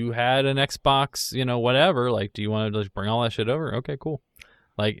 you had an Xbox, whatever. Like, do you want to just bring all that shit over? Okay, cool.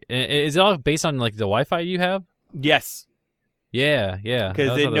 Like, is it all based on, like, the Wi-Fi you have? Yes. Yeah.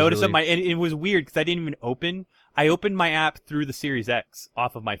 Because it noticed that and it was weird because I didn't even open... I opened my app through the Series X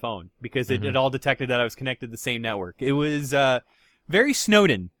off of my phone because it all detected that I was connected to the same network. It was very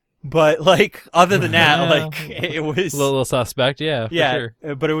Snowden. But, like, other than that, like, it was... A little suspect, yeah, for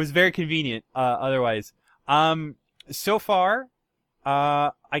sure. But it was very convenient, otherwise. So far,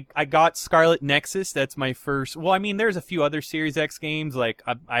 I got Scarlet Nexus. That's my first... Well, I mean, there's a few other Series X games. Like,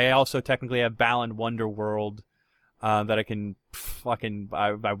 I also technically have Balan Wonderworld, that I can fucking...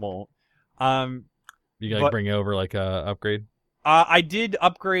 I won't. You gotta bring over, like, a upgrade? I did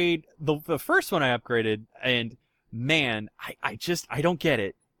upgrade... The first one I upgraded, and, man, I don't get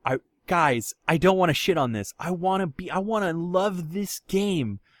it. Guys, I don't want to shit on this. I want to love this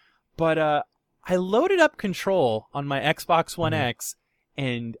game. But, I loaded up Control on my Xbox One X,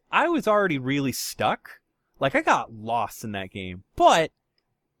 and I was already really stuck. Like, I got lost in that game. But,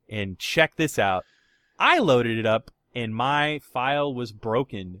 and check this out, I loaded it up, and my file was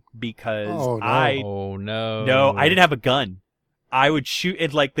broken because Oh, no. No, I didn't have a gun. I would shoot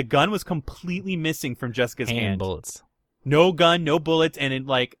it, like, the gun was completely missing from Jessica's hand. Bullets. No gun, no bullets, and it,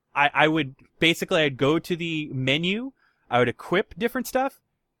 like, I would, basically, I'd go to the menu, I would equip different stuff,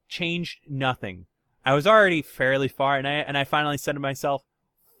 changed nothing. I was already fairly far, and I finally said to myself,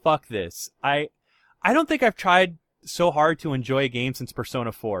 fuck this. I don't think I've tried so hard to enjoy a game since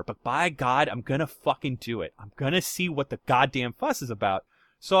Persona 4, but by God, I'm gonna fucking do it. I'm gonna see what the goddamn fuss is about.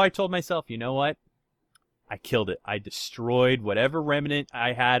 So I told myself, you know what? I killed it. I destroyed whatever remnant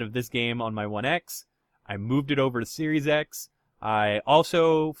I had of this game on my One X. I moved it over to Series X. I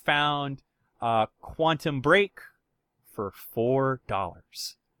also found Quantum Break for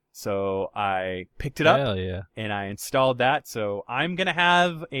 $4. So I picked it up. Hell yeah. And I installed that. So I'm gonna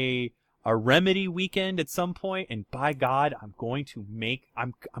have a Remedy weekend at some point, and by God, I'm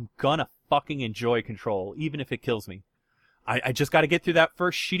gonna fucking enjoy Control, even if it kills me. I just got to get through that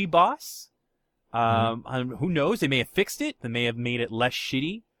first shitty boss. Who knows? They may have fixed it. They may have made it less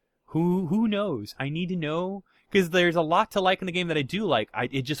shitty. Who knows? I need to know, because there's a lot to like in the game that I do like.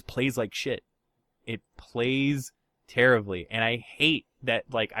 It just plays like shit. It plays terribly, and I hate that.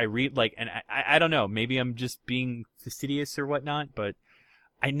 Like I don't know. Maybe I'm just being fastidious or whatnot, but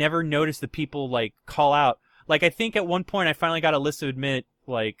I never noticed the people like call out. Like, I think at one point I finally got a list to admit,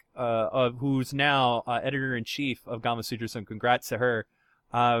 like, of who's now editor-in-chief of Gamasutra, so congrats to her,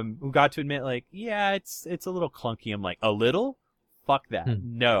 who got to admit, like, yeah, it's a little clunky. I'm like, a little? Fuck that.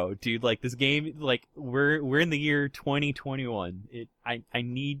 No, dude, like, this game, like, we're in the year 2021. I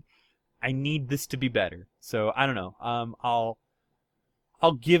need this to be better. So, I don't know.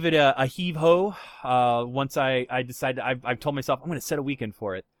 I'll give it a heave ho. Once I decide I've told myself I'm gonna set a weekend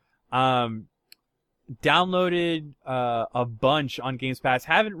for it. Downloaded a bunch on Games Pass.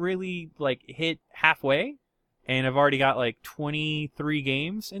 Haven't really like hit halfway, and I've already got like 23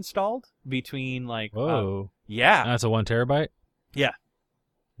 games installed between like. Whoa. Yeah. That's a 1 terabyte. Yeah.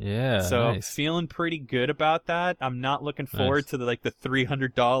 Yeah. So nice. feeling pretty good about that. I'm not looking forward to the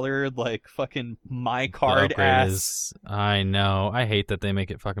 $300 like fucking my card ass. I know. I hate that they make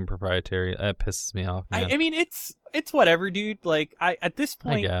it fucking proprietary. That pisses me off, man. I mean, it's whatever, dude. Like, at this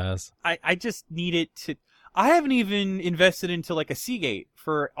point, I guess. I just need it to. I haven't even invested into like a Seagate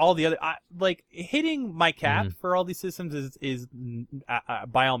for all the other. Like, hitting my cap for all these systems is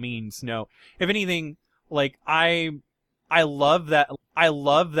by all means no. If anything, like I love that. I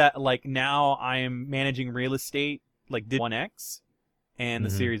love that. Like, now I am managing real estate, like did One X and the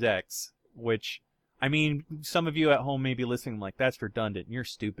Series X, which, I mean, some of you at home may be listening like, that's redundant. You're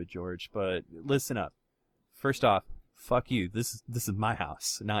stupid, George. But listen up. First off, fuck you. This is my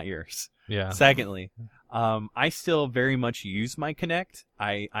house, not yours. Yeah. Secondly, I still very much use my Kinect.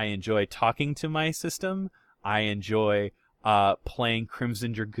 I enjoy talking to my system. I enjoy playing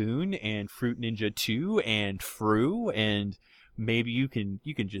Crimson Dragoon and Fruit Ninja 2 and Fru, and maybe you can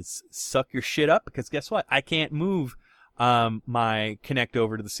just suck your shit up, because guess what? I can't move my Kinect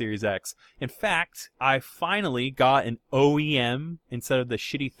over to the Series X. In fact, I finally got an OEM instead of the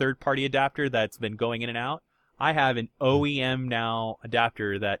shitty third-party adapter that's been going in and out. I have an OEM now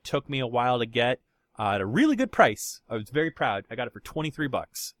adapter that took me a while to get at a really good price. I was very proud. I got it for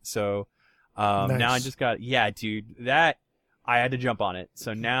 $23. So Nice. now I just got, yeah, dude, that I had to jump on it.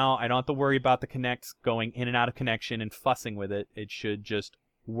 So now I don't have to worry about the Kinect going in and out of connection and fussing with it. It should just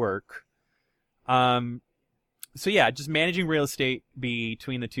work. So yeah, just managing real estate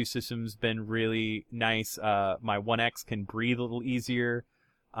between the two systems been really nice. My One X can breathe a little easier.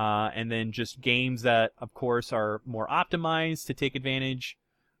 And then just games that, of course, are more optimized to take advantage.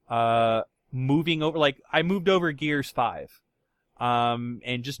 Moving over, like, I moved over Gears 5.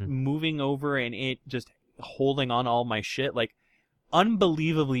 And just moving over and it just holding on all my shit, like,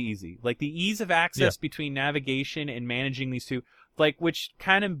 unbelievably easy. Like, the ease of access between navigation and managing these two, like, which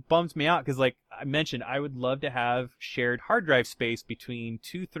kind of bums me out, because, like I mentioned, I would love to have shared hard drive space between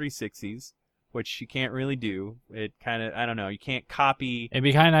two 360s. Which you can't really do. It kind of, I don't know, you can't copy. It'd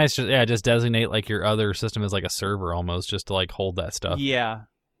be kind of nice to, just designate like your other system as like a server almost, just to like hold that stuff. Yeah.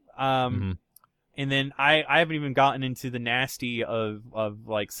 And then I haven't even gotten into the nasty of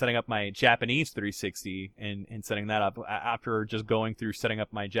like setting up my Japanese 360 and setting that up after just going through setting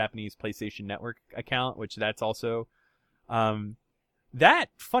up my Japanese PlayStation Network account, which that's also, that,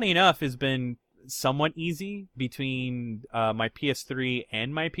 funny enough, has been somewhat easy between my PS3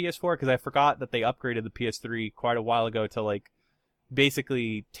 and my PS4, because I forgot that they upgraded the PS3 quite a while ago to like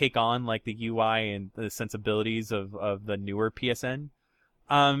basically take on like the UI and the sensibilities of the newer PSN.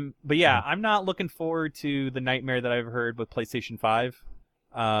 But yeah, I'm not looking forward to the nightmare that I've heard with PlayStation 5.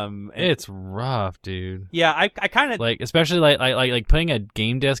 It's rough, dude. Yeah, I kind of like, especially like putting a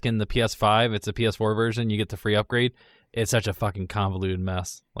game disc in the PS5. It's a PS4 version. You get the free upgrade. It's such a fucking convoluted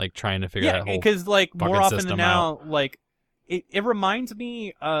mess. Like trying to figure that whole because like more often than now, out. like it reminds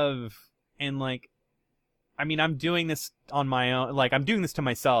me of, and like, I mean, I'm doing this on my own. Like, I'm doing this to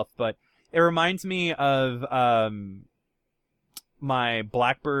myself, but it reminds me of my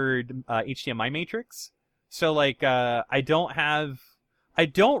Blackbird HDMI matrix. So like I don't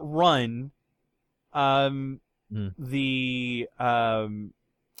run the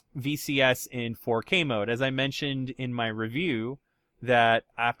VCS in 4K mode. As I mentioned in my review, that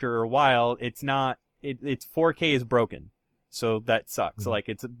after a while it's 4K is broken. So that sucks. Like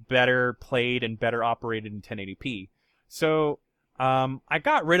it's better played and better operated in 1080p. So I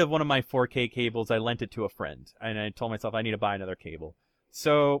got rid of one of my 4K cables. I lent it to a friend, and I told myself I need to buy another cable.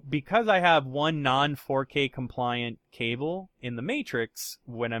 So because I have one non-4K compliant cable in the Matrix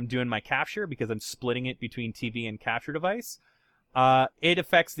when I'm doing my capture, because I'm splitting it between TV and capture device, it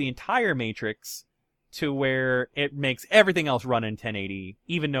affects the entire Matrix to where it makes everything else run in 1080,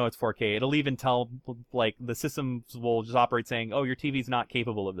 even though it's 4K. It'll even tell, like, the systems will just operate saying, oh, your TV's not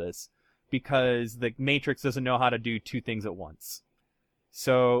capable of this, because the Matrix doesn't know how to do two things at once.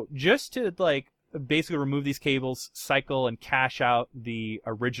 So just to, like, basically remove these cables, cycle and cache out the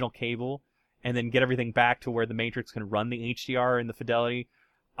original cable, and then get everything back to where the Matrix can run the HDR and the fidelity,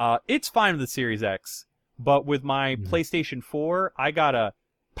 it's fine with the Series X. But with my PlayStation 4, I gotta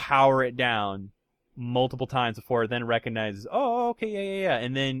power it down multiple times before it then recognizes, oh, okay, yeah.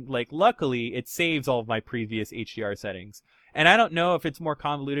 And then, like, luckily, it saves all of my previous HDR settings. And I don't know if it's more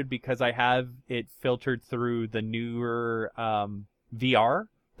convoluted because I have it filtered through the newer VR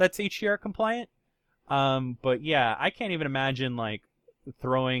that's HDR compliant. But yeah, I can't even imagine, like,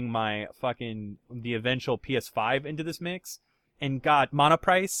 throwing the eventual PS5 into this mix. And God,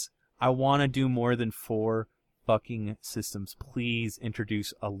 Monoprice, I want to do more than 4 fucking systems. Please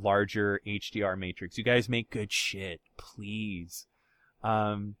introduce a larger HDR matrix. You guys make good shit. Please.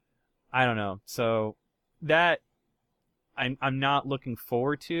 I don't know. So that I'm not looking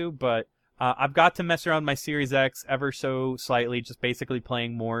forward to, but I've got to mess around my Series X ever so slightly, just basically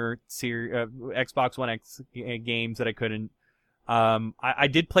playing more Xbox One X games that I couldn't. I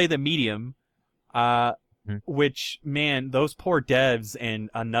did play the Medium, which, man, those poor devs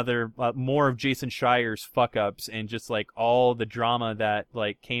and another more of Jason Schreier's fuck ups and just like all the drama that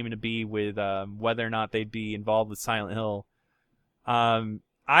like came to be with whether or not they'd be involved with Silent Hill.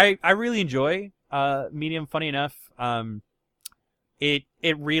 I really enjoy Medium. Funny enough, it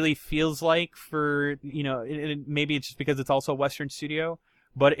really feels like, for, you know, maybe it's just because it's also a Western studio,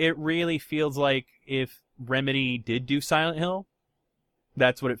 but it really feels like if Remedy did do Silent Hill,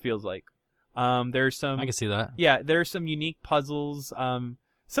 that's what it feels like. There's some, I can see that. Yeah, there's some unique puzzles.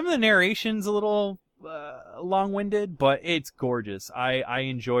 Some of the narration's a little long-winded, but it's gorgeous. I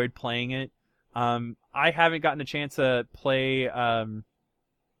enjoyed playing it. I haven't gotten a chance to play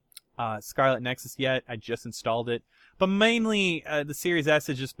Scarlet Nexus yet. I just installed it. But mainly, the Series S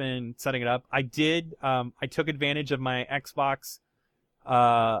has just been setting it up. I took advantage of my Xbox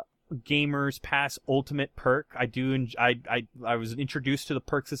Gamers Pass Ultimate perk. I was introduced to the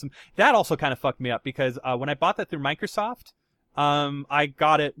perk system. That also kind of fucked me up because when I bought that through Microsoft, I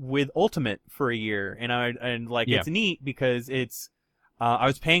got it with Ultimate for a year, it's neat because it's I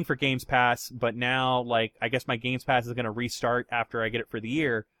was paying for Games Pass, but now, like, I guess my Games Pass is going to restart after I get it for the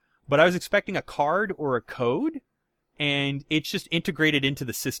year. But I was expecting a card or a code, and it's just integrated into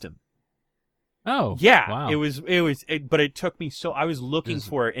the system. Oh, yeah, wow. But it took me so. I was looking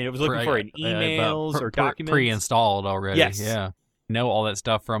for it, and it was looking for it in emails or documents. Pre-installed already. Yes. Yeah. Know all that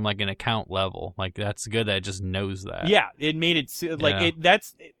stuff from like an account level. Like that's good that it just knows that. Yeah, it made it like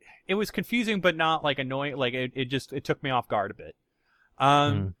it was confusing, but not like annoying. Like it took me off guard a bit.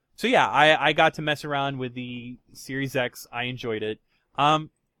 So yeah, I got to mess around with the Series X. I enjoyed it.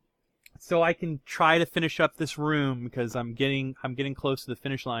 So I can try to finish up this room because I'm getting close to the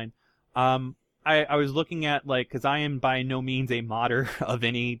finish line. I was looking at, like, because I am by no means a modder of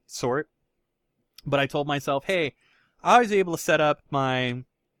any sort, but I told myself, hey, I was able to set up my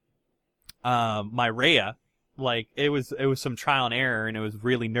my Rhea. Like, it was some trial and error, and it was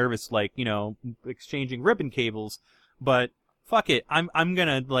really nervous, like, you know, exchanging ribbon cables. But fuck it, I'm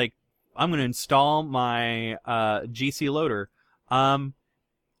gonna install my GC loader.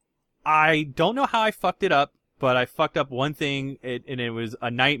 I don't know how I fucked it up, but I fucked up one thing, and it was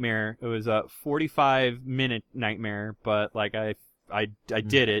a nightmare. It was a 45-minute nightmare, but like I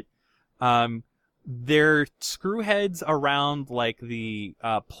did it. There are screw heads around like the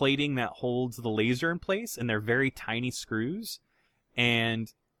plating that holds the laser in place, and they're very tiny screws.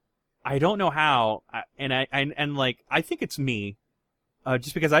 And I don't know how. I think it's me.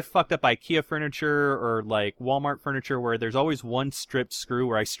 Just because I fucked up IKEA furniture or like Walmart furniture where there's always one stripped screw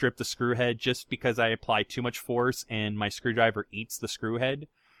where I strip the screw head just because I apply too much force and my screwdriver eats the screw head.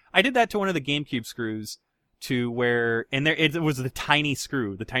 I did that to one of the GameCube screws to where, and there it was the tiny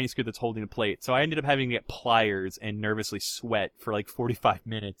screw that's holding the plate. So I ended up having to get pliers and nervously sweat for like 45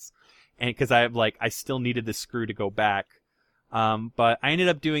 minutes, and because I still needed the screw to go back. But I ended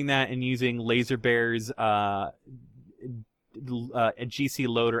up doing that and using Laser Bear's a GC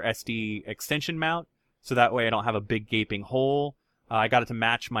Loader SD extension mount, so that way I don't have a big gaping hole. I got it to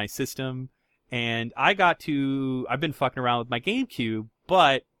match my system, and I've been fucking around with my GameCube,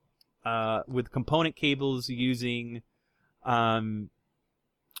 but with component cables using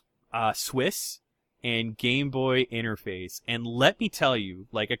Swiss and Game Boy interface. And let me tell you,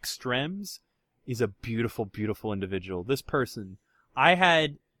 like, Extrems is a beautiful, beautiful individual. This person,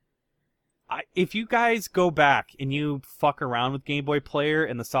 if you guys go back and you fuck around with Game Boy Player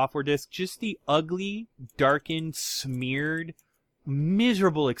and the software disk, just the ugly, darkened, smeared,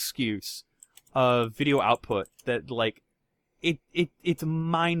 miserable excuse of video output that, like, it's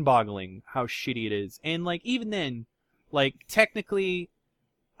mind-boggling how shitty it is. And, like, even then, like, technically,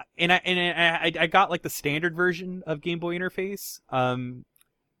 and I got, like, the standard version of Game Boy interface.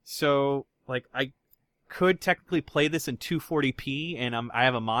 So, like, I could technically play this in 240p, and I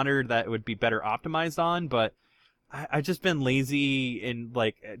have a monitor that would be better optimized on, but I've just been lazy in,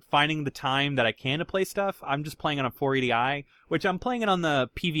 like, finding the time that I can to play stuff. I'm just playing on a 480i, which I'm playing it on the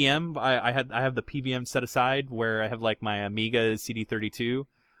PVM. I have the PVM set aside where I have, like, my Amiga CD32.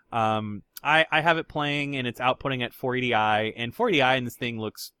 I have it playing, and it's outputting at 480i, and 480i in this thing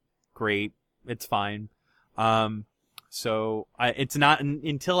looks great. It's fine. So it's not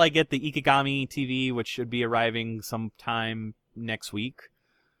until I get the Ikigami TV, which should be arriving sometime next week,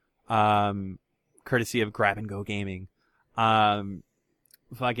 courtesy of Grab and Go Gaming. I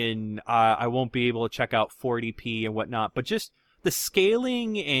won't be able to check out 40p and whatnot, but just the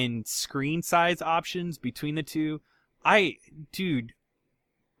scaling and screen size options between the two, I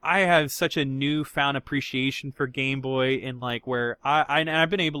have such a newfound appreciation for Game Boy, and like where I've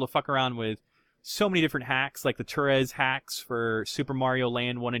been able to fuck around with so many different hacks, like the Torres hacks for Super Mario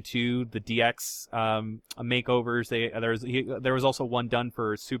Land 1 and 2, the DX makeovers. There was also one done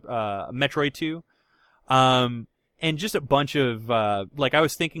for Metroid 2. And just a bunch of, like, I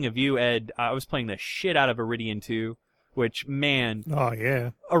was thinking of you, Ed. I was playing the shit out of Iridian 2, which, man. Oh, yeah.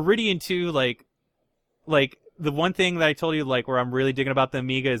 Iridian 2, like, the one thing that I told you, like, where I'm really digging about the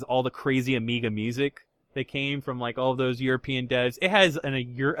Amiga is all the crazy Amiga music that came from, like, all of those European devs. It has an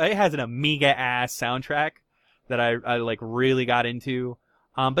Amiga-ass soundtrack that I like, really got into.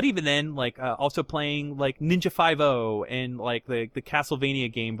 But even then, like, also playing, like, Ninja 5-0 and, like, the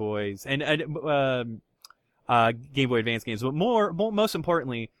Castlevania Game Boys and Game Boy Advance games. But most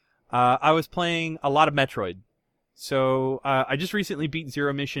importantly, I was playing a lot of Metroid. So, I just recently beat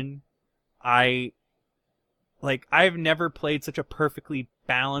Zero Mission. I've never played such a perfectly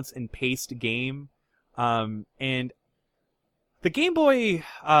balanced and paced game. And the Game Boy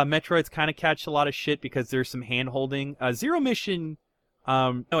Metroids kind of catch a lot of shit because there's some hand-holding. Zero Mission,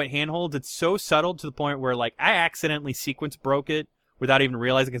 it hand-holds. It's so subtle to the point where, like, I accidentally sequence broke it without even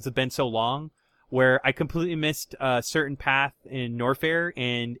realizing because it's been so long, where I completely missed a certain path in Norfair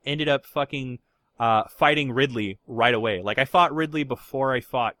and ended up fucking fighting Ridley right away. Like, I fought Ridley before I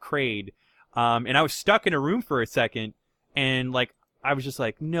fought Kraid, and I was stuck in a room for a second, and, like, I was just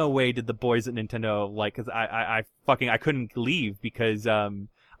like, no way did the boys at Nintendo, like, cause I couldn't leave because, I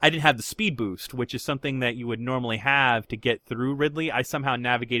didn't have the speed boost, which is something that you would normally have to get through Ridley. I somehow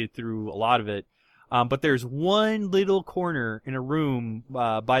navigated through a lot of it. But there's one little corner in a room,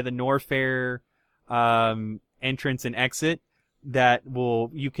 by the Norfair, entrance and exit that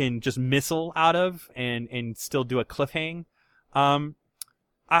you can just missile out of and still do a cliffhang.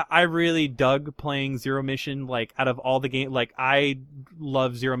 I really dug playing Zero Mission, like, out of all the games. Like, I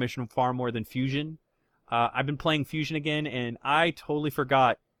love Zero Mission far more than Fusion. I've been playing Fusion again, and I totally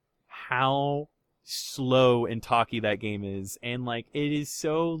forgot how slow and talky that game is. And, like, it is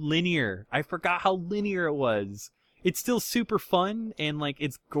so linear. I forgot how linear it was. It's still super fun, and, like,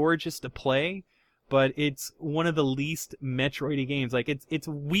 it's gorgeous to play, but it's one of the least Metroid-y games. Like, it's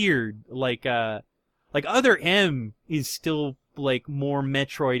weird. Like, Other M is still, like, more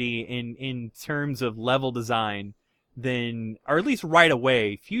Metroid-y in terms of level design than, or at least right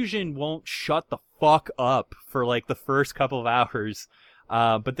away. Fusion won't shut the fuck up for, like, the first couple of hours.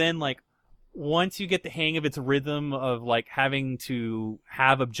 But then, like, once you get the hang of its rhythm of, like, having to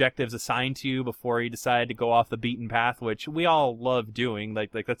have objectives assigned to you before you decide to go off the beaten path, which we all love doing,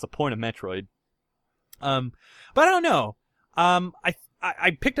 like that's the point of Metroid. But I don't know.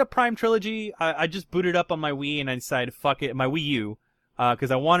 I picked up Prime Trilogy. I just booted up on my Wii and I decided, fuck it, my Wii U,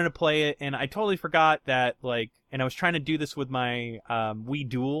 because I wanted to play it, and I totally forgot that, like, and I was trying to do this with my Wii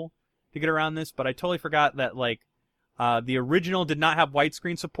Dual, to get around this, but I totally forgot that like the original did not have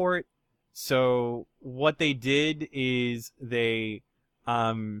widescreen support. So what they did is they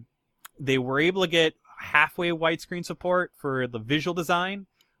were able to get halfway widescreen support for the visual design,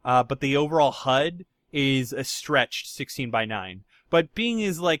 but the overall HUD is a stretched 16:9. But being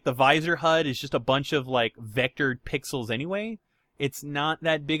as like the visor HUD is just a bunch of like vectored pixels anyway, it's not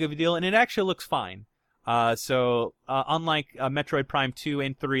that big of a deal, and it actually looks fine. So unlike Metroid Prime 2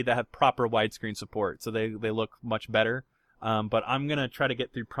 and 3 that have proper widescreen support, so they look much better. But I'm gonna try to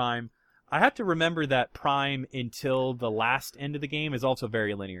get through Prime. I have to remember that Prime until the last end of the game is also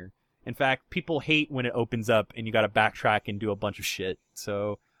very linear. In fact, people hate when it opens up and you gotta backtrack and do a bunch of shit.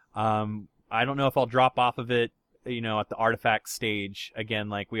 So I don't know if I'll drop off of it, you know, at the artifact stage again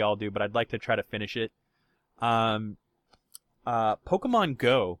like we all do, but I'd like to try to finish it. Pokemon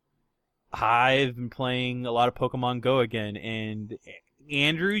Go. I've been playing a lot of Pokemon Go again, and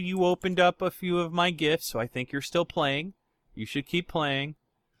Andrew, you opened up a few of my gifts, so I think you're still playing. You should keep playing.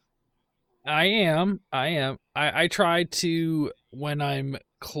 I am. I try to when I'm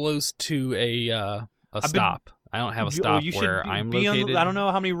close to a stop. I don't have a stop where I'm located. I don't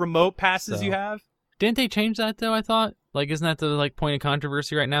know how many remote passes you have. Didn't they change that though? I thought. Like, isn't that the like point of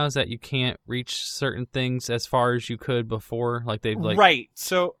controversy right now? Is that you can't reach certain things as far as you could before? Like they've like right.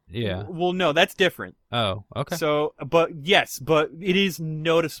 So yeah. Well, no, that's different. Oh, okay. So, but it is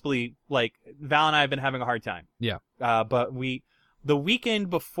noticeably like Val and I have been having a hard time. Yeah. But the weekend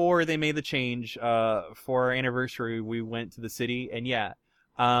before they made the change, for our anniversary, we went to the city, and yeah,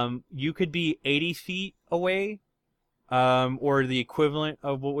 you could be 80 feet away, or the equivalent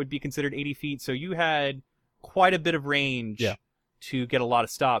of what would be considered 80 feet. So you had quite a bit of range to get a lot of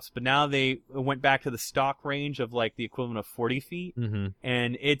stops. But now they went back to the stock range of like the equivalent of 40 feet,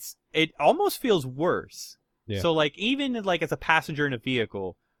 and it almost feels worse. Yeah. So like even like as a passenger in a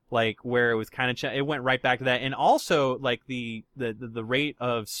vehicle, like where it was kind of it went right back to that, and also like the rate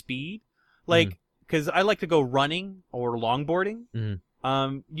of speed, like because I like to go running or longboarding.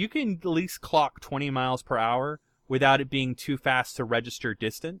 You can at least clock 20 miles per hour without it being too fast to register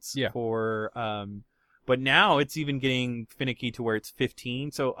distance. Yeah. But now it's even getting finicky to where it's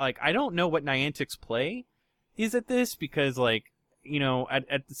 15. So like I don't know what Niantic's play is at this, because like, you know,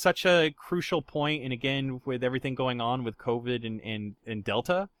 at such a crucial point, and again with everything going on with COVID and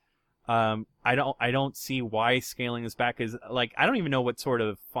Delta, I don't see why scaling this back is like, I don't even know what sort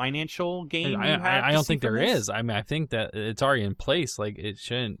of financial gain I don't think there is. I mean, I think that it's already in place. Like it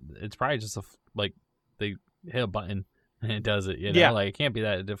shouldn't. It's probably just like they hit a button and it does it. You know, yeah. Like it can't be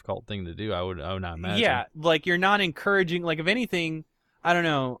that a difficult thing to do. I would not imagine. Yeah, like you're not encouraging. Like if anything, I don't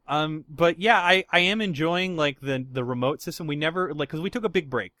know. But yeah, I am enjoying like the remote system. We never like because we took a big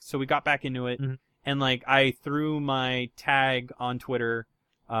break, so we got back into it, and like I threw my tag on Twitter.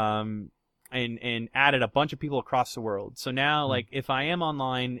 And added a bunch of people across the world. So now, like, if I am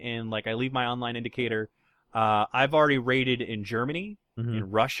online and, like, I leave my online indicator, I've already raided in Germany, in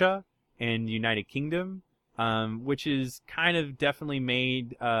Russia, and United Kingdom, which is kind of definitely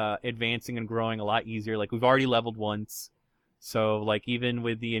made advancing and growing a lot easier. Like, we've already leveled once. So, like, even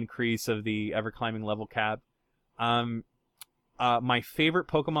with the increase of the ever-climbing level cap. My favorite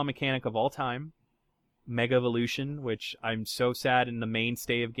Pokemon mechanic of all time, Mega Evolution, which I'm so sad in the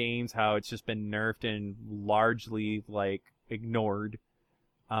mainstay of games how it's just been nerfed and largely like ignored.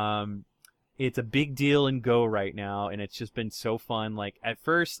 It's a big deal in Go right now, and it's just been so fun. Like at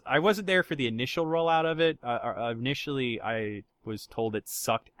first, I wasn't there for the initial rollout of it. Initially, I was told it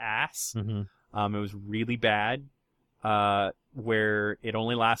sucked ass. It was really bad, where it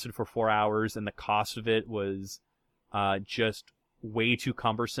only lasted for 4 hours, and the cost of it was just way too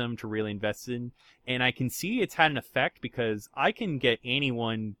cumbersome to really invest in. And I can see it's had an effect because I can get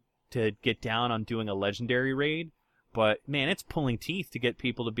anyone to get down on doing a legendary raid, but man, it's pulling teeth to get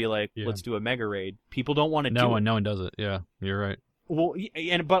people to be like, let's do a mega raid. People don't want to do it. No one does it. Yeah, you're right. Well,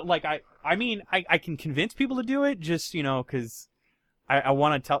 but like I mean, I can convince people to do it just, you know, because I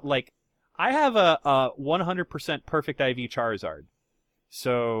want to tell, like, I have a 100% perfect IV Charizard.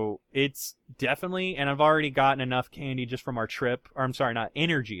 So it's definitely, and I've already gotten enough candy just from our trip, or I'm sorry, not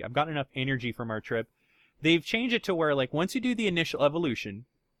energy. I've gotten enough energy from our trip. They've changed it to where, like, once you do the initial evolution,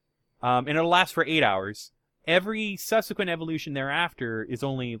 and it'll last for 8 hours, every subsequent evolution thereafter is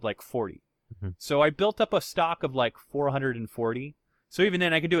only, like, 40. So I built up a stock of, like, 440. So even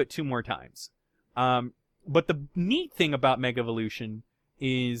then, I could do it 2 more times. But the neat thing about Mega Evolution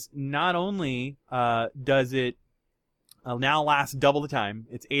is not only does it now lasts double the time.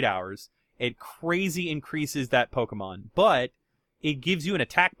 It's 8 hours. It crazy increases that Pokemon, but it gives you an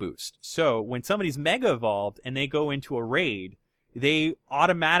attack boost. So when somebody's Mega Evolved and they go into a raid, they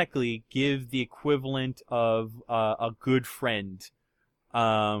automatically give the equivalent of a good friend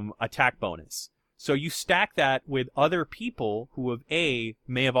attack bonus. So you stack that with other people who have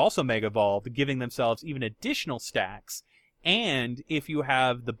may have also Mega Evolved, giving themselves even additional stacks. And if you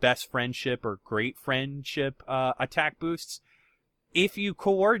have the best friendship or great friendship attack boosts, if you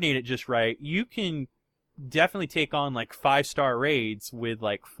coordinate it just right, you can definitely take on like 5-star raids with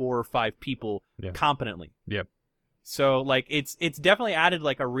like 4 or 5 people competently. Yep. So like it's definitely added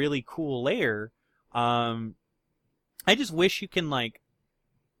like a really cool layer. I just wish you can like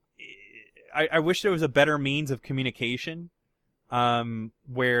I wish there was a better means of communication,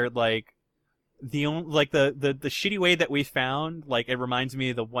 where like the shitty way that we found, like it reminds me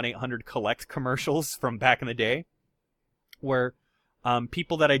of the 1-800-COLLECT commercials from back in the day, where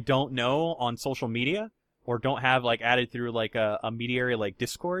people that I don't know on social media or don't have like added through like a mediary like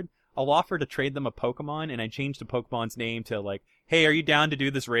Discord, I'll offer to trade them a Pokemon, and I change the Pokemon's name to like, hey, are you down to do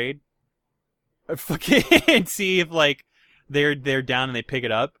this raid? Fucking see if like they're down and they pick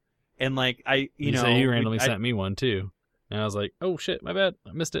it up. And like you know, say you randomly sent me one too, and I was like, "Oh shit, my bad,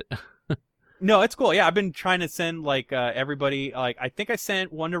 I missed it." No, it's cool. Yeah, I've been trying to send like everybody. Like I think I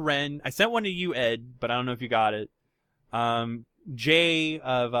sent one to Ren. I sent one to you, Ed, but I don't know if you got it. Jay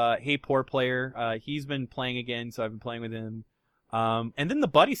of Hey Poor Player, he's been playing again, so I've been playing with him. And then the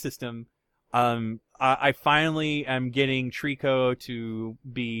buddy system. I finally am getting Trico to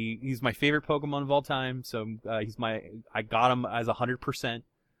be. He's my favorite Pokemon of all time. So I got him as 100%.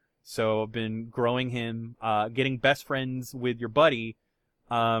 So I've been growing him. Getting best friends with your buddy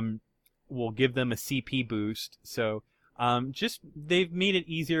will give them a CP boost. So just they've made it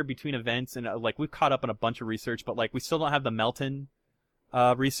easier between events, and like we've caught up on a bunch of research, but like we still don't have the Melton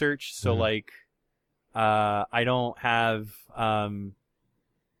research. So like I don't have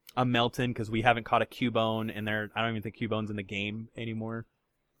a Melton because we haven't caught a Cubone, and I don't even think Cubone's in the game anymore.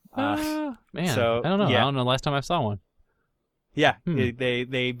 Man, so, I don't know. Yeah. I don't know the last time I saw one. Yeah,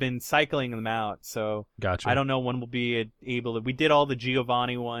 they've been cycling them out, so Gotcha. I don't know when we'll be able to. We did all the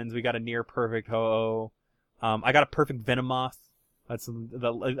Giovanni ones. We got a near perfect Ho-Oh. I got a perfect Venomoth. That's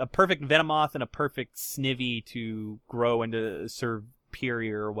a perfect Venomoth and a perfect Snivy to grow into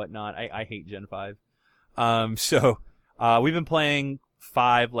Superior or whatnot. I hate Gen 5. So we've been playing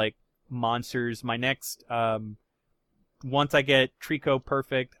 5 like monsters. My next once I get Trico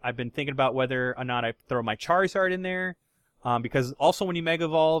perfect, I've been thinking about whether or not I throw my Charizard in there. Because also when you Mega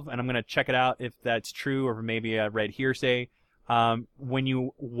Evolve, and I'm going to check it out if that's true or maybe I read hearsay, when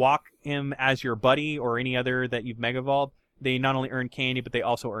you walk him as your buddy or any other that you've Mega Evolved, they not only earn candy, but they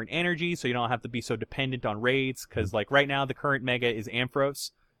also earn energy, so you don't have to be so dependent on raids, because like right now the current Mega is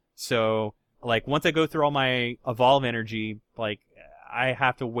Ampharos, so like once I go through all my Evolve energy, like I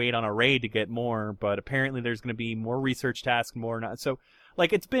have to wait on a raid to get more, but apparently there's going to be more research tasks, more not, so...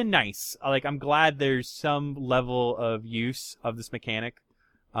 Like, it's been nice. Like, I'm glad there's some level of use of this mechanic.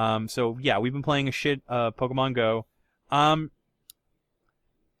 So, yeah, we've been playing a shit Pokemon Go.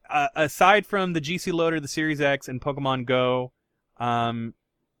 Aside from the GC Loader, the Series X, and Pokemon Go, I've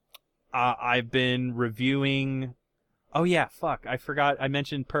been reviewing... Oh, yeah, fuck. I forgot. I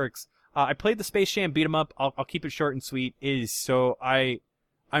mentioned perks. I played the Space Jam Beat 'em Up. I'll keep it short and sweet. It is so...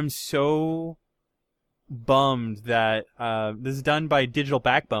 I'm so... bummed that this is done by Digital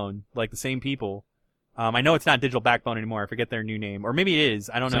Backbone, like the same people. I know it's not Digital Backbone anymore. I forget their new name, or maybe it is.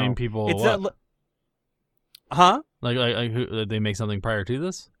 I don't know. Same people. It's what? Huh? Like who, they make something prior to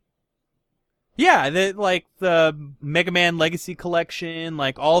this? Yeah, like the Mega Man Legacy Collection,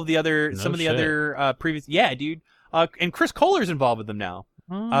 like all of the other, some of the other previous. Yeah, dude. And Chris Kohler's involved with them now.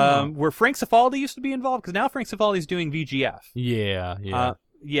 Oh. Where Frank Cifaldi used to be involved, because now Frank Cifaldi's doing VGF. Yeah.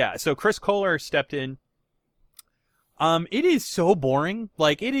 Yeah. So Chris Kohler stepped in. It is so boring.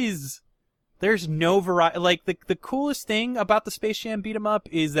 Like, it is, there's no variety. Like, the coolest thing about the Space Jam Beat 'em Up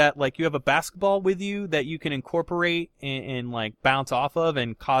is that, like, you have a basketball with you that you can incorporate and like, bounce off of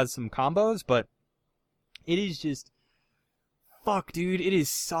and cause some combos, but it is just, fuck, dude, it is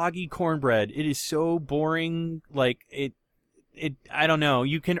soggy cornbread. It is so boring. Like, I don't know.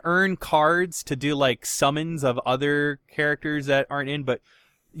 You can earn cards to do, like, summons of other characters that aren't in, but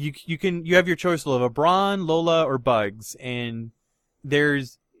you have your choice of LeBron, Lola, or Bugs, and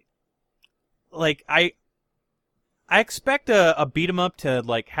there's like I expect a beat 'em up to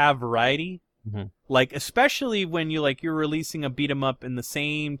like have variety, like especially when you're releasing a beat 'em up in the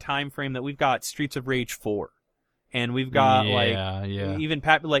same time frame that we've got Streets of Rage 4, and we've got even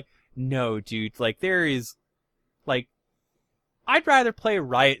like no dude, like there is like I'd rather play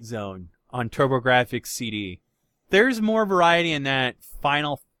Riot Zone on TurboGrafx CD. There's more variety in that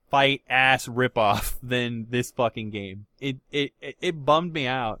Final fight ass ripoff than this fucking game. It bummed me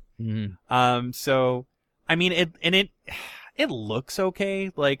out. So I mean it looks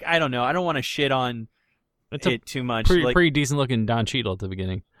okay. Like, I don't know. I don't want to shit on it too much. Pretty decent looking Don Cheadle at the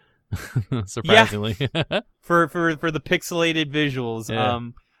beginning. Surprisingly. Yeah. for the pixelated visuals. Yeah.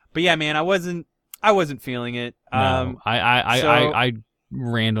 But yeah, man, I wasn't feeling it. No, I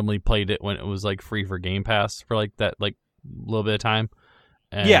randomly played it when it was like free for Game Pass for like that like little bit of time.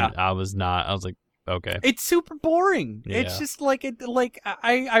 And yeah. I was like, okay. It's super boring. Yeah. It's just like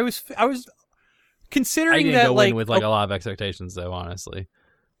I was considering I didn't that go like in with like a lot of expectations though, honestly.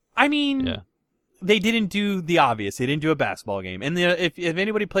 I mean, yeah. They didn't do the obvious. They didn't do a basketball game. And if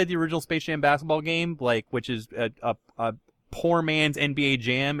anybody played the original Space Jam basketball game, like, which is a poor man's NBA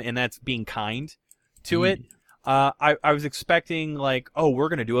Jam, and that's being kind to it, I was expecting like, oh, we're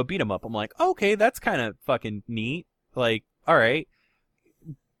gonna do a beat 'em up. I'm like, okay, that's kind of fucking neat. Like, all right.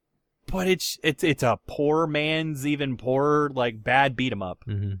 But it's a poor man's even poorer, like, bad beat 'em up.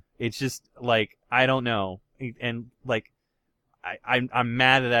 Mm-hmm. It's just like, I don't know, and like, I'm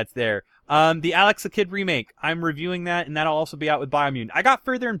mad that that's there. The Alex the Kid remake, I'm reviewing that, and that'll also be out with Biomutant. I got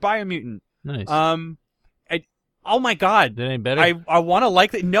further in Biomutant. Nice. Oh my god, Did it any better? I want to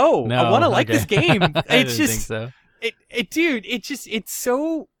like it. No, I want to like this game. I It's didn't just, think so. dude, it's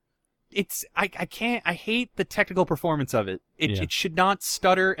so. I can't. I hate the technical performance of it. Yeah. It should not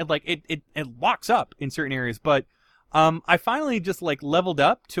stutter, and like it locks up in certain areas. But I finally just like leveled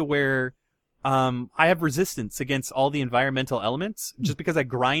up to where I have resistance against all the environmental elements just because I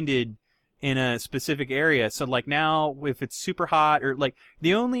grinded in a specific area. So like now, if it's super hot or like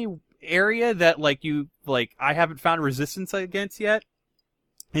the only area that I haven't found resistance against yet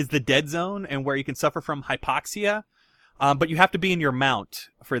is the dead zone, and where you can suffer from hypoxia. But you have to be in your mount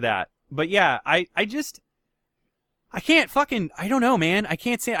for that. But yeah, I can't I don't know, man. I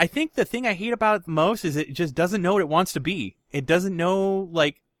can't say. I think the thing I hate about it the most is it just doesn't know what it wants to be. It doesn't know,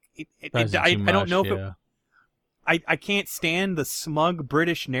 like, I don't know if it, I can't stand the smug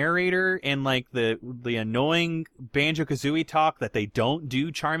British narrator and like the annoying Banjo-Kazooie talk that they don't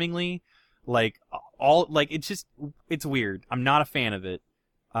do charmingly. Like it's weird. I'm not a fan of it.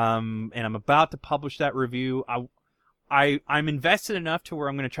 And I'm about to publish that review. I'm invested enough to where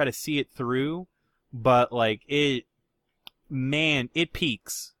I'm going to try to see it through, but like it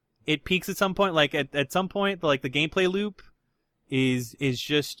peaks. It peaks at some point. Like at some point, like the gameplay loop is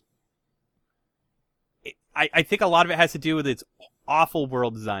just. I think a lot of it has to do with its awful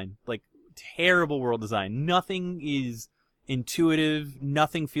world design, like terrible world design. Nothing is intuitive.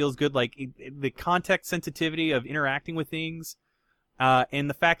 Nothing feels good. Like the context sensitivity of interacting with things, and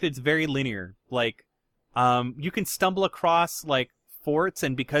the fact that it's very linear. Like, you can stumble across like forts,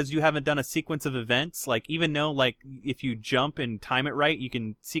 and because you haven't done a sequence of events, like even though like if you jump and time it right, you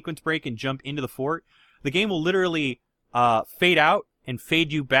can sequence break and jump into the fort. The game will literally fade out and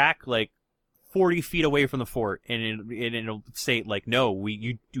fade you back like 40 feet away from the fort, and it'll state like, no,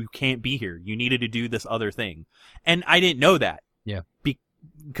 you can't be here. You needed to do this other thing. And I didn't know that. Yeah.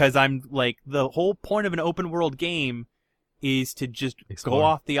 Because I'm like, the whole point of an open world game is to just Explore. go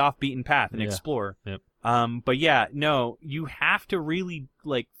off the off-beaten path and Yeah. explore. Yep. But yeah, no, you have to really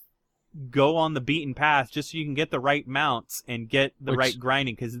like go on the beaten path just so you can get the right mounts and get the right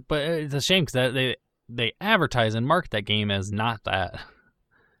grinding. But it's a shame because they advertise and market that game as not that.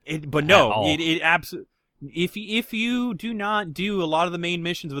 But no, it absolutely. If you do not do a lot of the main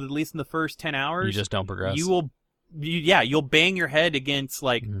missions with at least in the first 10 hours, You just don't progress. You'll bang your head against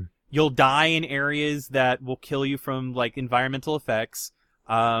like you'll die in areas that will kill you from like environmental effects.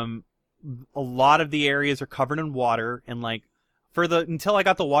 A lot of the areas are covered in water, and like until I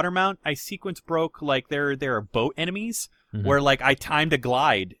got the water mount, I sequence broke like there are boat enemies where like I timed a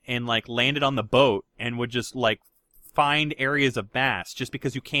glide and like landed on the boat and would just like find areas of mass just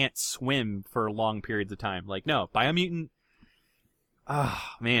because you can't swim for long periods of time. Like, no, Biomutant,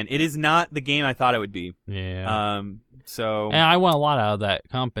 man, it is not the game I thought it would be. Yeah. So. And I want a lot out of that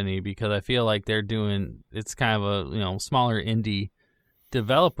company because I feel like it's kind of a, smaller indie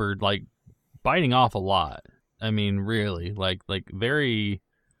developer, like biting off a lot. I mean, really, like very,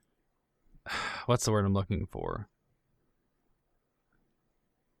 what's the word I'm looking for?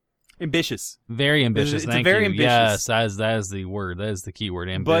 Ambitious. Very ambitious. It's Thank very you. ambitious. Yes, that is the word. That is the key word.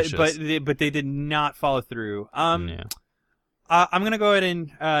 Ambitious. But they did not follow through. Yeah. I'm gonna go ahead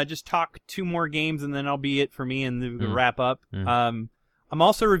and just talk 2 more games, and then I'll be it for me, and then we'll wrap up. I'm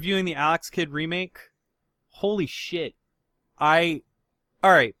also reviewing the Alex Kidd remake. Holy shit! All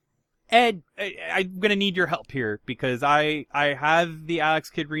right, Ed, I'm gonna need your help here because I have the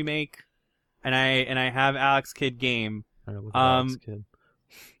Alex Kidd remake, and I have Alex Kidd game. Alex Kidd.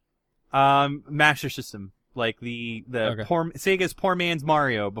 Master System, like the Okay. Sega's poor man's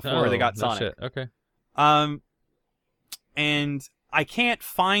Mario before they got no Sonic. Shit. Okay. And I can't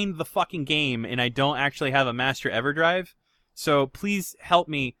find the fucking game, and I don't actually have a Master EverDrive, so please help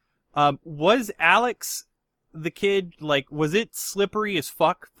me. Was Alex the kid, like, was it slippery as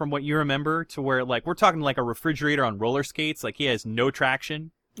fuck from what you remember to where, like, we're talking like a refrigerator on roller skates, like he has no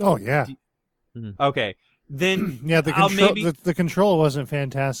traction? Oh yeah, Okay, then yeah. The I'll control, maybe- the control wasn't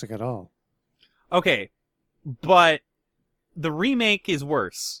fantastic at all. Okay, but the remake is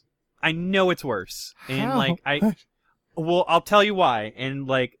worse. I know it's worse, and How? like well, I'll tell you why. And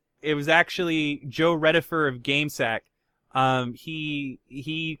like, it was actually Joe Redifer of GameSack.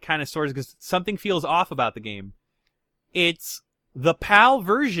 He kind of sorts because something feels off about the game. It's the PAL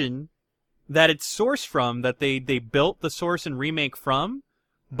version that it's sourced from, that they built the source and remake from,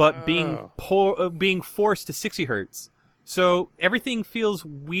 but being forced to 60 hertz. So everything feels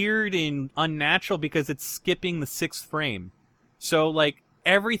weird and unnatural because it's skipping the 6th frame. So like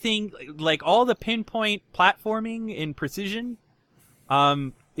everything, like all the pinpoint platforming and precision,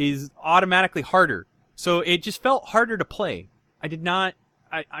 is automatically harder. So it just felt harder to play. I'm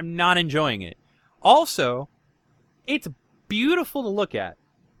not enjoying it. Also, it's beautiful to look at.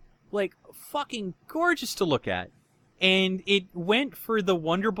 Like, fucking gorgeous to look at. And it went for the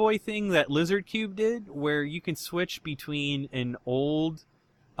Wonder Boy thing that Lizard Cube did, where you can switch between an old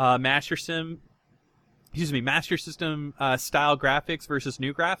Master System style graphics versus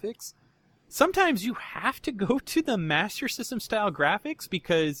new graphics. Sometimes you have to go to the Master System style graphics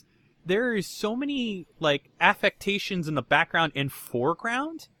because there is so many like affectations in the background and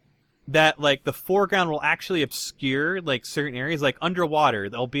foreground that like the foreground will actually obscure like certain areas. Like underwater,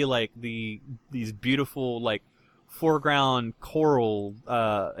 there'll be like these beautiful like foreground coral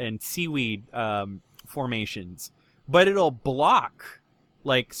and seaweed formations, but it'll block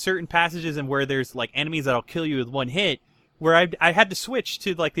like certain passages and where there's like enemies that'll kill you with one hit, where I had to switch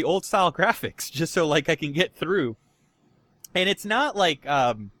to like the old style graphics just so like I can get through. And it's not like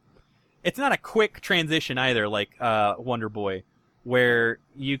it's not a quick transition either, like Wonder Boy, where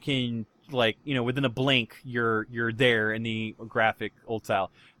you can like, you know, within a blink you're there in the graphic old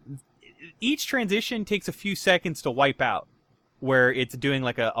style. Each transition takes a few seconds to wipe out, where it's doing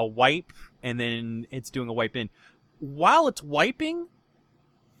like a wipe and then it's doing a wipe in. While it's wiping,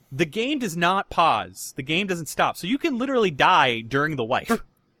 the game does not pause. The game doesn't stop. So you can literally die during the wipe.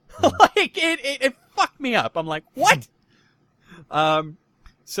 Like, it fucked me up. I'm like, what?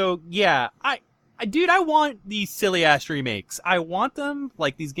 So yeah, dude, I want these silly ass remakes. I want them,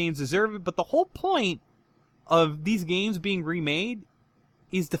 like these games deserve it, but the whole point of these games being remade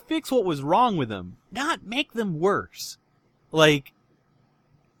is to fix what was wrong with them, not make them worse. Like,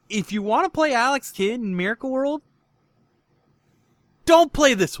 if you want to play Alex Kidd in Miracle World, don't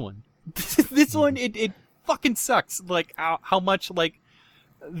play this one. This one, it fucking sucks. Like, how much, like,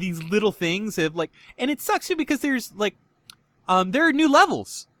 these little things have, like, and it sucks too because there's, like, there are new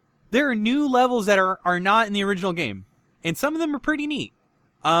levels. There are new levels that are not in the original game. And some of them are pretty neat.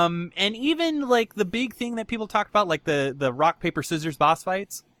 And even, like, the big thing that people talk about, like the rock, paper, scissors boss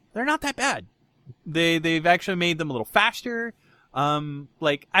fights, they're not that bad. They've actually made them a little faster.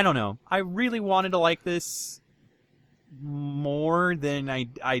 Like, I don't know. I really wanted to like this more than I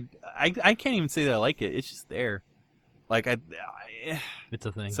can't even say that I like it. It's just there. Like, It's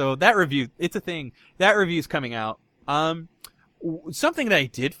a thing. So that review, it's a thing. That review's coming out. Something that I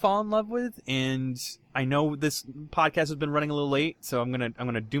did fall in love with, and I know this podcast has been running a little late, so I'm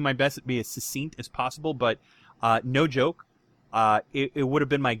gonna do my best to be as succinct as possible. But no joke, it would have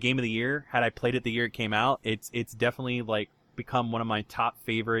been my game of the year had I played it the year it came out. It's definitely like become one of my top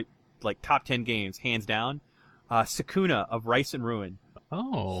favorite, like top 10 games, hands down. Sakuna of Rice and Ruin.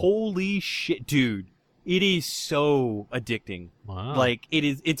 Oh, Holy shit, dude! It is so addicting. wow. Like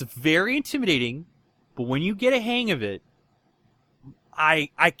it's very intimidating, but when you get a hang of it,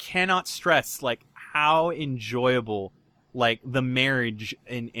 I cannot stress like how enjoyable like the marriage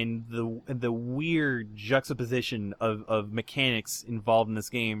and the weird juxtaposition of mechanics involved in this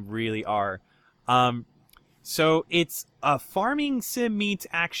game really are. So it's a farming sim meets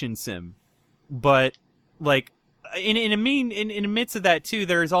action sim, but like in the midst of that too,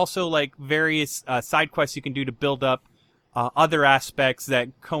 there's also like various side quests you can do to build up other aspects that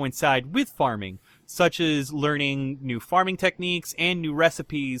coincide with farming, such as learning new farming techniques and new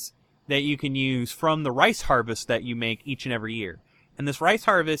recipes that you can use from the rice harvest that you make each and every year. And this rice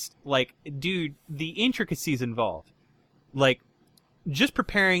harvest, like, dude, the intricacies involved, like just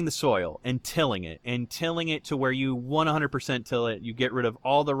preparing the soil and tilling it to where you 100% till it. You get rid of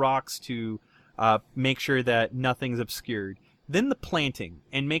all the rocks to make sure that nothing's obscured. Then the planting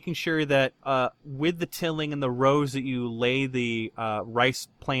and making sure that with the tilling and the rows that you lay the rice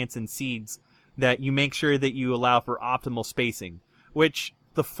plants and seeds, that you make sure that you allow for optimal spacing, which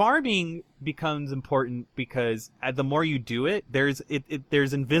the farming becomes important because the more you do it, there's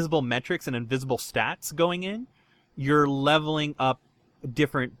invisible metrics and invisible stats going in. You're leveling up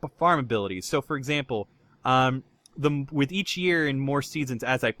different farm abilities. So, for example, with each year and more seasons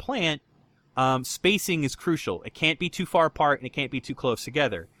as I plant, spacing is crucial. It can't be too far apart and it can't be too close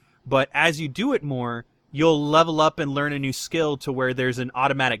together. But as you do it more, you'll level up and learn a new skill to where there's an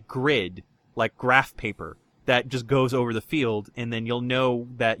automatic grid, like graph paper, that just goes over the field, and then you'll know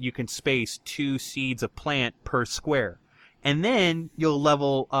that you can space 2 seeds of plant per square. And then you'll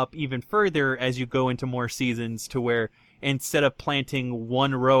level up even further as you go into more seasons to where instead of planting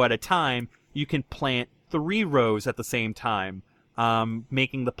 1 row at a time, you can plant 3 rows at the same time,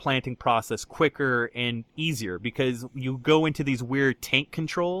 making the planting process quicker and easier, because you go into these weird tank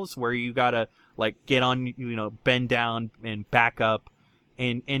controls where you gotta like get on, bend down and back up.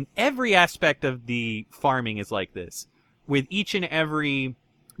 And every aspect of the farming is like this. With each and every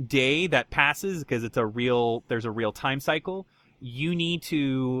day that passes, because there's a real time cycle, you need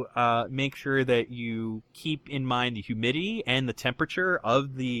to make sure that you keep in mind the humidity and the temperature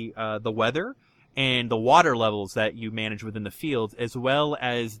of the weather and the water levels that you manage within the fields, as well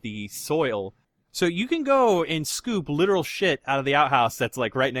as the soil. So you can go and scoop literal shit out of the outhouse that's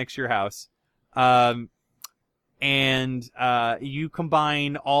like right next to your house. And you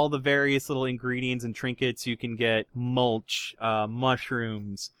combine all the various little ingredients and trinkets. You can get mulch,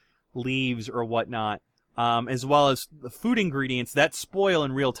 mushrooms, leaves, or whatnot, as well as the food ingredients that spoil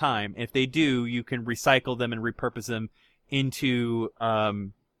in real time. If they do, you can recycle them and repurpose them into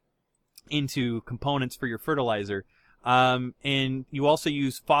components for your fertilizer. And you also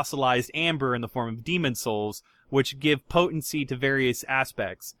use fossilized amber in the form of demon souls, which give potency to various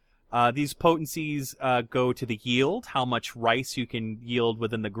aspects. These potencies go to the yield, how much rice you can yield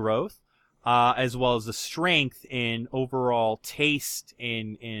within the growth, as well as the strength and overall taste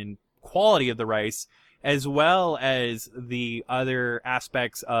and quality of the rice, as well as the other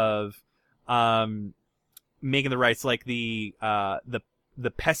aspects of making the rice, like the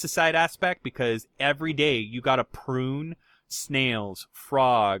pesticide aspect, because every day you gotta prune snails,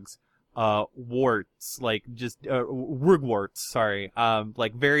 frogs, warts, like just rugworts, sorry,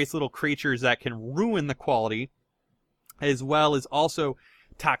 like various little creatures that can ruin the quality, as well as also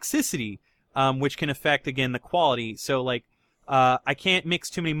toxicity, which can affect again the quality. So like I can't mix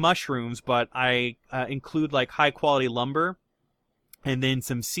too many mushrooms, but I include like high quality lumber and then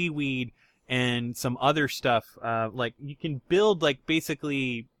some seaweed and some other stuff. Like you can build like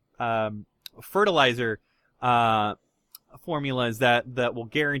basically fertilizer formulas that will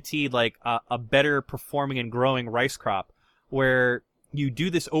guarantee like a better performing and growing rice crop, where you do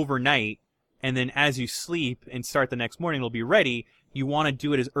this overnight, and then as you sleep and start the next morning, it'll be ready. You want to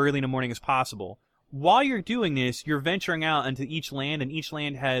do it as early in the morning as possible. While you're doing this, you're venturing out into each land, and each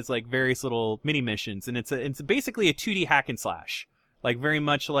land has like various little mini missions, and it's basically a 2D hack and slash, like very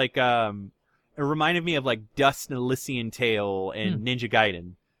much like it reminded me of like Dust and Elysian Tale and Ninja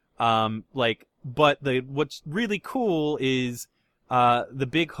Gaiden. But what's really cool is the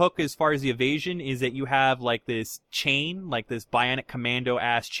big hook as far as the evasion is that you have like this chain, like this Bionic Commando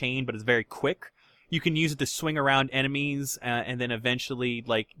ass chain, but it's very quick. You can use it to swing around enemies and then eventually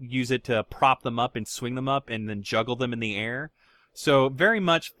like use it to prop them up and swing them up and then juggle them in the air. So very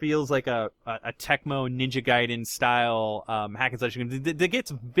much feels like a Tecmo Ninja Gaiden style hack and slash that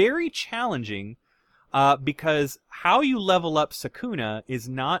gets very challenging. Because how you level up Sakuna is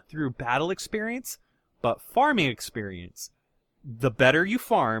not through battle experience, but farming experience. The better you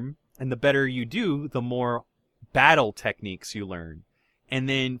farm and the better you do, the more battle techniques you learn. And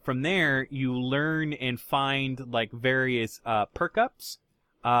then from there, you learn and find like various perk ups,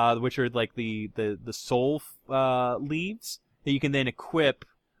 which are like the soul leaves that you can then equip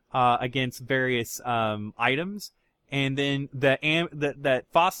against various items. And then that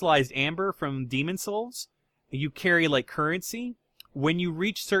fossilized amber from Demon Souls, you carry like currency. When you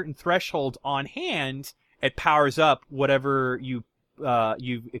reach certain thresholds on hand, it powers up whatever you've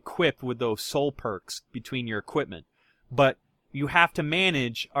equipped with those soul perks between your equipment. But you have to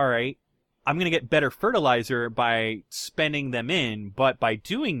manage, all right, I'm going to get better fertilizer by spending them in, but by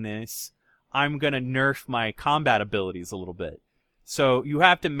doing this, I'm going to nerf my combat abilities a little bit. So you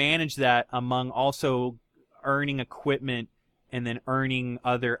have to manage that among also earning equipment and then earning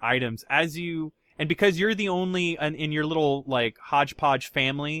other items and because you're the only in your little like hodgepodge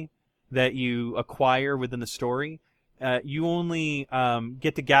family that you acquire within the story, you only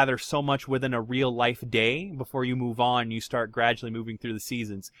get to gather so much within a real life day before you move on. You start gradually moving through the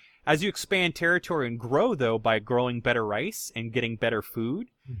seasons. As you expand territory and grow, though, by growing better rice and getting better food,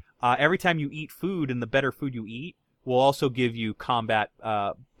 every time you eat food, and the better food you eat will also give you combat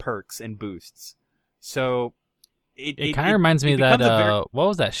perks and boosts. So it kind of reminds me of that. What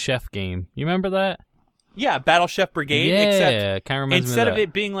was that chef game? You remember that? Yeah, Battle Chef Brigade. Yeah, except kind of reminds instead me of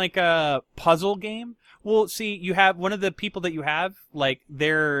it being like a puzzle game. Well, see, you have one of the people that you have, like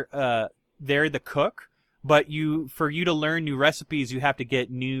they're the cook, but for you to learn new recipes, you have to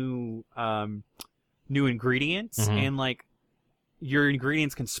get new ingredients, and like your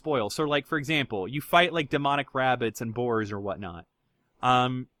ingredients can spoil. So, like for example, you fight like demonic rabbits and boars or whatnot.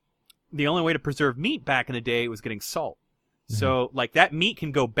 The only way to preserve meat back in the day was getting salt. So, like, that meat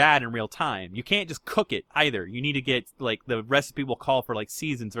can go bad in real time. You can't just cook it either. You need to get, like, the recipe will call for, like,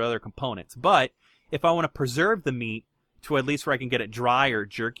 seasons or other components. But if I want to preserve the meat to at least where I can get it dry or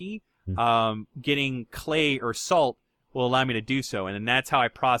jerky, getting clay or salt will allow me to do so. And then that's how I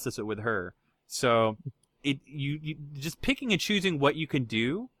process it with her. So, you just picking and choosing what you can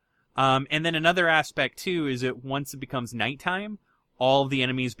do. And then another aspect, too, is that once it becomes nighttime, all of the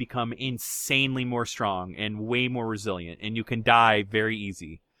enemies become insanely more strong and way more resilient, and you can die very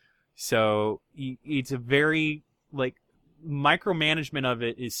easy. So it's a very, like, micromanagement of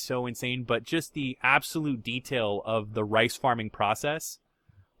it is so insane, but just the absolute detail of the rice farming process.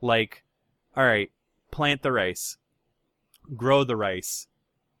 Like, all right, plant the rice, grow the rice,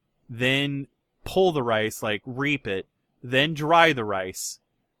 then pull the rice, like reap it, then dry the rice,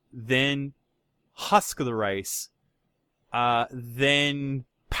 then husk the rice, then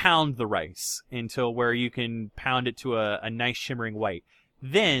pound the rice until where you can pound it to a nice shimmering white.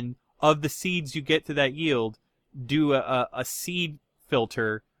 Then, of the seeds you get to that yield, do a seed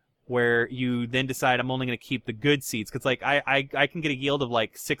filter where you then decide I'm only going to keep the good seeds. Because like I can get a yield of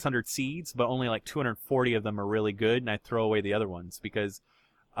like 600 seeds, but only like 240 of them are really good, and I throw away the other ones because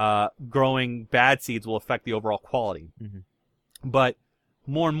growing bad seeds will affect the overall quality. But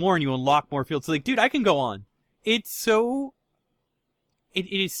more and more, and you unlock more fields. So like, dude, I can go on. It's so... It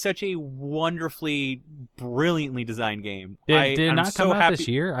is such a wonderfully, brilliantly designed game. Did it not so come out happy... this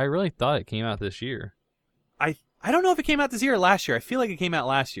year? I really thought it came out this year. I don't know if it came out this year or last year. I feel like it came out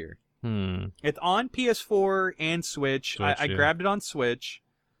last year. It's on PS4 and Switch. I grabbed it on Switch.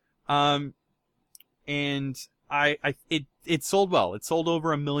 And it sold well. It sold over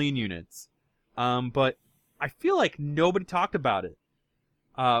 1 million units. But I feel like nobody talked about it.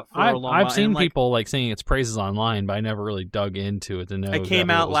 For a long I've while. seen people like saying its praises online, but I never really dug into it to know. It came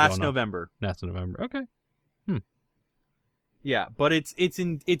out last November. Last November. Okay. Yeah, but it's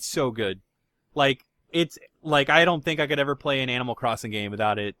so good. Like it's like I don't think I could ever play an Animal Crossing game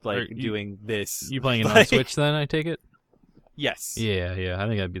without it doing this. You playing it on Switch then? I take it. Yes. Yeah. I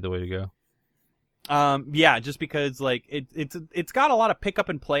think that'd be the way to go. Yeah, just because like it's got a lot of pick up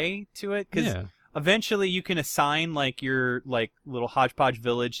and play to it because. Yeah. Eventually, you can assign like your like little hodgepodge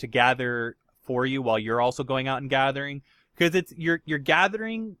village to gather for you while you're also going out and gathering. Because it's you're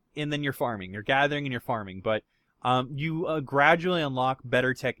gathering and then you're farming. You're gathering and you're farming. But you gradually unlock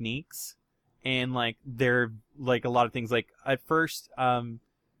better techniques, and like there like a lot of things. Like at first,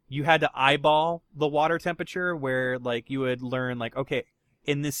 you had to eyeball the water temperature, where like you would learn like okay,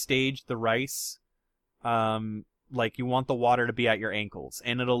 in this stage the rice, like you want the water to be at your ankles,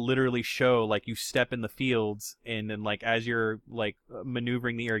 and it'll literally show like you step in the fields, and then like as you're like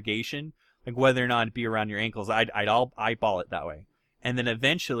maneuvering the irrigation, like whether or not it be around your ankles. I'd eyeball it that way, and then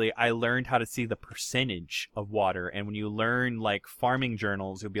eventually I learned how to see the percentage of water. And when you learn like farming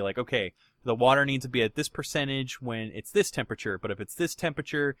journals, you'll be like, okay, the water needs to be at this percentage when it's this temperature, but if it's this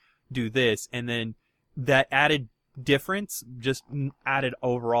temperature, do this, and then that added difference just added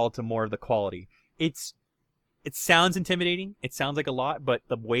overall to more of the quality. It sounds intimidating. It sounds like a lot, but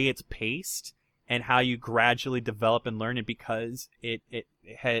the way it's paced and how you gradually develop and learn it, because it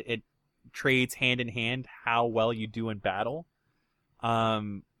trades hand in hand how well you do in battle,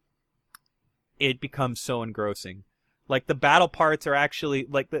 it becomes so engrossing. Like the battle parts are actually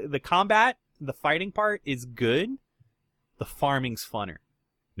like the combat, the fighting part is good. The farming's funner.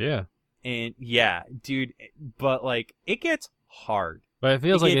 Yeah. And yeah, dude, but like it gets hard. But it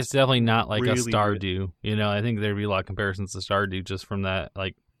feels like it's definitely not like really a Stardew. You know, I think there'd be a lot of comparisons to Stardew just from that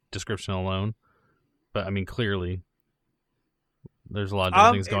like description alone. But I mean, clearly, there's a lot of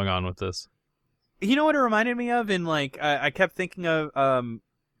different things going on with this. You know what it reminded me of? And like, I kept thinking of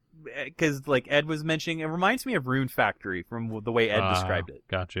because like Ed was mentioning, it reminds me of Rune Factory from the way Ed described it.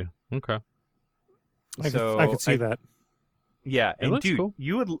 Gotcha. Okay. I could see that. Yeah, and dude, cool.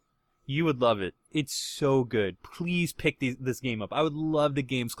 you You would love it. It's so good. Please pick this game up. I would love to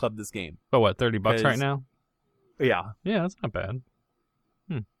Games Club this game. But what, $30 right 'Cause- now? Yeah. Yeah, that's not bad.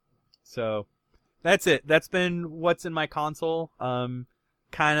 So that's it. That's been what's in my console.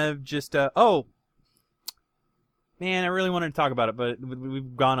 Kind of just oh man, I really wanted to talk about it, but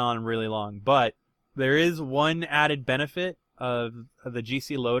we've gone on really long. But there is one added benefit of the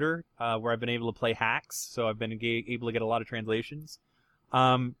GC loader where I've been able to play hacks, so I've been able to get a lot of translations.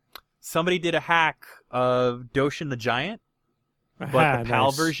 Somebody did a hack of Doshin the Giant, but the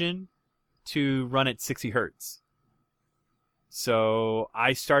PAL Nice. version to run at 60 hertz. So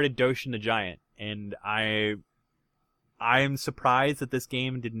I started Doshin the Giant, and I am surprised that this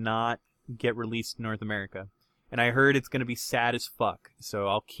game did not get released in North America. And I heard it's going to be sad as fuck, so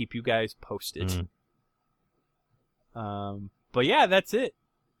I'll keep you guys posted. But yeah, that's it.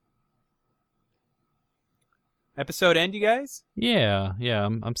 Episode end, you guys? Yeah.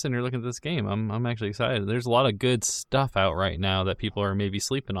 I'm sitting here looking at this game. I'm actually excited. There's a lot of good stuff out right now that people are maybe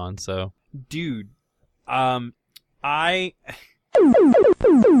sleeping on. So, Dude,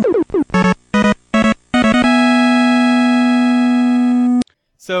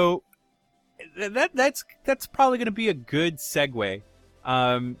 So that's probably going to be a good segue.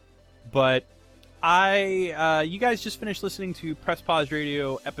 But you guys just finished listening to Press Pause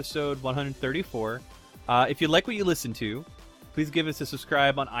Radio episode 134. If you like what you listen to, please give us a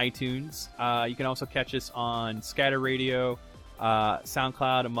subscribe on iTunes. You can also catch us on Scatter Radio,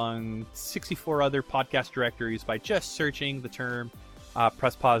 SoundCloud, among 64 other podcast directories by just searching the term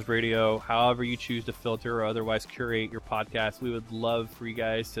Press Pause Radio. However you choose to filter or otherwise curate your podcast, we would love for you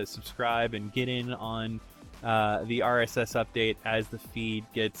guys to subscribe and get in on the RSS update as the feed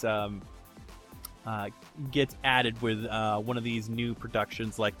gets added with one of these new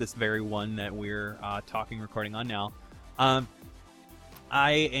productions, like this very one that we're recording on now.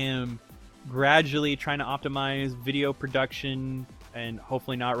 I am gradually trying to optimize video production and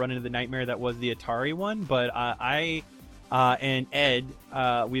hopefully not run into the nightmare that was the Atari one, but I and Ed,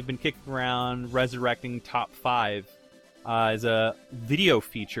 we've been kicking around resurrecting Top 5 as a video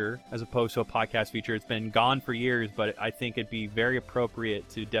feature as opposed to a podcast feature. It's been gone for years, but I think it'd be very appropriate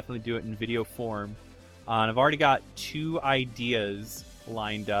to definitely do it in video form. And I've already got 2 ideas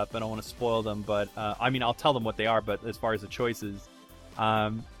lined up. I don't want to spoil them, but I'll tell them what they are, but as far as the choices,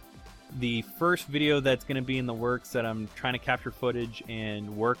 the first video that's going to be in the works that I'm trying to capture footage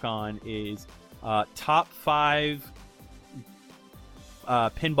and work on is Top 5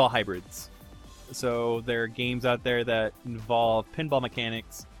 pinball hybrids. So there are games out there that involve pinball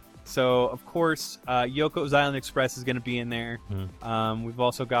mechanics. So of course, Yoko's Island Express is going to be in there. We've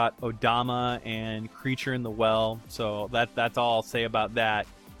also got Odama and Creature in the Well. So that's all I'll say about that.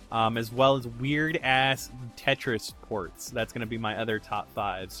 As well as weird ass Tetris ports. That's going to be my other top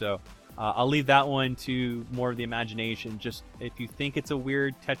 5. So I'll leave that one to more of the imagination. Just if you think it's a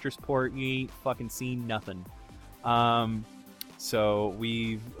weird Tetris port, you ain't fucking seen nothing. So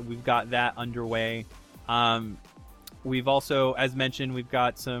we've got that underway. We've also, as mentioned, we've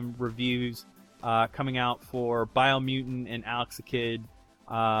got some reviews coming out for Biomutant and Alex the Kid.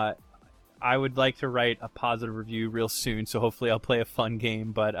 I would like to write a positive review real soon, so hopefully I'll play a fun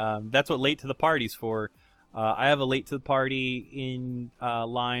game. But that's what Late to the Party's for. I have a Late to the Party in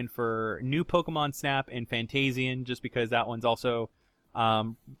line for new Pokemon Snap and Fantasian, just because that one's also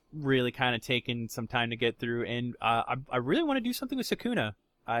really kind of taken some time to get through. And I really want to do something with Sukuna.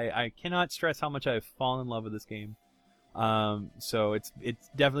 I cannot stress how much I've fallen in love with this game. So it's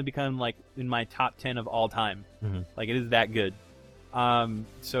definitely become like in my top 10 of all time. Like, it is that good.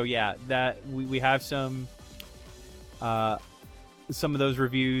 So yeah, that we have some of those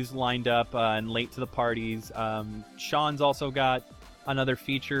reviews lined up and Late to the Parties. Sean's also got another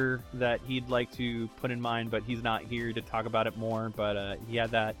feature that he'd like to put in mind, but he's not here to talk about it more. But he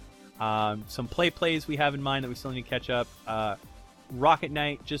had that. Some plays we have in mind that we still need to catch up. Rocket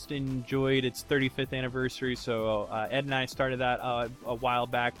Knight just enjoyed its 35th anniversary, so Ed and I started that a while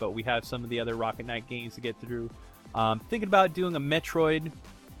back, but we have some of the other Rocket Knight games to get through. Thinking about doing a Metroid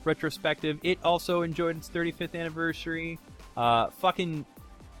retrospective. It also enjoyed its 35th anniversary. For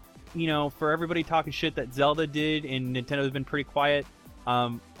everybody talking shit that Zelda did and Nintendo's been pretty quiet,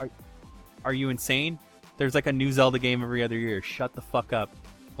 are you insane? There's like a new Zelda game every other year. Shut the fuck up.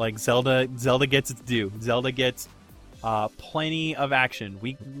 Like, Zelda gets its due. Zelda gets plenty of action.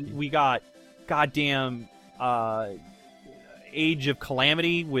 We got goddamn Age of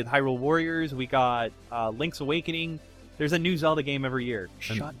Calamity with Hyrule Warriors. We got Link's Awakening. There's a new Zelda game every year.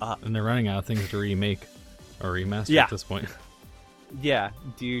 Shut up. And they're running out of things to remake or remaster at this point. Yeah,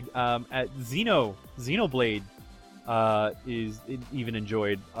 dude. At Xenoblade even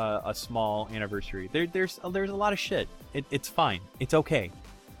enjoyed a small anniversary. There's a lot of shit. It's fine. It's okay.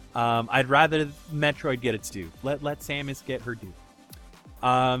 I'd rather Metroid get its due. Let Samus get her due.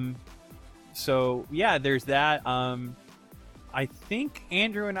 So yeah, there's that. I think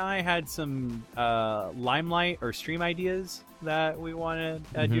Andrew and I had some Limelight or stream ideas that we want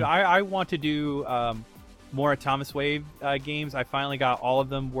to do. I want to do more Thomas Wave games. I finally got all of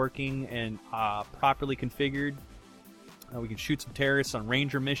them working and properly configured. We can shoot some terrorists on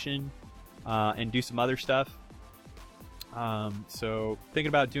Ranger mission and do some other stuff. So thinking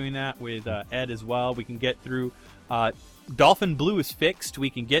about doing that with Ed as well. We can get through Dolphin Blue is fixed. We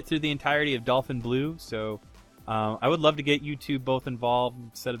can get through the entirety of Dolphin Blue. So I would love to get you two both involved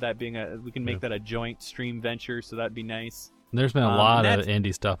instead of that being we can make that a joint stream venture. So that'd be nice. There's been a lot of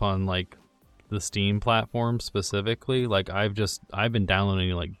indie stuff on like the Steam platform specifically. Like I've been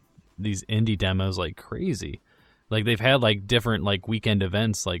downloading like these indie demos like crazy. Like they've had like different like weekend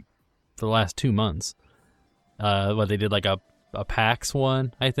events like for the last 2 months. What they did like a PAX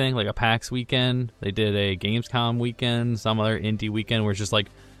one, I think, like a PAX weekend. They did a Gamescom weekend, some other indie weekend where it's just like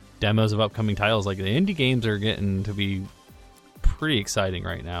demos of upcoming titles. Like the indie games are getting to be pretty exciting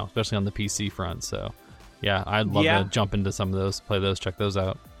right now, especially on the PC front. So yeah, I'd love to jump into some of those, play those, check those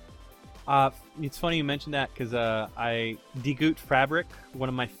out. It's funny you mentioned that because Degoot Fabric, one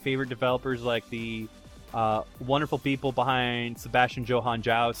of my favorite developers, like the wonderful people behind Sebastian Johann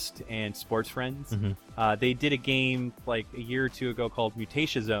Joust and Sports Friends. They did a game like a year or two ago called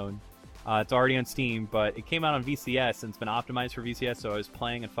Mutation Zone. It's already on Steam, but it came out on VCS and it's been optimized for VCS, so I was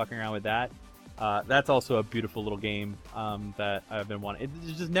playing and fucking around with that. That's also a beautiful little game that I've been wanting.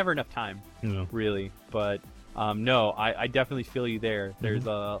 There's just never enough time, really. But no, I definitely feel you there. There's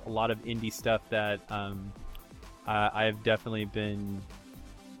a lot of indie stuff that I've definitely been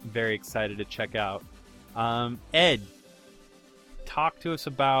very excited to check out. Ed, talk to us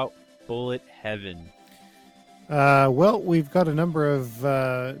about Bullet Heaven. Well, we've got a number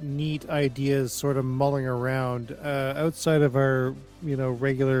of neat ideas sort of mulling around outside of our,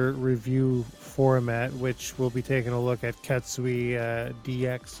 regular review format, which we'll be taking a look at Katsui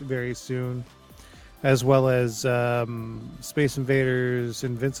DX very soon, as well as Space Invaders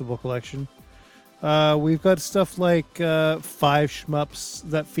Invincible Collection. We've got stuff like 5 shmups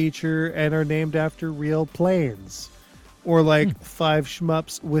that feature and are named after real planes, or like 5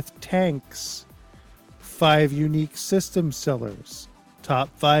 shmups with tanks, 5 unique system sellers, top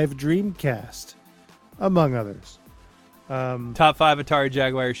 5 Dreamcast, among others. Top 5 Atari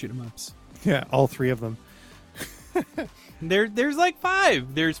Jaguar shoot 'em ups. Yeah, all 3 of them. There's like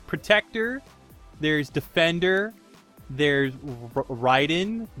 5. There's Protector, there's Defender, there's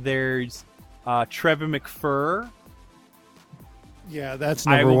Raiden, there's Trevor McFur. Yeah, that's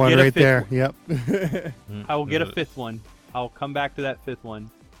number 1 right there. Yep. I will get a 5th one. I'll come back to that 5th one.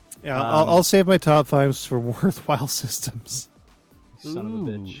 Yeah, I'll save my top 5s for worthwhile systems. Son of a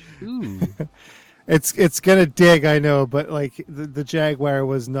bitch. Ooh. It's gonna dig, I know, but like the Jaguar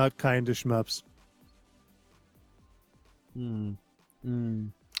was not kind to shmups.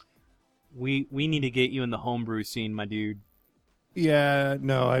 We need to get you in the homebrew scene, my dude. Yeah,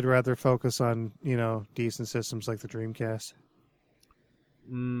 no, I'd rather focus on, decent systems like the Dreamcast.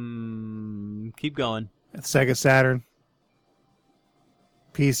 Keep going. Sega Saturn.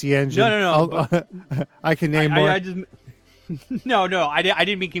 PC Engine. No. I can name more. I just No, I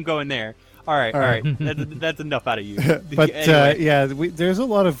didn't mean keep going there. All right. That's enough out of you. But anyway. there's a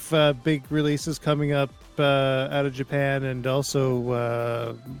lot of big releases coming up out of Japan and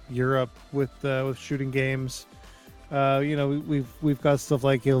also Europe with shooting games. We've got stuff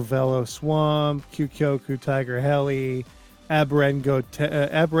like Il Velo Swamp, Kyukyoku Tiger Heli,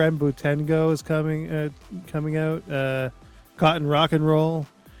 Aberenbu Tengo is coming out, Cotton Rock and Roll,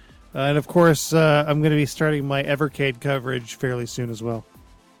 and of course I'm going to be starting my Evercade coverage fairly soon as well.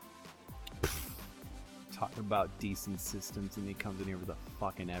 Talking about decent systems, and he comes in here with a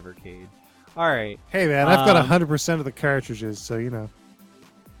fucking Evercade. All right. Hey man, I've got 100% of the cartridges, so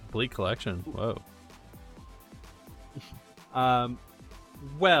Complete collection. Whoa.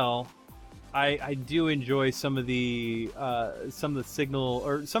 Well, I do enjoy some of the signal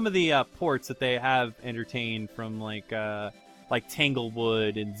or some of the ports that they have entertained from like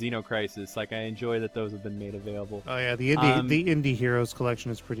Tanglewood and Xenocrisis. Like I enjoy that those have been made available. Oh yeah, the Indie Heroes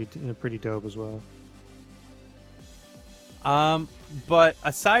collection is pretty dope as well. But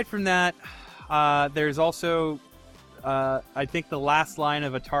aside from that, there's also I think the last line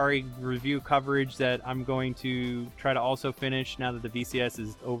of Atari review coverage that I'm going to try to also finish now that the VCS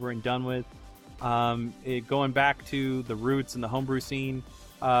is over and done with. Going back to the roots and the homebrew scene,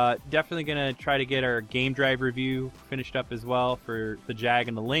 Definitely gonna try to get our game drive review finished up as well for the Jag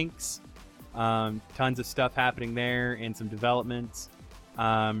and the Lynx. Tons of stuff happening there and some developments.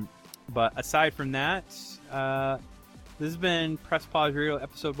 But aside from that, this has been Press Pause Radio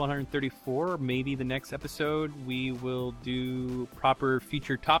episode 134. Maybe the next episode we will do proper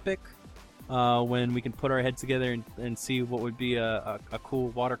feature topic when we can put our heads together and see what would be a cool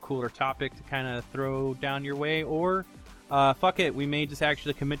water cooler topic to kind of throw down your way. Or fuck it, we may just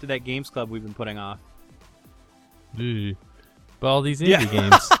actually commit to that games club we've been putting off. But all these indie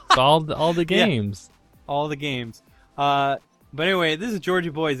games. all the games. Yeah, all the games. But anyway, this is Georgie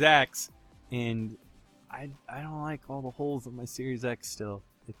Boy Zax, and I don't like all the holes in my Series X still.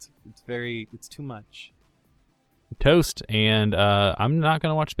 It's too much. Toast, and I'm not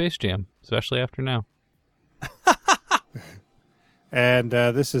gonna watch Space Jam, especially after now. And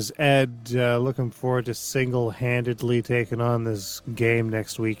this is Ed, looking forward to single-handedly taking on this game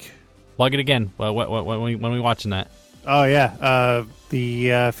next week. Plug it again. When we watching that? Oh yeah, the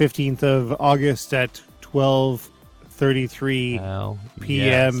 15th of August at 12:33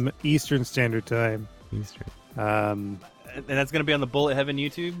 p.m. Yes. Eastern Standard Time. Eastern. And that's going to be on the Bullet Heaven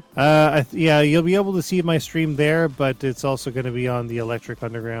YouTube? Yeah, you'll be able to see my stream there, but it's also going to be on the Electric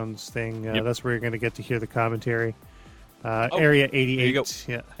Underground's thing. Yep. That's where you're going to get to hear the commentary. Area 88.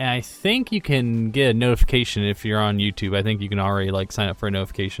 Yeah. And I think you can get a notification if you're on YouTube. I think you can already sign up for a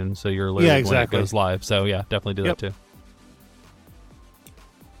notification, so you're alerted when it goes live. So yeah, definitely do that too.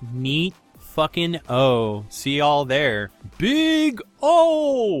 Neat fucking O. See y'all there. Big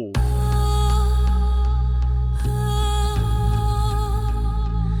O!